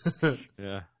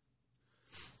 Yeah.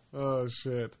 Oh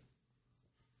shit.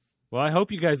 Well, I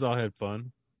hope you guys all had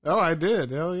fun. Oh, I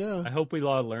did. Hell yeah. I hope we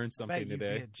all learned Bet something you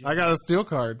today. did, Jim. I got a steel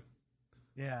card.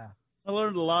 Yeah. I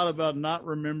learned a lot about not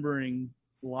remembering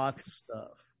lots of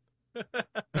stuff.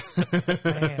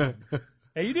 Man.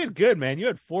 Hey, you did good, man. You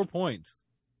had 4 points.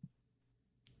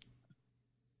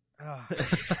 Oh,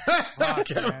 fuck,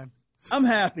 man. I'm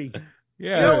happy.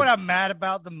 Yeah. You know what I'm mad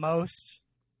about the most?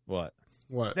 What?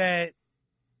 What? That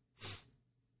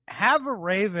have a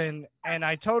Raven, and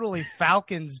I totally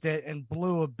Falconsed it and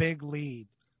blew a big lead.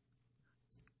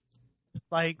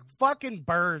 Like, fucking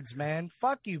birds, man.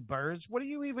 Fuck you, birds. What do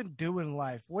you even do in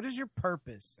life? What is your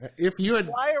purpose? If you had,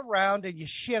 Fly around and you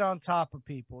shit on top of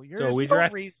people. So There's we no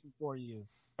draft- reason for you.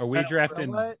 Are we drafting?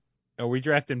 You know what? Are we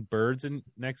drafting birds in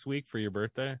next week for your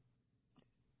birthday?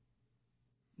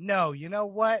 No, you know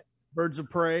what? Birds of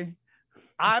prey.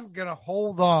 I'm going to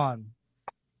hold on.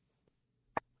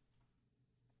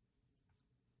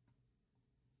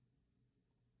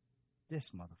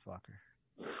 This motherfucker.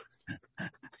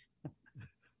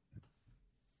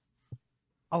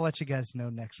 I'll let you guys know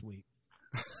next week.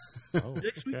 Oh,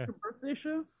 Next week, okay. your birthday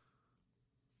show?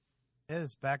 It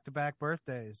is back-to-back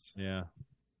birthdays. Yeah.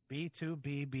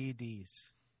 B2BBDs.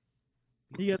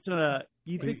 You got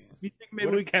you think maybe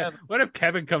What, we can have, what if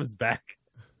Kevin comes back?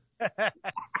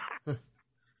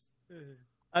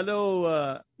 I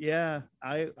know yeah,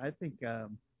 I think I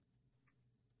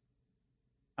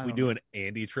We don't know. doing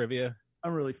Andy trivia?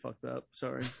 I'm really fucked up.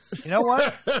 Sorry. You know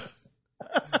what?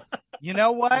 You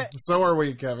know what? so are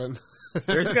we, Kevin.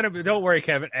 There's gonna be. Don't worry,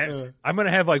 Kevin. Yeah. I'm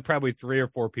gonna have like probably 3 or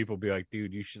 4 people be like,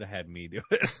 "Dude, you should have had me do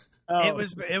it." Oh,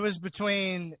 It was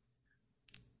between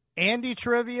Andy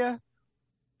trivia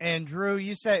and Drew.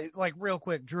 You say, like, real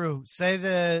quick, Drew, say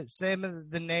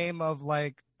the name of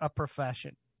like a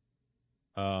profession.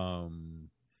 Let's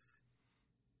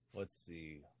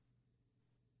see.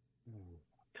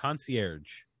 Concierge.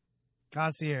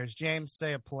 Concierge. James,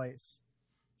 say a place.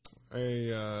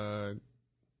 a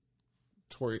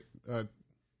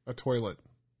toilet,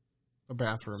 a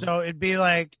bathroom. So it'd be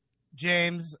like,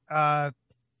 James,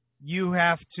 you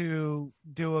have to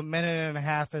do a minute and a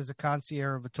half as a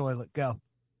concierge of a toilet. Go.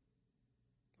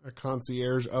 A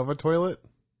concierge of a toilet.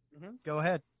 Go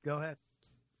ahead.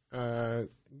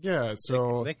 Yeah.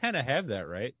 So They kind of have that,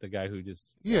 right? The guy who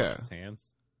just Yeah. washes his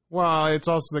hands. well, it's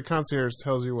also the concierge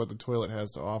tells you what the toilet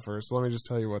has to offer. So let me just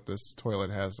tell you what this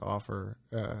toilet has to offer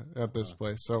at this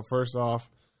place. So first off,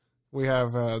 we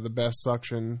have the best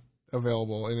suction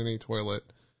available in any toilet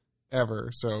ever.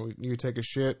 So you take a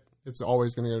shit, it's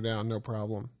always going to go down, no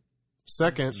problem.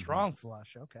 Second, Strong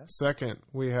flush. Okay.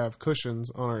 we have cushions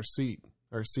on our seat.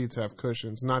 Our seats have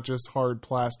cushions, not just hard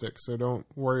plastic. So don't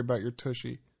worry about your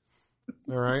tushy.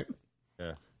 All right.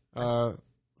 Yeah.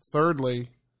 Thirdly,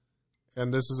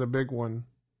 and this is a big one,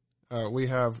 we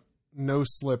have no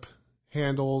slip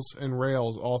handles and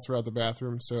rails all throughout the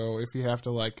bathroom. So if you have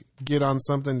to like get on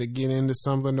something to get into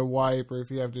something to wipe, or if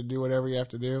you have to do whatever you have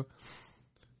to do,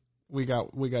 we got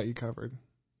you covered.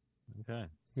 Okay.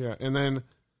 Yeah, and then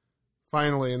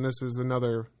finally, and this is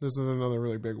another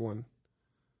really big one,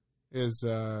 is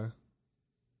the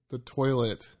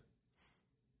toilet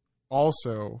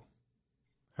also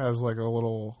has like a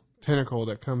little tentacle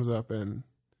that comes up and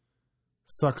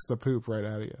sucks the poop right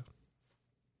out of you.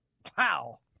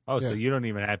 Wow. Oh, so Yeah. you don't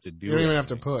even have to do. You don't even have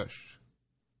to anything. push.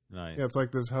 Nice. Yeah, it's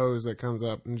like this hose that comes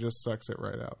up and just sucks it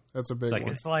right out. That's a big Like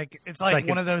one. It's like like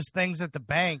one of those things at the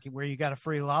bank where you got a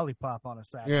free lollipop on a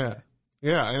Saturday. Yeah.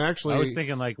 Yeah, and actually, I was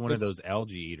thinking like one of it's- those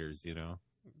algae eaters, you know.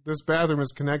 this bathroom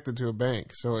is connected to a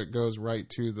bank, so it goes right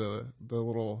to the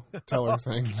little teller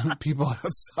thing. People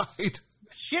outside.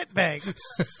 shit bag.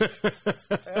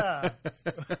 Yeah.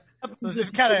 So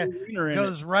just kind of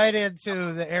goes right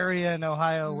into the area in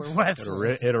Ohio where Wes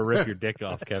lives. It'll rip your dick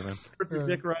off, Kevin. Rip your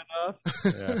dick right off.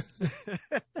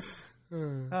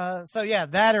 Yeah. So yeah,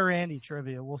 that or Andy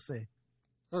trivia. We'll see.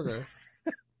 Okay.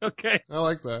 Okay. I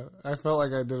like that. I felt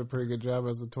like I did a pretty good job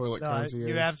as the toilet No, concierge.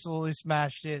 you absolutely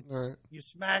smashed it. All right. You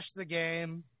smashed the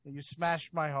game. You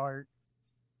smashed my heart.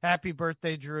 Happy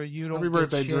birthday, Drew. You don't Happy get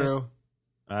birthday, shit. Drew.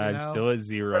 I'm know? still at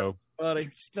 0. Buddy.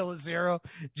 You're still at 0.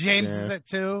 James is at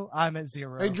 2. I'm at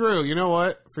 0. Hey, Drew, you know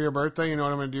what? For your birthday, you know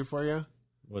what I'm going to do for you?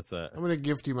 What's that? I'm going to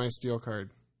gift you my steel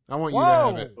card. I want you to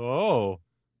have it. Oh.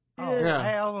 Oh, Yeah.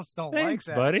 I almost don't Thanks,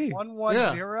 like that. buddy.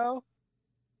 110.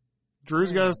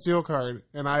 Drew's got a steel card,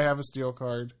 and I have a steel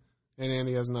card, and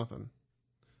Andy has nothing.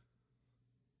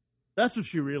 That's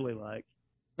what you really like.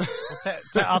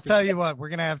 I'll tell you what. We're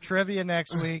gonna have trivia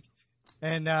next week,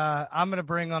 and I'm gonna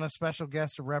bring on a special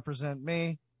guest to represent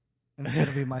me, and it's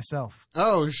gonna be myself.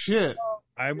 Oh, shit.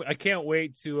 I can't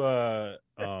wait to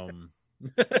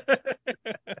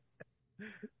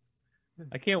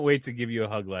I can't wait to give you a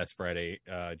hug last Friday,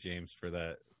 James, for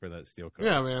that steel card.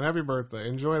 Yeah, man. Happy birthday.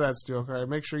 Enjoy that steel card.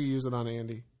 Make sure you use it on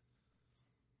Andy.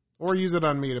 Or use it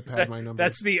on me to pad my numbers.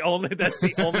 That's the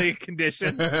only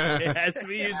condition. It has to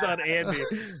be used on Andy.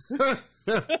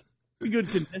 Good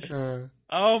condition.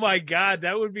 Oh my God,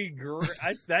 that would be great.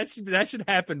 That should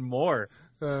happen more.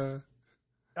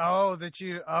 Oh,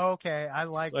 okay. I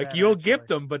like that. You'll actually. gift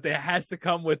them, but it has to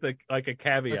come with a a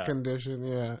caveat. condition,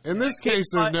 yeah. In this case,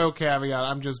 there's no caveat.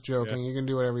 I'm just joking. Yeah. You can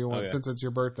do whatever you want Okay. since it's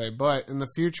your birthday. But in the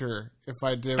future, if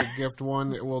I do gift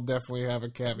one, it will definitely have a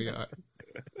caveat.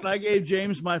 But I gave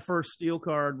James my first steel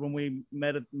card when we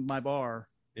met at my bar.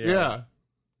 Yeah.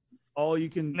 All you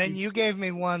can. And then you gave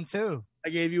me one too. I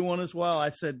gave you one as well.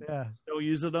 I said, Yeah. "Don't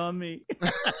use it on me."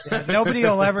 Yeah, nobody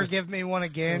will ever give me one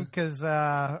again because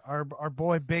our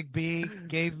boy Big B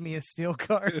gave me a steel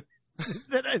card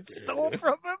that I stole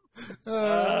from him.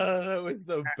 That was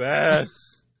the best.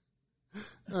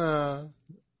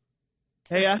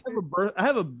 Hey, I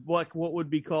have a what would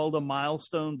be called a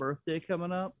milestone birthday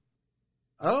coming up.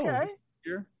 Oh, Okay.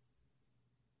 Here,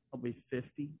 I'll be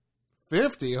 50.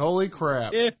 50. Holy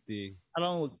crap. 50. I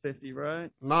don't look 50, right?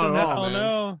 Not at all, Oh man.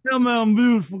 no. Come on,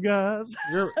 beautiful guys.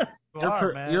 You're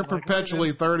you're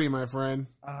perpetually 30, my friend.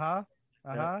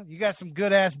 You got some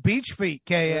good ass beach feet,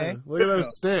 Ka. Yeah. Look at those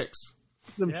sticks.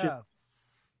 Some shit. Yeah.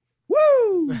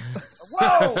 Woo!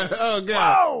 Whoa! Oh,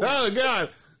 God. Whoa! Oh, God.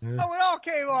 Oh, it all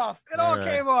came off. It all All right.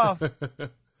 came off.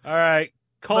 All right.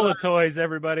 Call the toys,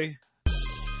 everybody.